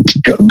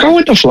go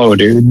with the flow,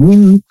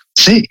 dude.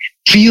 Say,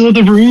 feel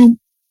the room.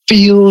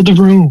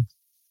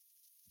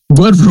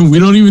 What room? We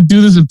don't even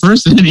do this in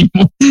person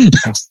anymore.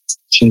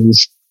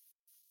 Jeez.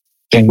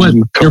 What?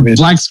 Your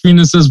black screen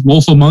that says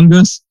Wolf Among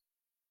Us?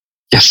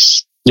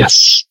 Yes.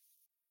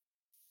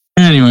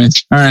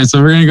 Anyways, all right.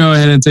 So we're gonna go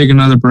ahead and take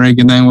another break,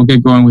 and then we'll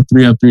get going with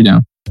 3 Up, 3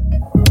 Down.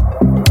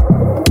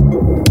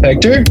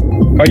 Hector,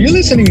 are you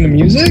listening to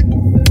music?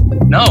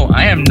 No,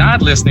 I am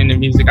not listening to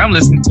music. I'm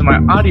listening to my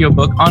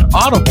audiobook on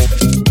Audible.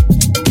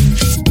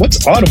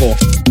 What's Audible?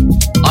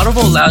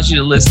 Audible allows you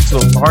to listen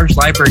to a large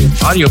library of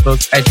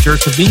audiobooks at your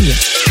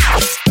convenience.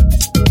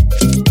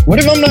 What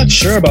if I'm not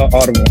sure about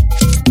Audible?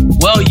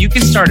 Well, you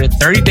can start a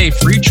 30-day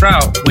free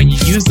trial when you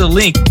use the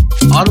link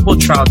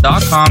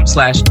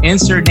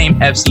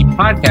audibletrial.com/InsertNameFC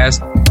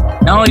podcast.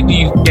 Not only do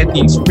you get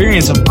the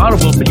experience of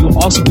Audible, but you will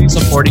also be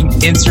supporting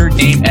Insert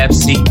Name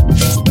FC.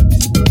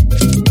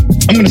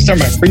 I'm going to start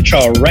my free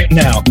trial right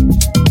now.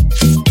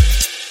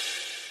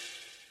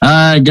 All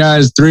right,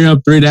 guys, 3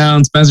 Up, 3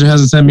 Down. Spencer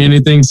hasn't sent me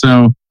anything,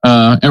 so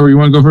Edward, you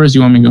want to go first?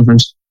 You want me to go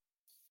first?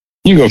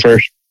 You go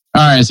first.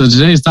 All right, so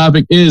today's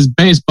topic is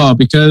baseball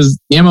because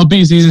the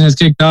MLB season has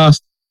kicked off.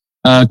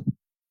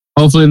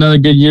 Hopefully another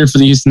good year for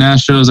the Houston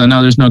Astros. I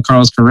know there's no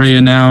Carlos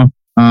Correa now,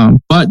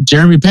 but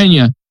Jeremy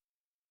Pena.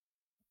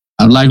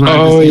 I like what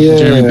I see for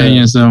Jeremy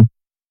Pena. So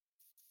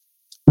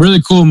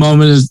really cool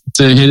moment is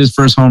to hit his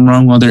first home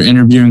run while they're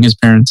interviewing his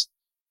parents.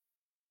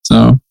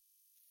 So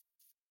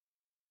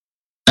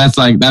that's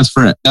going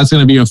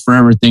to be a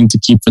forever thing to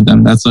keep for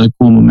them. That's a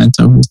cool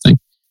memento. It's like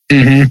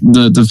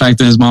the fact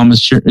that his mom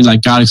is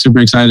got super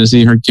excited to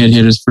see her kid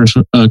hit his first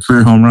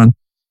career home run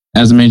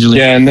as a major league.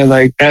 Yeah, and then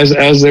like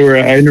as they were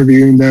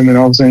interviewing them, and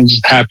all of a sudden it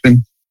just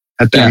happened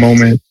at that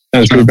moment. That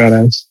was pretty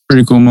badass.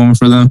 Pretty cool moment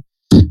for them.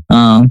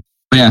 But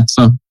yeah,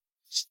 so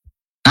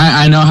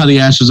I know how the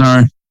Astros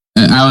are.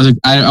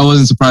 I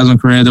wasn't surprised when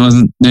Correa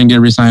didn't get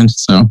re-signed.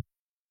 So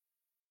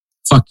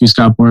fuck you,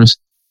 Scott Boras.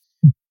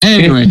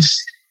 Anyways,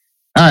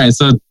 all right.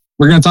 So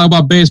we're gonna talk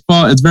about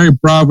baseball. It's very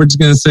broad. We're just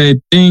gonna say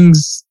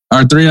things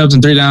are 3 ups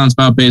and 3 downs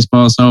about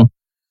baseball. So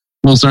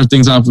we'll start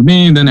things off with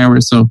me, and then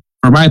Edward. So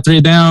for my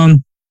 3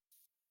 down,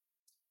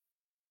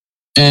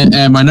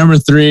 and my number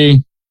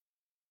 3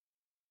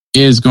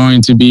 is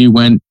going to be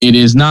when it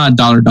is not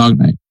Dollar Dog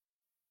Night.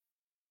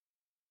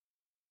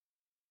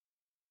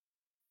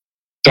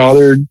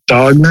 Dollar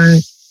Dog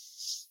Night?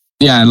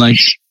 Yeah,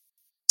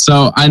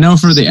 so I know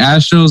for the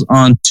Astros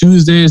on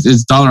Tuesdays,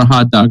 it's Dollar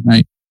Hot Dog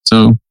Night.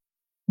 So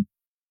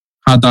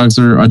hot dogs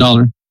are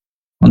 $1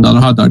 on Dollar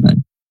Hot Dog Night.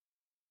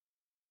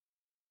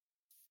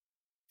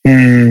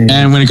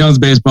 And when it comes to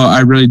baseball,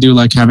 I really do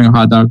like having a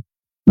hot dog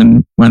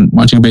when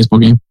watching a baseball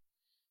game.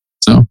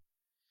 So,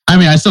 I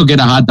mean, I still get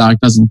a hot dog.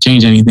 Doesn't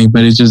change anything,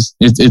 but it just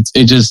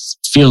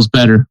feels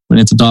better when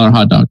it's a $1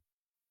 hot dog.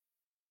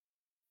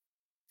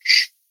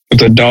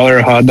 It's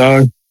 $1 hot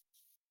dog?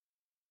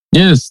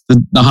 Yes,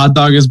 the hot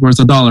dog is worth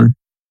 $1.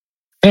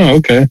 Oh,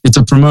 okay. It's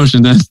a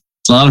promotion that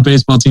a lot of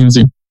baseball teams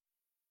do.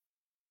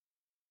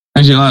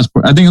 Actually, I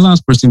think a lot of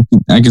sports teams,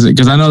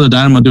 because I know the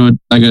Dynamo do it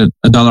like a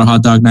 $1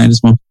 hot dog night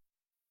as well.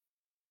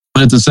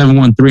 But it's a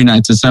 7-1-3 night.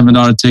 It's a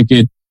 $7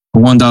 ticket, a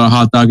 $1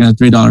 hot dog, and a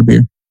 $3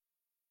 beer.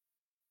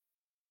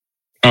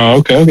 Oh,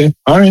 okay.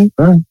 All right.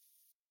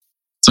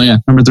 So yeah,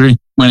 number 3,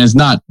 when it's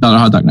not $1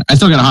 hot dog night. I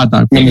still got a hot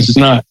dog. When it's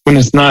not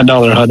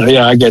 $1 hot dog.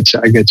 Yeah, I get you.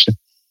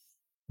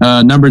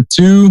 Number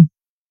 2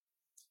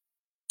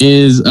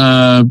 is, it's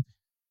going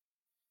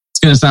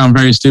to sound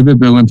very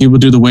stupid, but when people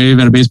do the wave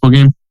at a baseball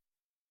game.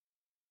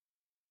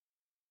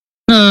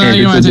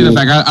 I take that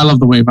back. I love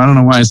the wave. I don't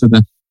know why I said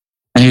that.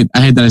 I hate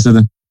that I said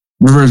that.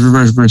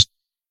 Reverse.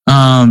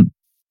 My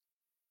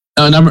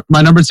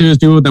number 2 is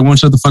people that won't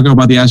shut the fuck up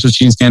about the Astros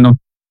cheating scandal.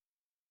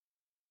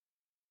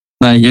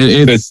 Like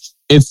it's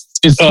the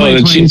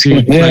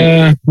 2022.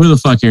 yeah. Like, who the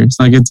fuck cares?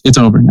 Like it's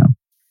over now.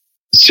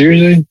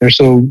 Seriously, there's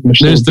still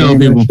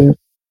people.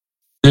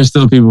 There's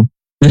still people.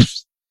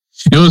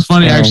 It was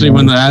funny actually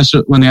when the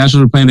Astros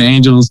were playing the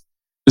Angels.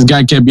 This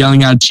guy kept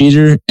yelling out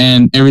cheater,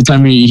 and every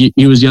time he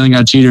was yelling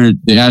out cheater,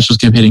 the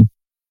Astros kept hitting.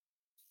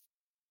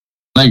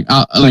 Like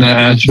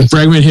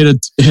Bregman hit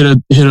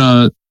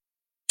a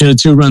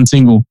 2-run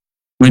single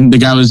when the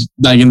guy was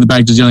like in the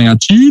back just yelling out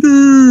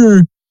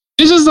cheater.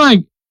 It's just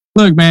like,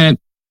 look, man.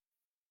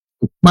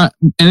 And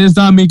it's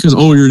not me because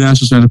you're an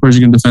Astros fan, of course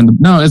you're gonna defend them.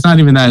 No, it's not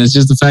even that. It's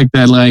just the fact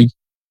that like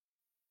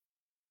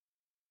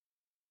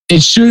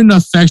it shouldn't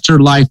affect your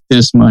life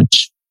this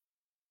much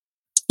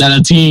that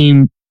a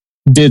team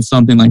did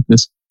something like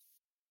this.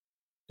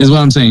 Is what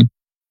I'm saying.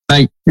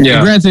 Like,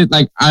 granted,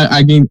 like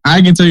I can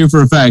tell you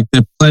for a fact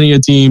that plenty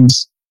of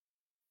teams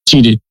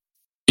cheated.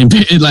 And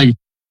like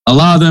a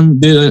lot of them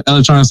did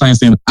electronic sign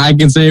stealing. I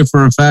can say it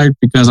for a fact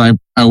because I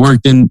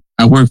worked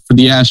for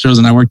the Astros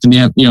and I worked in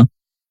the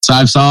so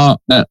I saw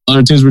that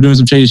other teams were doing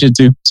some shady shit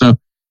too. So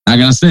not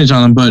gonna snitch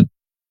on them, but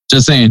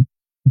just saying.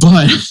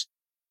 But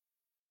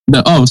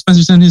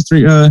Spencer sent his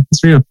 3-0. All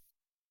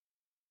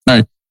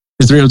right,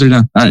 his 3-0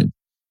 down. All right,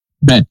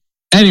 bet.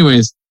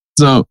 Anyways,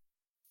 so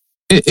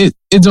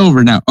it's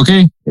over now.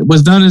 Okay,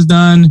 what's done is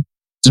done.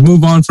 Just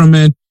move on from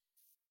it.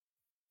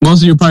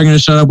 Most of you are probably gonna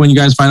shut up when you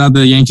guys find out that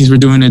the Yankees were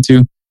doing it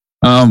too.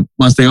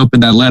 Once they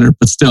opened that letter,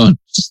 but still,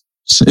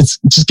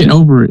 just get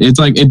over it. It's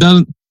like it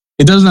doesn't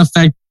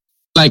affect.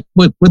 Like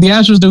what the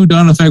Astros do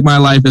doesn't affect my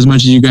life as much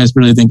as you guys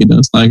really think it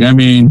does. Like, I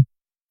mean,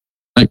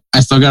 like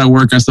I still gotta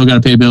work, I still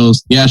gotta pay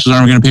bills. The Astros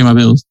aren't gonna pay my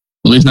bills,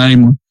 at least not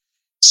anymore.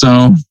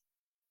 So,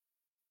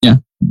 yeah,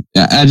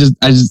 I just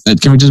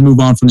can we just move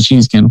on from the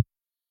cheating scandal?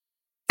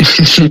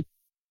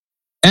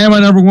 And my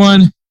number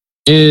 1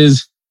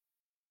 is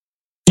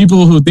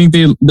people who think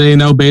they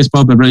know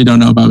baseball but really don't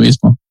know about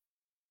baseball.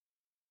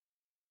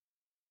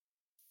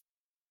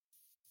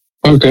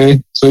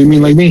 Okay, so you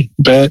mean like me?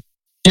 Bet.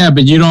 Yeah,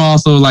 but you don't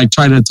also like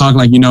try to talk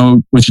like you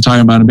know what you're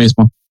talking about in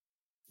baseball.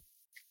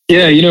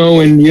 Yeah,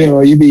 when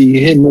you be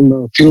hitting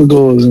them field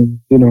goals and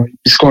you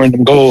scoring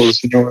them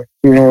goals. You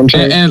know what I'm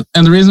saying.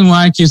 And the reason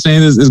why I keep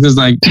saying this is because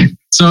like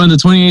so in the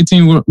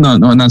 2018 no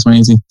not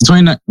 2018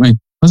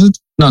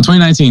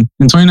 2019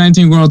 in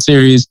 2019 World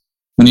Series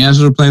when the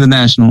Astros were playing the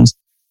Nationals,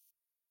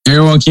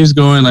 everyone keeps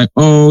going like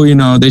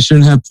they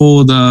shouldn't have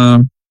pulled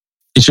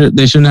they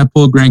shouldn't have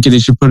pulled Greinke. They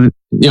should put it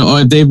or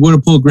if they would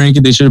have pulled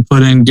Greinke, they should have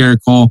put in Garrett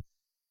Cole.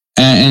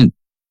 And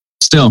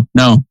still,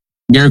 no.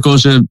 Garrett Cole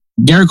should have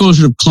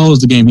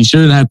closed the game. He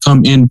shouldn't have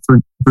come in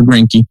for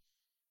Greinke.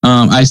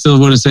 I still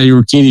would have said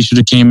Urquidy should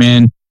have came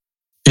in,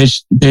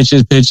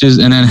 pitches,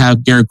 and then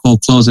have Garrett Cole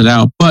close it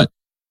out. But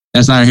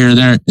that's not here or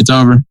there. It's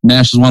over.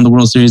 Nationals won the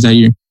World Series that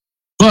year.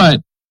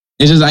 But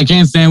it's just I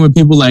can't stand when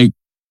people like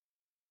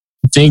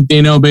think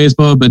they know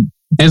baseball, but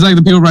it's like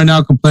the people right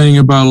now complaining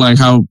about like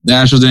how the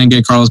Astros didn't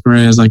get Carlos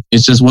Correa. It's like it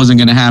just wasn't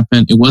going to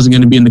happen. It wasn't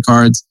going to be in the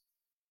cards.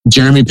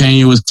 Jeremy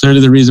Pena was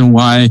clearly the reason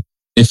why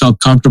they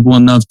felt comfortable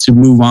enough to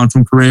move on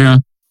from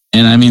Correa.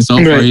 And I mean, so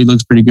far he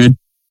looks pretty good.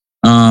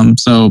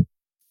 So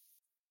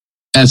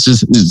it's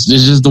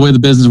just the way the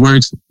business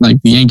works.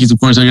 Like the Yankees, of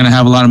course, are going to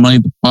have a lot of money.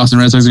 The Boston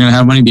Red Sox are going to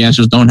have money. The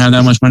Astros don't have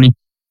that much money.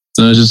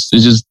 So it's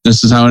just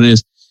this is how it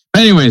is.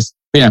 But anyways,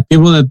 yeah,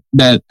 people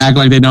that act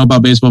like they know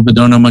about baseball but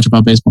don't know much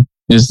about baseball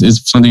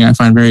is something I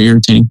find very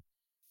irritating.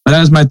 But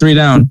that's my 3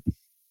 down.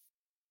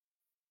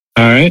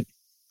 All right.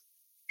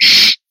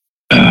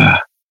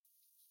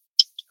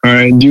 All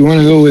right. Do you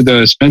want to go with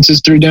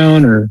Spence's 3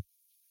 down or?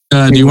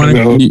 Do you want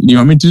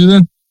me to do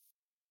that?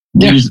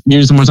 Yeah. Give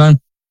you some more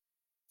time?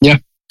 Yeah.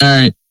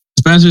 All right.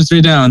 Spencer's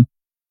 3 down.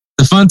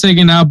 The fun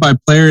taken out by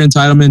player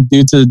entitlement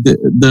due to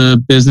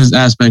the business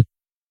aspect.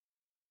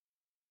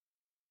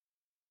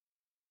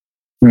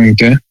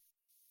 Okay.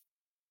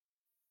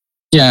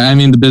 Yeah, I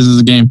mean the business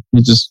of the game.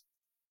 It just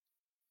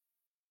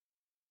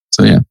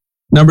so yeah.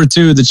 Number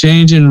 2, the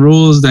change in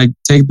rules that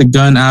take the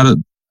fun out of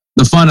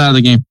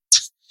the game.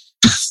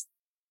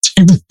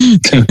 Take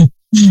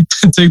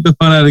the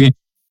fun out of the game.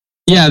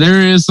 Yeah,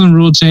 there is some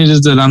rule changes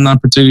that I'm not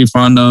particularly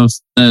fond of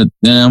that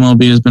the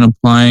MLB has been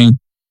applying.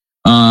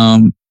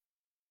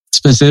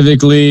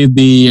 Specifically,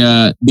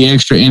 the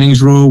extra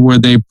innings rule where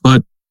they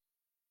put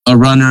a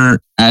runner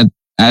at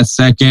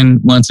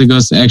second once it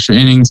goes to extra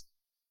innings.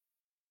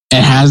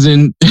 It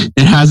hasn't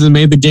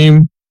made the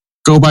game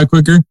go by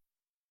quicker. At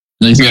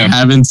least I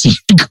haven't seen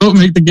it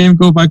make the game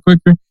go by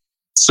quicker.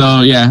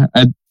 So yeah,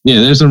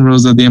 there's some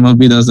rules that the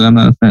MLB does that I'm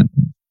not a fan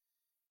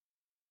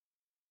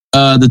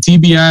of. The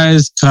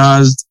TBIs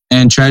caused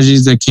and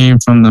tragedies that came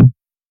from them.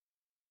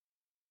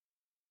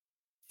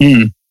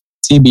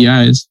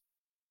 TBIs.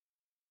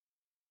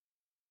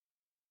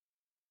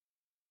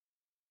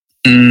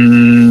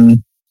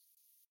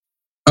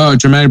 Oh,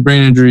 traumatic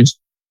brain injuries.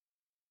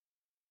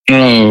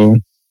 Oh.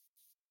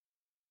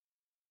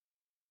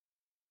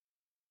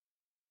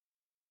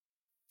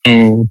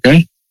 Oh,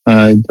 okay.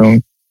 I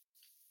don't.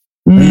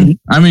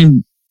 I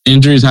mean,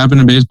 injuries happen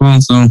in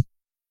baseball, so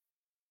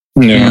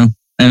Yeah.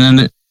 And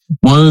then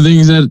one of the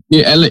things that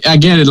I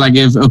get it, like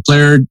if a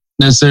player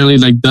necessarily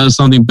like does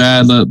something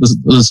bad,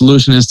 the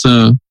solution is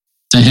to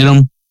hit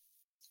him,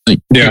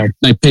 like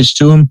pitch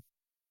to him.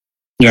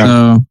 Yeah.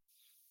 So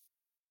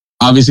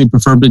obviously,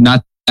 preferably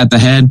not at the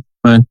head,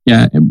 but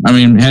yeah, I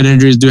mean, head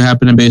injuries do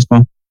happen in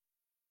baseball.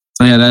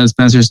 So yeah, that is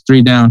Spencer's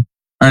 3 down.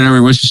 All right,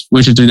 Edward,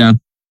 what's your 3 down?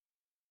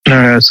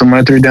 So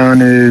my 3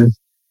 down is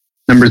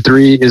number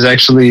 3 is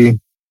actually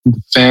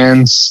the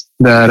fans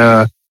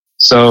that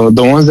so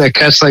the ones that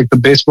catch like the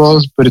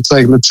baseballs, but it's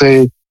like, let's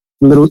say a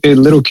little kid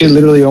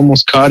literally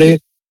almost caught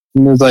it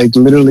and was like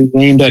literally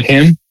aimed at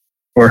him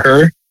or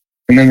her,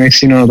 and then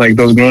next like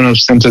those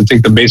grown-ups tend to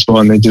take the baseball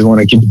and they just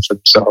want to keep it for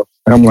themselves.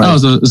 And I'm like, oh,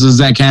 so this is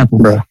Zach Campbell,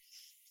 bro.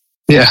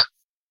 Yeah,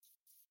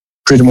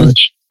 pretty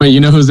much. Wait, you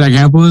know who Zach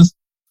Campbell is?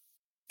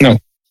 No.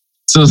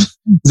 So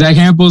Zach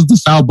Campbell's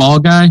the foul ball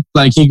guy.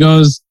 Like he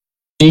goes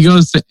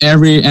to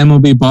every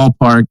MLB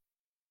ballpark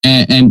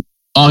and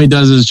all he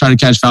does is try to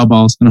catch foul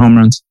balls and home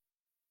runs.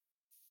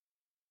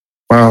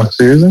 Wow,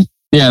 seriously?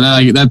 Yeah,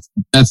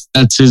 that's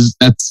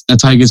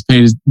how he gets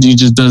paid. He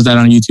just does that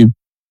on YouTube.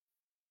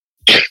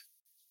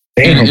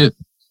 Damn.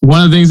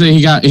 One of the things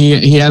that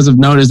he has of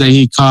note is that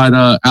he caught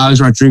Alex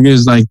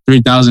Rodriguez like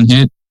 3,000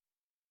 hit.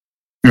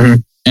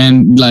 Mm-hmm.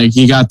 And like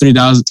he got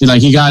 3,000,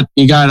 like he got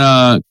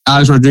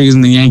Alex Rodriguez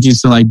and the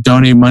Yankees to like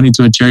donate money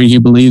to a charity he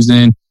believes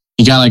in.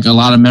 He got like a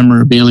lot of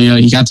memorabilia.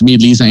 He got to meet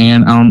Lisa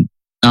Ann. I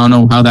don't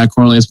know how that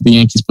correlates with the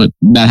Yankees, but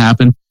that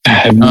happened. I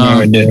have no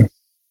idea.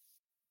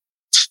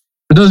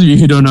 For those of you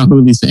who don't know who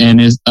Lisa Ann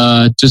is,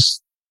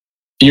 just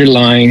you're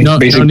lying.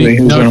 Basically,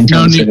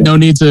 no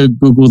need to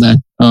Google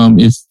that.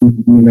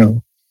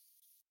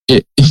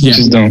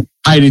 Just don't.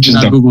 Heidi, do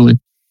not Google it.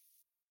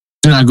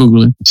 Do not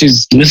Google it.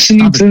 She's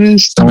listening to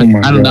this. Stop it.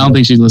 I don't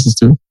think she listens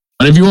to it.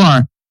 But if you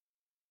are,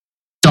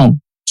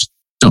 don't.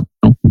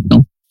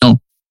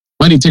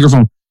 Wendy, take her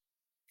phone.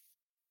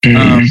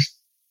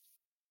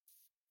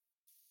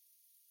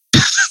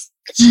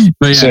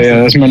 But yeah, so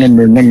yeah, that's my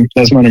number.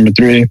 That's my number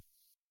 3.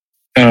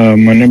 My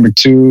number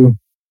 2.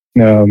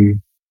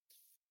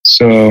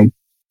 So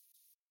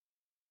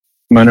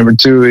my number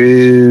 2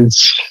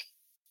 is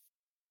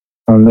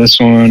on this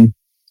one.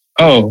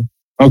 Oh,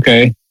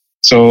 okay.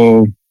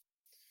 So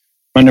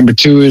my number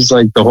 2 is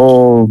like the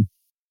whole.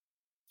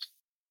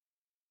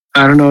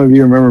 I don't know if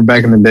you remember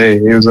back in the day,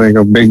 it was like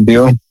a big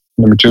deal.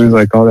 Number 2 is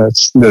like all that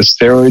the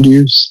steroid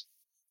use.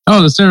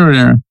 Oh, the steroid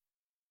era.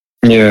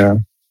 Yeah.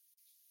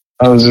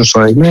 I was just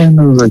like, man,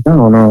 I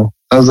don't know.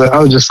 I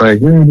was just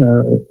like, man,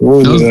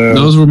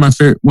 those were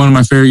one of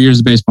my favorite years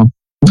of baseball.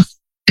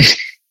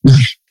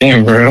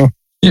 Damn, bro.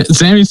 Yeah,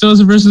 Sammy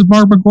Sosa versus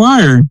Mark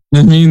McGwire.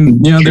 I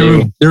mean,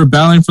 they were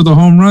battling for the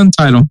home run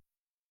title.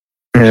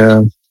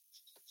 Yeah.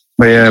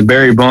 But yeah,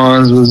 Barry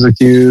Bonds was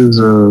accused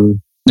of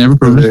never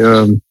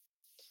proven.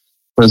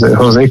 Was it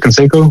Jose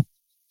Canseco?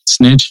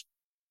 Snitch.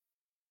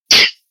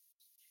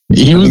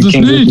 He was the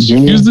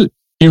snitch.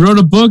 He wrote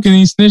a book and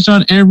he snitched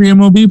on every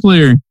MLB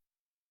player.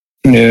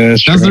 Yeah,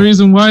 that's the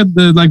reason why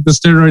the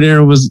steroid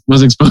era was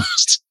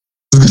exposed.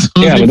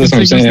 Yeah, but that's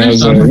what I'm saying. I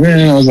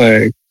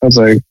was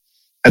like,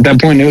 at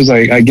that point, it was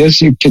like, I guess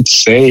you could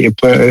say it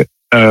put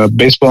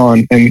baseball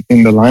in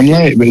the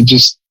limelight, but it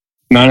just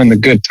not in the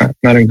good time,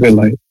 not in good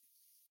light.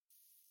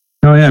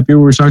 Oh yeah,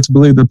 people were shocked to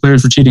believe the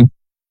players were cheating.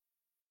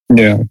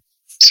 Yeah,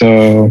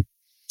 so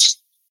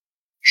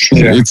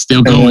yeah, it's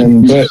still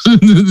going.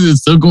 It's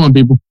still going,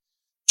 people.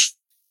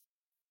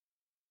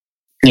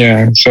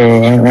 Yeah,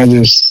 so I'm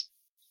just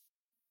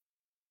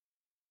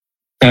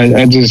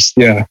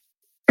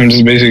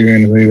basically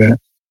going to leave it.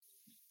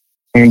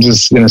 I'm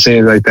just going to say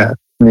it like that.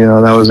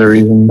 That was the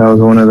reason. That was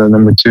one of the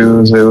number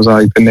 2s. It was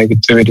like the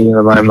negativity in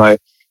the limelight,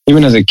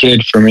 even as a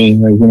kid for me,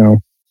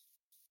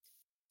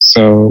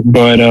 So,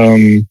 but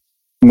then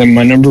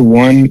my number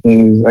 1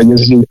 is, I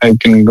guess I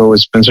can go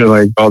with Spencer,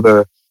 like all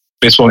the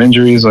baseball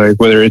injuries, like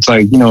whether it's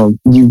like,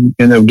 you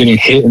end up getting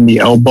hit in the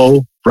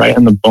elbow, right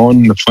on the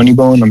bone, the funny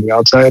bone on the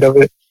outside of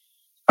it.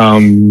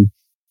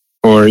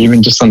 Or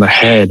even just on the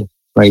head,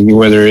 like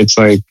whether it's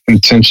like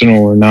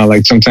intentional or not.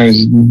 Like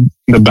sometimes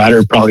the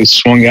batter probably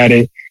swung at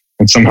it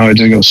and somehow it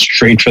just goes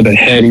straight for the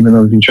head, even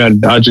though if you try to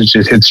dodge it, it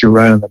just hits you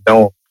right on the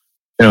dome,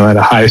 at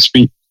a high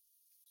speed.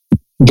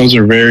 Those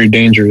are very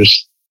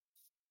dangerous.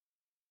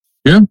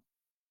 Yeah.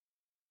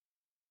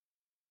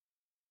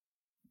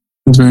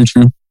 That's very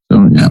true.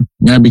 So yeah,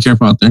 you gotta be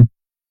careful out there.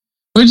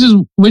 Which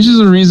is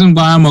a reason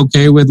why I'm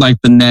okay with like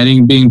the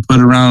netting being put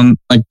around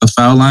like the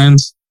foul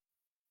lines.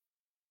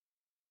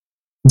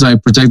 To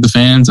like protect the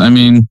fans. I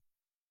mean,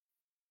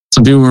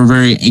 some people were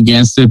very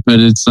against it,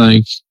 but it's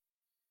like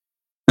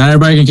not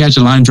everybody can catch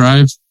a line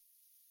drive.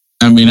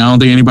 I mean, I don't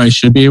think anybody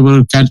should be able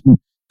to catch.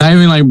 Not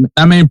even like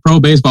that many pro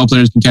baseball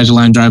players can catch a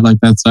line drive like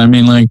that. So I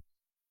mean, like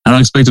I don't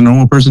expect a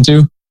normal person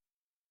to.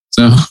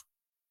 So,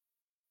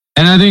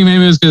 and I think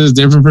maybe it's because it's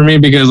different for me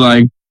because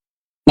like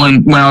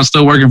when I was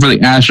still working for the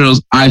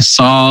Astros, I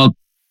saw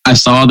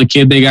the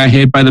kid that got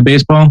hit by the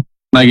baseball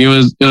Like it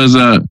was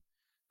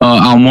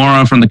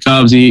Almora from the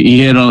Cubs. He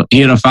hit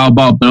a foul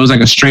ball, but it was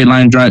like a straight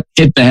line drive,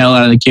 hit the hell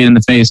out of the kid in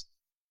the face.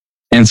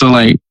 And so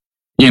like,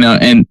 you know,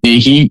 and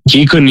he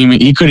couldn't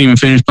even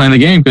finish playing the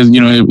game because,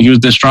 you know, he was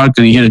distraught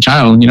because he hit a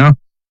child, you know.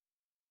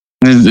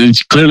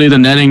 It's clearly the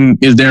netting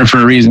is there for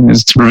a reason,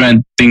 is to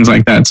prevent things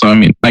like that. So I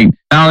mean, like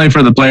not only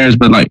for the players,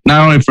 but like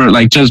not only for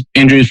like just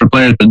injuries for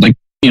players, but like,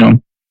 you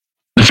know,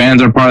 the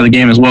fans are part of the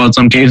game as well in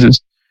some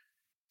cases.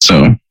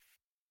 So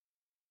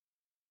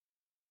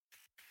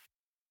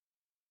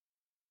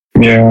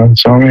yeah,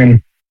 so I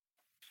mean,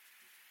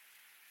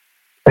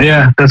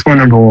 yeah, that's my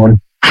number one.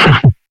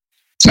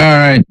 All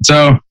right.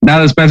 So now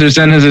that Spencer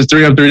sent us his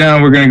 3 up, 3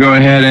 down, we're going to go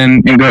ahead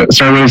and go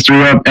start with his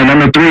 3 up. And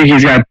number 3,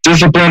 he's got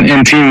discipline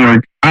and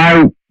teamwork.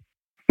 I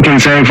can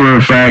say for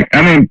a fact,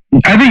 I mean,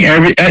 I think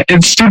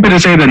it's stupid to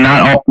say that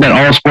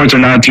all sports are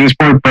not a team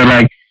sport, but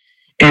like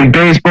in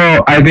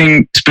baseball, I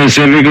think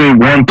specifically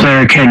one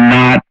player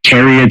cannot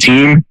carry a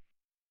team.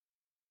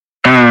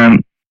 I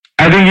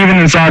think even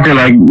in soccer,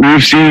 like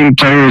we've seen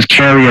players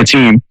carry a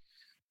team.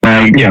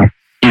 Like, you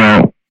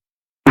know,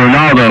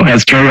 Ronaldo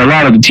has carried a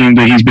lot of the teams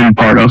that he's been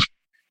part of.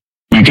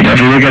 You can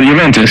definitely look at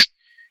Juventus.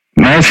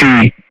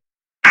 Messi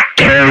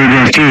carried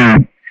his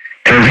team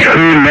because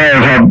who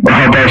knows how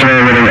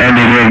Barcelona would have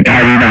ended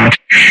had he not.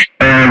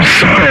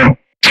 So,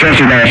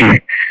 especially last year.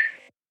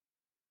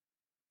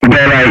 But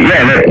like,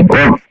 yeah,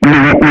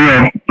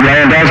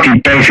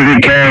 Lewandowski basically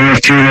carrying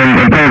his team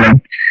in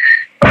Poland.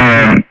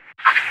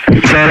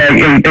 So like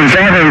in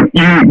soccer,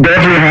 you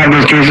definitely have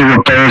those cases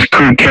where players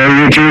could carry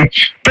your team,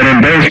 but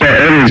in baseball,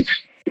 it is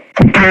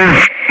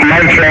proof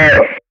like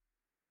that.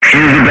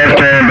 He's the best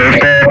player in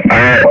baseball.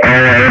 I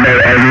don't know anybody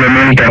argue with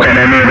me. Don't come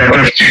at me about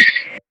this.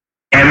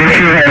 And this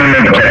team hasn't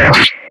made the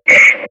playoffs.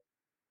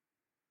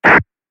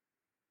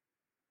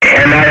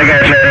 And now they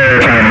got Joe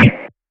Ohtani.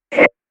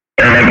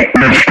 And like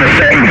it's the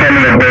second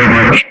coming of Babe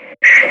Ruth.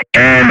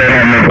 And they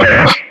haven't made the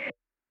playoffs.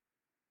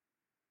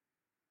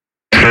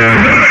 So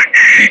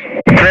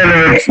clearly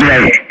it's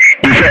like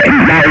you said,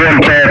 not one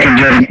player can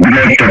just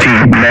make the team.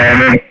 You know what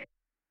I mean?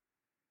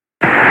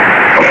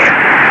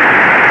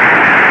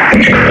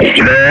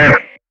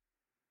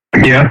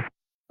 Yeah.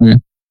 Okay.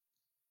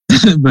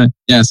 But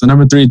yeah, so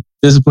number 3,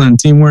 discipline and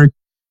teamwork.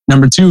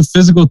 Number 2,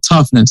 physical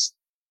toughness.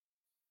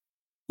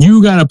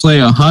 You got to play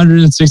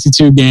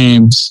 162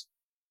 games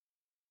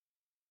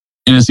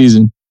in a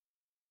season.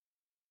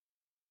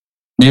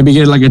 Maybe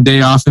get like a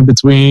day off in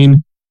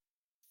between.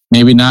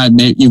 Maybe not.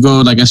 Maybe you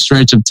go like a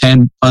stretch of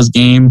 10 plus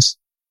games.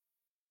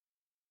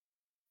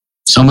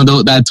 Some of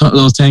those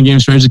 10 game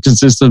stretches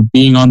consist of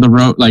being on the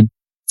road, like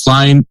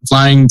flying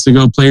to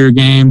go play your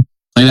game,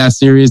 play that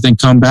series, then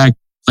come back,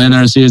 play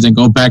another series, then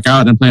go back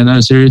out and play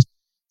another series.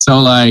 So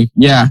like,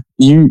 yeah,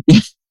 you're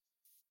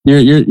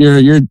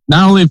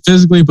not only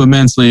physically but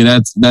mentally,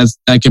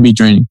 that can be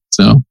draining.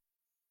 So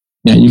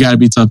yeah, you got to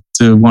be tough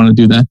to want to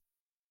do that.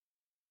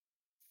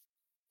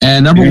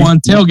 And number 1,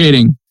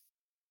 tailgating.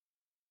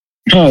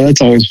 Oh,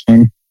 that's always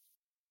fun.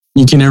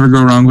 You can never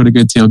go wrong with a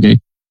good tailgate.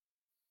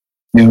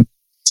 Yeah.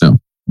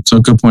 So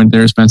good point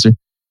there, Spencer.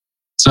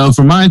 So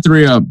for my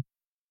 3 up,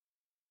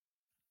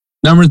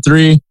 number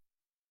 3,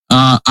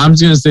 I'm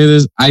just going to say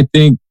this. I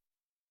think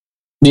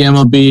the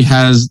MLB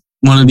has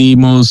one of the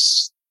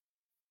most,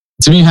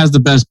 to me, has the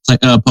best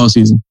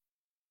postseason.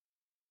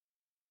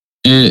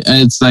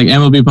 It's like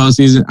MLB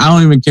postseason. I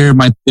don't even care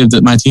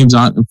if my team's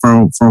on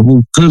for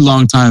a good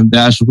long time. The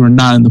Astros were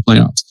not in the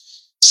playoffs.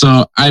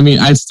 So, I mean,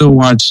 I still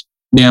watch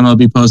the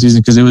MLB postseason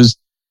because it was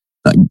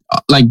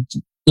like,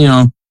 you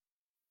know,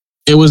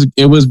 it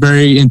was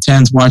very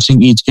intense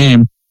watching each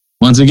game.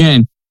 Once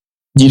again,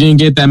 you didn't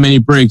get that many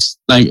breaks.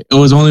 Like it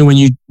was only when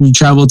you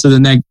traveled to the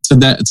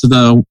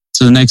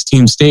next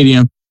team's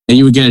stadium that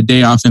you would get a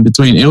day off in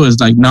between. It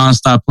was like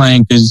nonstop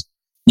playing because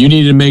you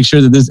needed to make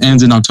sure that this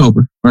ends in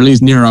October or at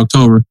least near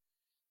October.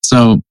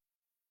 So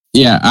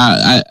yeah,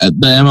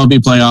 the MLB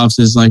playoffs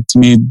is like, to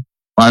me,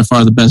 by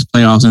far the best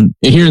playoffs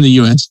here in the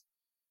U.S.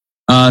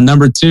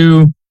 Number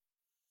 2,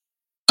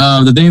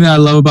 the thing that I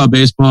love about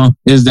baseball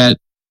is that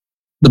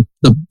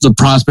the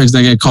prospects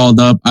that get called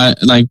up.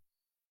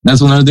 That's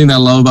another thing that I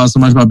love about so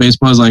much about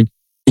baseball is like,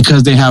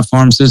 because they have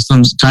farm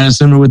systems kind of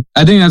similar with,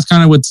 I think that's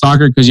kind of with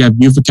soccer because you have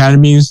youth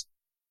academies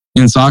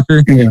in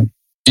soccer. Yeah.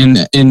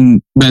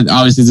 But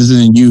obviously this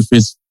isn't youth,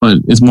 but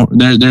it's more,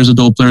 there's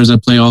adult players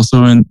that play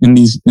also in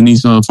these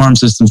farm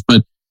systems.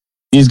 But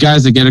these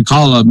guys that get a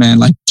call up, man,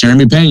 like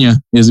Jeremy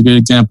Pena is a good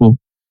example.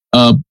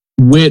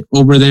 Witt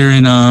over there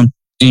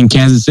in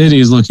Kansas City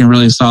is looking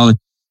really solid.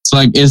 So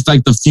like, it's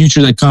like the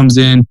future that comes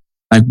in.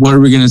 Like, what are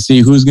we going to see?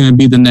 Who's going to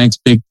be the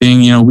next big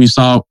thing? You know, we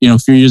saw, a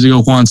few years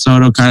ago, Juan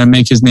Soto kind of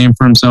make his name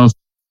for himself.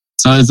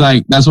 So it's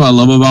like, that's what I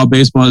love about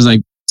baseball is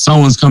like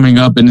someone's coming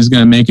up and is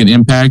going to make an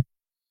impact.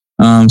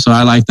 So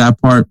I like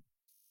that part.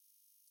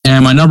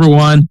 And my number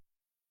 1,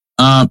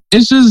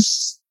 it's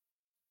just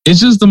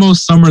the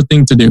most summer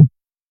thing to do.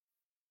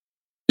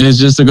 It's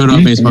just to go to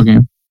a baseball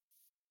game.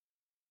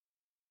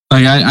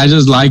 Like, I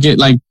just like it.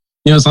 Like,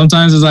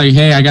 sometimes it's like,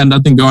 hey, I got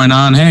nothing going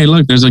on. Hey,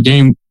 look, there's a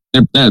game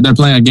they're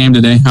playing a game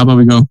today. How about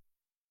we go?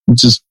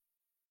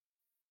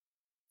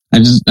 I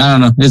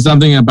don't know. It's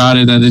something about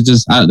it that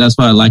that's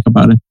what I like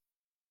about it.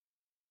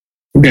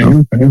 Okay.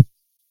 All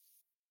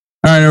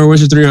right,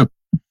 what's your 3 up?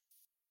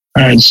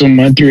 All right, so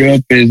my 3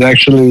 up is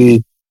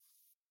actually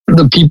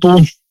the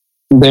people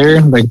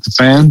there, like the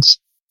fans.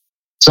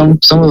 Some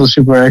of those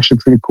people are actually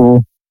pretty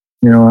cool.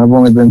 You know, I've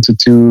only been to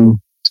three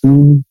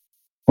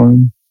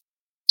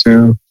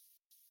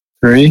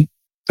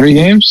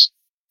games,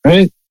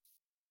 right?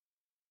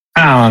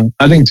 I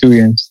think 2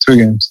 games. 2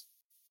 games.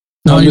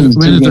 No, you've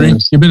been to 3.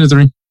 You've been to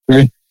 3.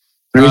 3?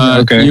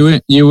 Okay.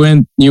 You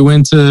went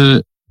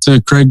to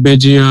Craig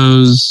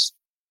Biggio's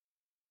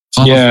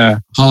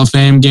Hall of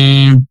Fame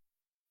game.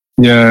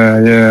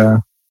 Yeah.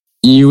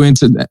 You went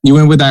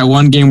with that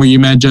one game where you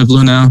met Jeff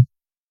Lunau.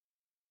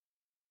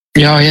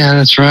 Yeah,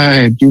 that's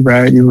right. You're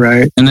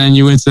right. And then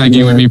you went to that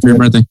game with me for your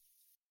birthday.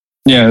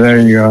 Yeah, there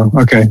you go.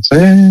 Okay. So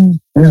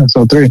yeah,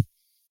 so 3.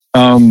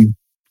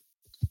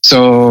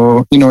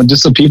 So, you know,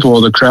 just the people,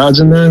 the crowds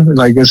in there,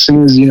 like as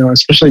soon as, you know,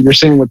 especially if you're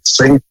sitting with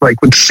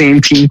the same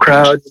team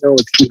crowd, you know,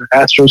 with the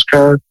Astros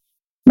crowd,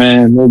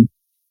 man,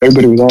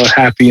 everybody was all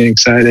happy and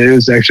excited. It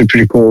was actually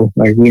pretty cool.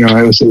 Like, you know,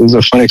 it was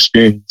a fun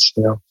experience,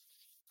 you know.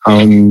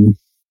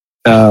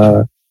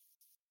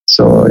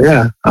 So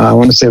yeah, I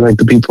want to say like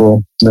the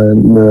people,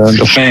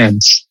 the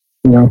fans,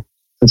 you know,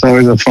 it's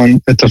always a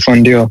fun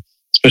deal,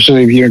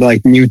 especially if you're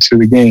like new to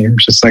the game,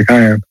 just like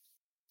I am.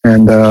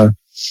 And,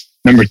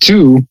 number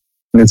 2,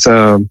 it's,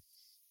 the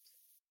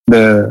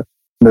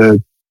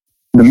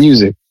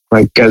music,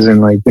 like as in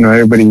like, you know,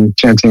 everybody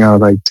chanting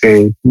out like,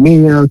 take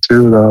me out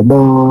to the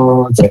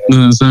ball.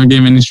 The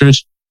 7-game inning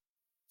stretch.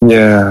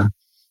 Yeah.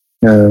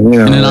 You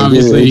know, and then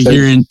obviously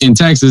here in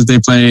Texas, they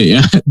play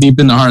Deep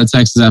in the Heart of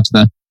Texas after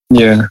that.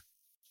 Yeah.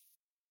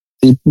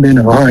 Deep in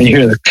the heart, you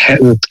hear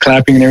the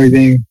clapping and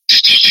everything.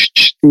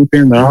 Deep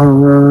in the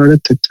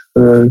heart.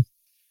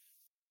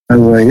 I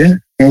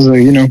was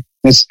like, you know,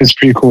 it's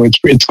pretty cool.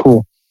 It's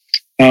cool.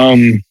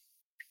 So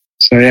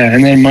yeah,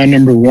 and then my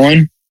number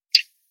 1,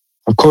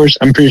 of course,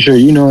 I'm pretty sure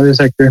you know this,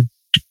 Hector,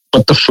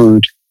 but the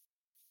food.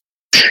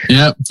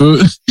 Yeah,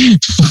 food.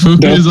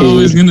 Food is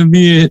always going to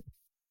be it.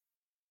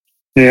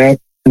 Yeah,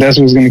 that's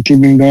what's going to keep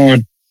me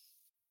going.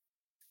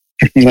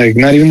 Like,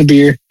 not even the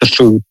beer, the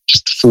food,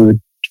 just the food.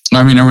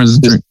 I mean, everyone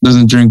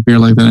doesn't drink beer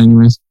like that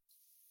anyways.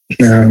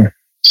 No,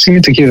 just give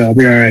me tequila, I'll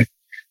be all right.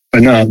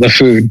 But no, the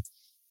food.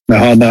 The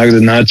hot dogs, the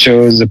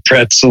nachos, the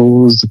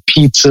pretzels, the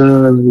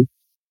pizza.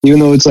 Even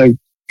though it's like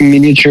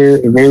miniature,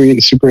 very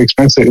super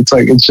expensive, it's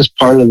like it's just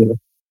part of the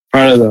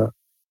ambiance.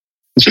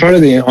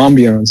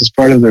 It's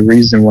part of the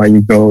reason why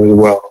you go as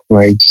well.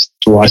 Like just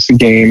to watch the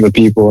game, the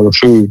people, the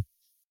food.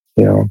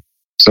 You know,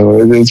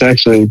 so it's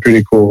actually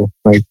pretty cool.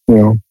 Like, you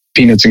know,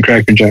 peanuts and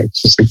Cracker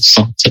Jacks, just like the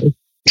song said.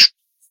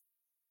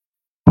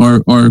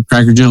 Or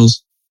Cracker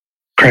Jills.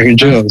 Cracker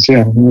Jills,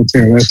 yeah,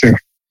 that too.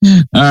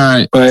 All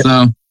right,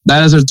 so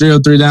that is our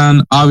 303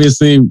 down.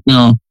 Obviously, you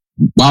know,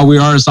 while we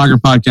are a soccer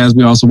podcast,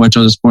 we also watch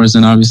other sports,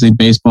 and obviously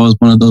baseball is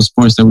one of those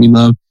sports that we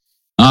love.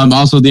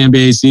 Also, the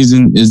NBA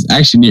season is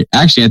actually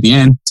at the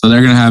end, so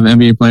they're going to have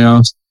NBA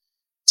playoffs.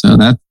 So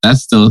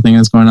that's still a thing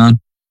that's going on.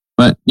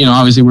 But, you know,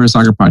 obviously we're a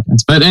soccer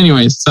podcast. But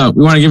anyways, so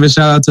we want to give a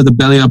shout out to the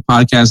Belly Up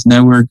Podcast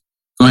Network.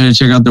 Go ahead and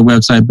check out their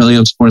website,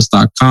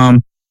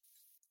 bellyupsports.com.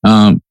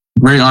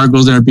 Great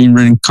articles that are being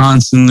written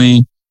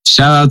constantly.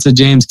 Shout out to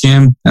James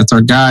Kim. That's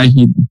our guy.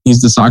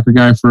 He's the soccer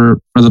guy for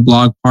the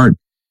blog part.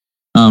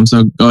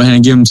 So go ahead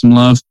and give him some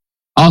love.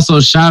 Also,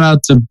 shout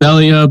out to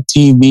Belly Up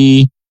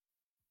TV.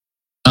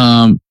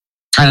 Kind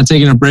of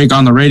taking a break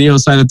on the radio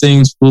side of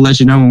things. We'll let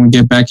you know when we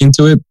get back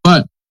into it.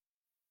 But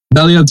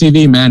Belly Up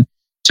TV, man,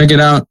 check it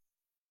out.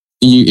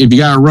 If you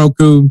got a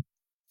Roku,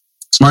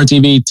 Smart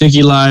TV,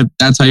 Tiki Live,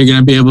 that's how you're going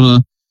to be able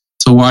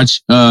to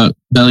watch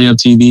Belly Up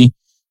TV.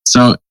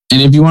 So,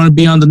 and if you want to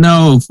be on the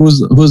know of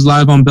who's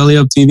live on Belly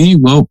Up TV,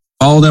 well,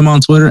 follow them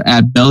on Twitter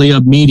at Belly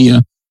Up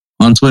Media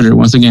on Twitter.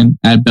 Once again,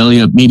 at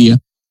Belly Up Media.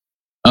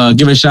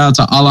 Give a shout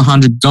out to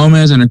Alejandra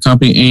Gomez and her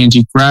company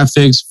A&G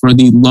Graphics for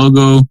the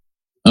logo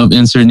of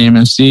Insert Name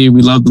FC.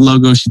 We love the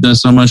logo. She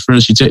does so much for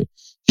us. She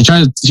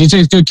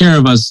takes good care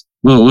of us.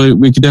 Well,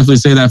 we could definitely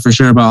say that for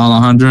sure about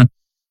Alejandra.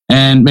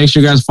 And make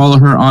sure you guys follow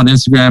her on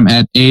Instagram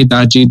at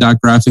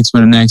a.g.graphics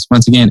with an X.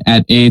 Once again,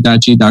 at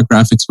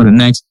a.g.graphics with an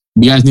X.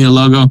 If you guys need a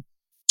logo,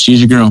 she's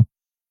your girl.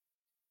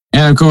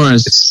 And of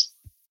course,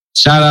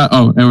 shout out.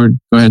 Oh, Edward,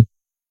 go ahead.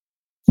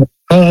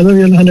 Oh, I love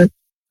you, Alejandra.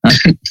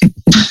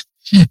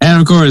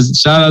 And of course,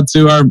 shout out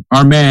to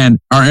our man,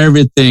 our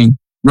everything,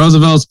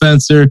 Roosevelt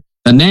Spencer,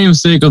 the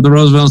namesake of the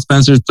Roosevelt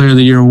Spencer's Player of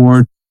the Year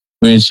Award,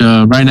 which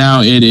right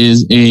now it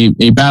is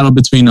a battle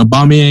between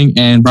Aubameyang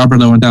and Robert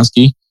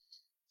Lewandowski.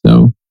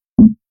 So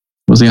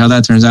we'll see how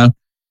that turns out.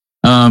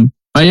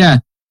 But yeah,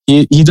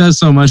 he does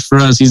so much for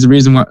us. He's the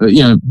reason why,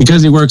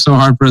 because he works so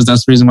hard for us,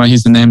 that's the reason why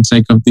he's the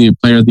namesake of the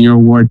Player of the Year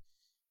Award.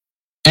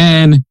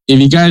 And if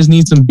you guys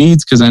need some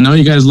beats, because I know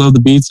you guys love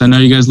the beats, I know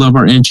you guys love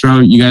our intro,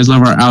 you guys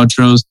love our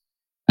outros,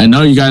 I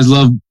know you guys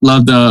love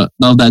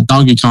that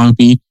Donkey Kong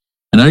beat,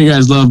 I know you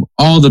guys love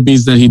all the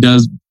beats that he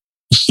does.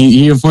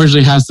 he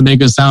unfortunately has to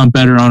make us sound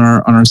better on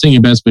our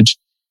singing bets, which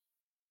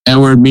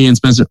Edward, me, and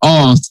Spencer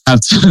all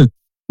have to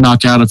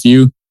knock out a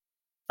few,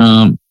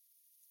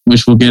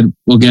 which we'll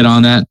get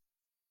on that.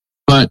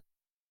 But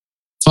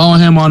follow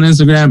him on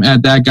Instagram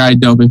at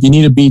thatguydope. If you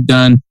need a beat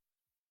done,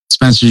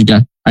 Spencer's your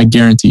guy. I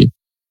guarantee it.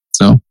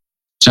 So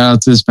shout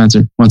out to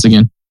Spencer once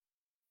again.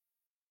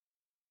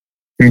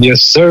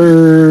 Yes,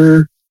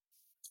 sir.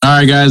 All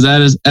right, guys,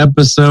 that is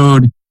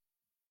episode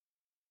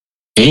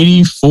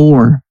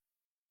 84.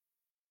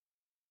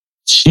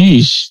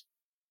 Sheesh.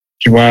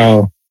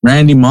 Wow.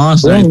 Randy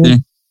Moss right there.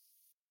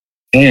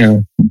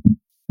 Damn.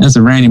 That's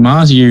a Randy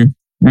Moss year.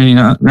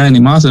 Randy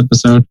Moss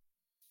episode.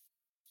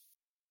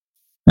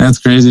 That's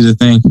crazy to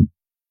think.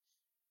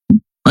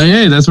 But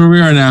hey, that's where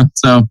we are now.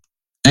 So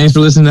thanks for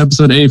listening to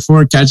episode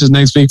 84. Catch us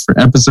next week for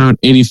episode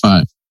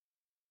 85.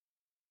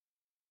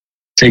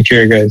 Take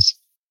care, guys.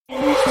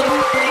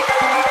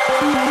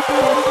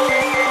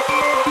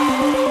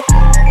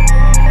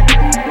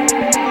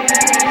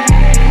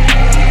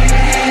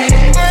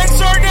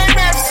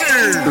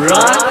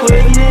 Rock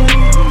with me.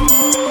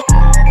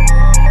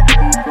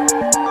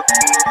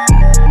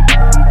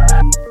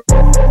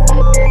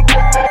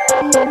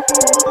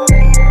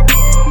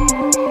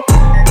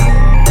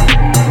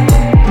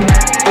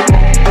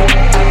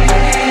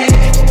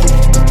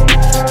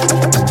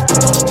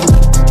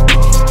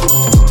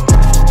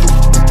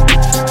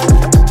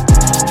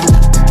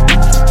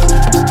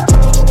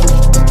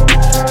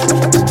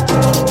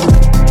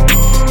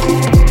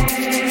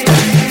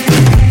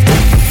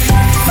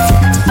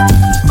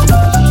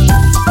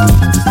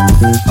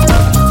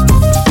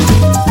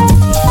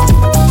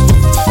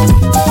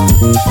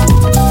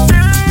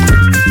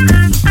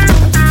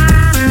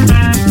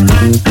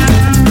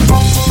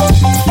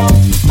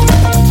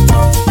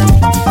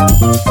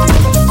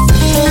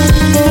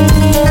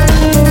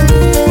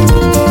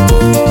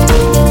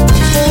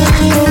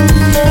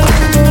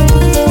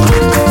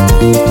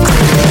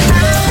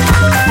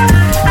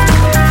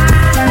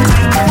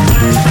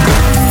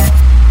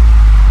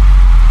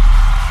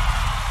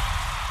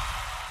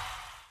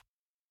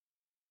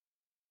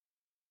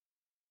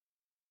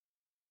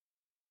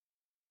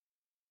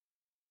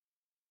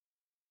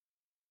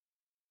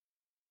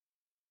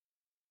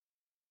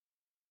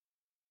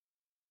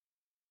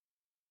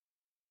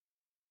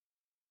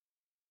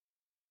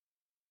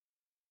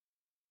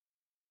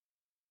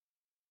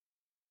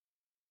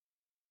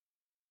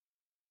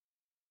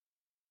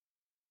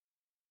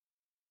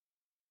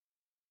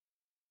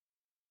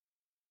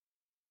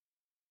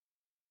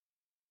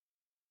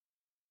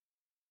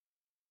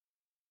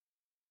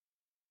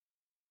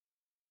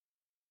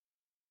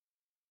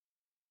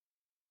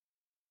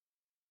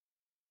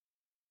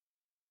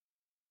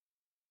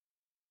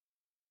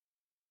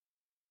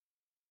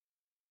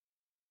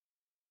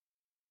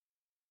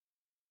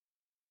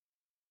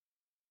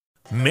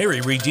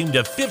 Mary redeemed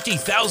a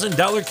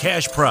 $50,000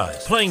 cash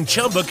prize playing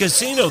Chumba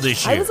Casino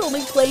this year. I was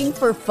only playing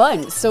for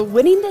fun, so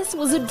winning this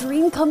was a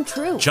dream come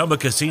true. Chumba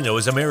Casino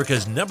is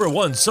America's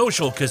 #1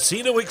 social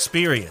casino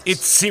experience.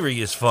 It's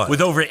serious fun.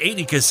 With over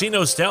 80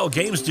 casino-style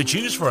games to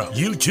choose from,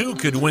 you too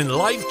could win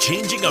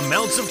life-changing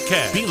amounts of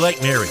cash. Be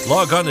like Mary.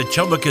 Log on to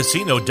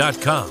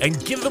ChumbaCasino.com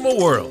and give them a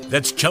whirl.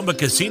 That's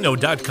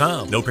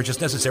ChumbaCasino.com. No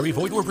purchase necessary.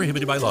 Void where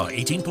prohibited by law.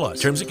 18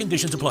 plus. Terms and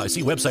conditions apply.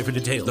 See website for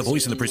details. The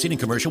voice in the preceding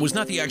commercial was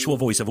not the actual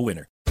voice of a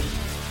winner.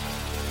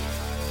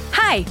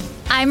 Hi,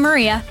 I'm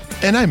Maria.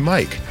 And I'm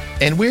Mike.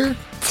 And we're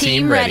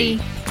Team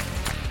Ready.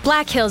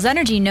 Black Hills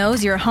Energy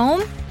knows your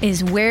home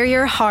is where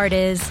your heart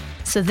is,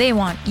 so they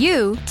want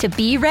you to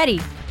be ready.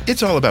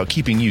 It's all about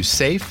keeping you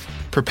safe,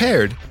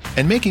 prepared,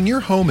 and making your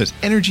home as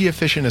energy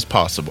efficient as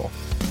possible.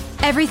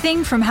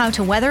 Everything from how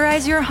to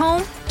weatherize your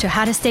home to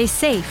how to stay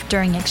safe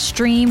during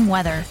extreme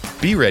weather.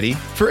 Be ready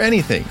for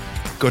anything.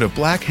 Go to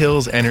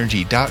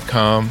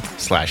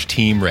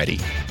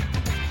blackhillsenergy.com/teamready.